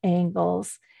multiple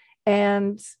angles.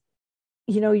 And,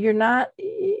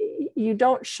 you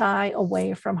don't shy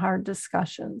away from hard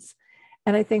discussions.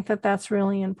 And I think that that's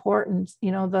really important.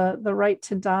 The right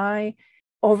to die,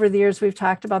 over the years, we've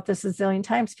talked about this a zillion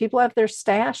times. People have their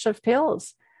stash of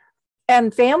pills,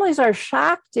 and families are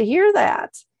shocked to hear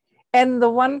that. And the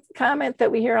one comment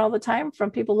that we hear all the time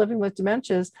from people living with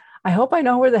dementia is, I hope I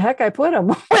know where the heck I put them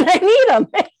when I need them,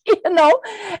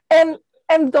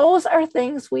 and those are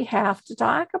things we have to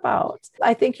talk about.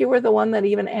 I think you were the one that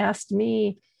even asked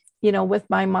me, with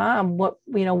my mom, what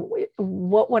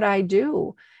would I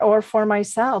do? Or for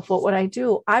myself, what would I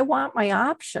do? I want my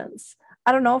options.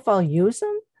 I don't know if I'll use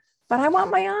them, but I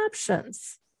want my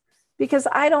options, because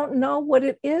I don't know what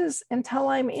it is until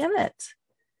I'm in it.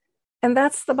 And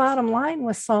that's the bottom line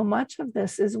with so much of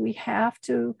this, is we have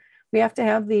to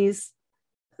have these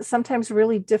sometimes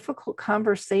really difficult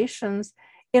conversations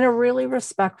in a really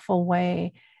respectful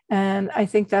way. And I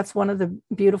think that's one of the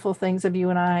beautiful things of you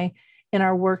and I in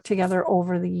our work together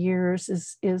over the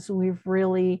years is we've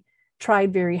really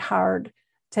tried very hard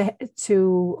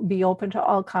to be open to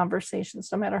all conversations,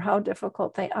 no matter how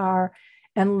difficult they are,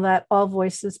 and let all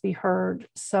voices be heard,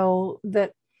 so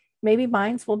that maybe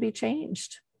minds will be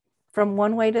changed from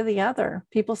one way to the other.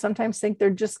 People sometimes think they're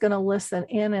just going to listen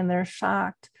in, and they're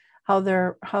shocked how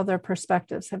their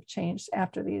perspectives have changed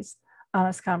after these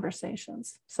honest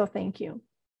conversations. So thank you.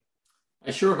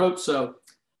 I sure hope so.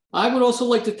 I would also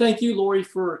like to thank you, Lori,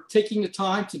 for taking the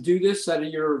time to do this out of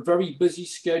your very busy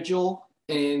schedule.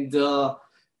 And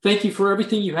thank you for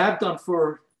everything you have done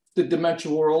for the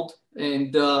dementia world,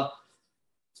 and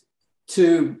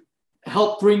to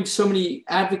help bring so many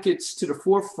advocates to the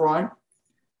forefront.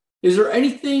 Is there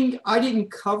anything I didn't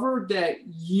cover that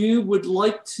you would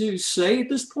like to say at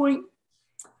this point?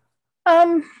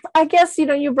 I guess,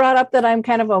 you brought up that I'm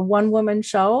kind of a one-woman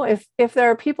show. If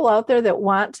there are people out there that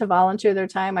want to volunteer their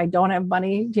time, I don't have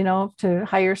money, to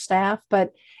hire staff.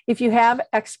 But if you have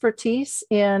expertise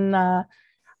in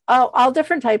all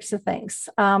different types of things,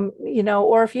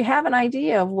 or if you have an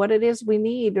idea of what it is we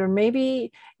need, or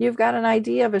maybe you've got an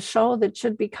idea of a show that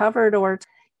should be covered, or,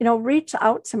 reach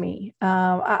out to me.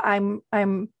 I'm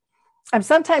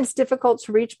sometimes difficult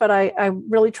to reach, but I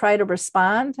really try to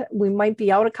respond. We might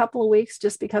be out a couple of weeks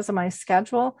just because of my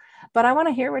schedule, but I want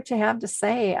to hear what you have to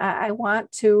say. I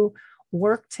want to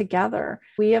work together.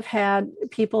 We have had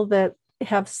people that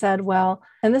have said, well,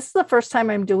 and this is the first time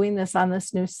I'm doing this on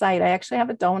this new site, I actually have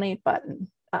a donate button.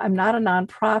 I'm not a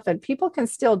nonprofit. People can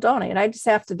still donate. I just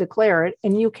have to declare it,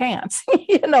 and you can't,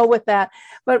 with that.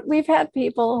 But we've had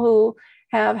people who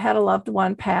have had a loved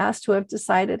one passed who have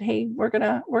decided, hey, we're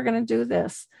gonna do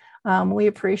this. We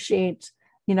appreciate,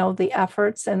 the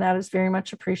efforts, and that is very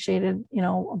much appreciated,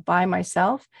 by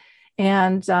myself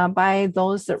and by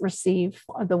those that receive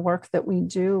the work that we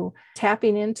do.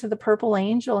 Tapping into the Purple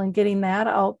Angel and getting that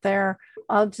out there.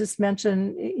 I'll just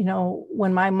mention,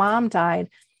 when my mom died,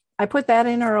 I put that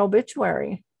in her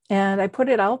obituary, and I put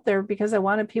it out there because I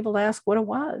wanted people to ask what it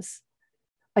was.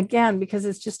 Again, because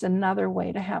it's just another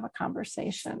way to have a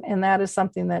conversation. And that is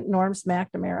something that Norms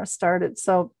McNamara started.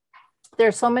 So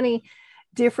there's so many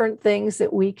different things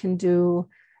that we can do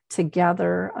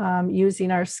together,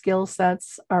 using our skill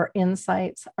sets, our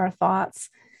insights, our thoughts.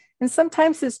 And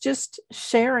sometimes it's just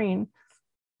sharing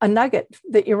a nugget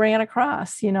that you ran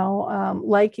across,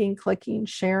 liking, clicking,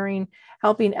 sharing,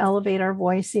 helping elevate our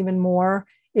voice even more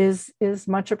is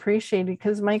much appreciated.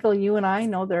 Because Michael, you and I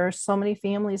know there are so many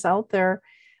families out there,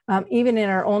 even in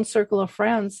our own circle of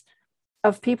friends,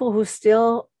 of people who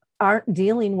still aren't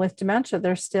dealing with dementia.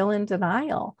 They're still in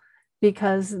denial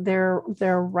because they're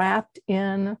wrapped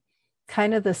in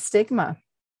kind of the stigma.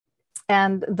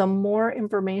 And the more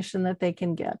information that they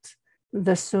can get,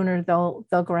 the sooner they'll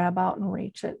grab out and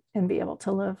reach it and be able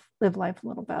to live life a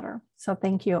little better. So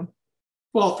thank you.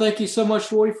 Well, thank you so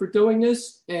much, Lori, for doing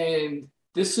this. And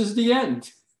this is the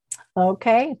end.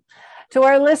 Okay. To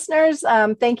our listeners,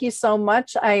 thank you so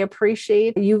much. I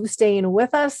appreciate you staying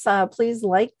with us. Please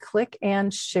like, click,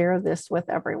 and share this with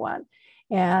everyone.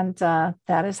 And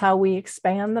that is how we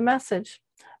expand the message.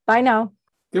 Bye now.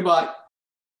 Goodbye.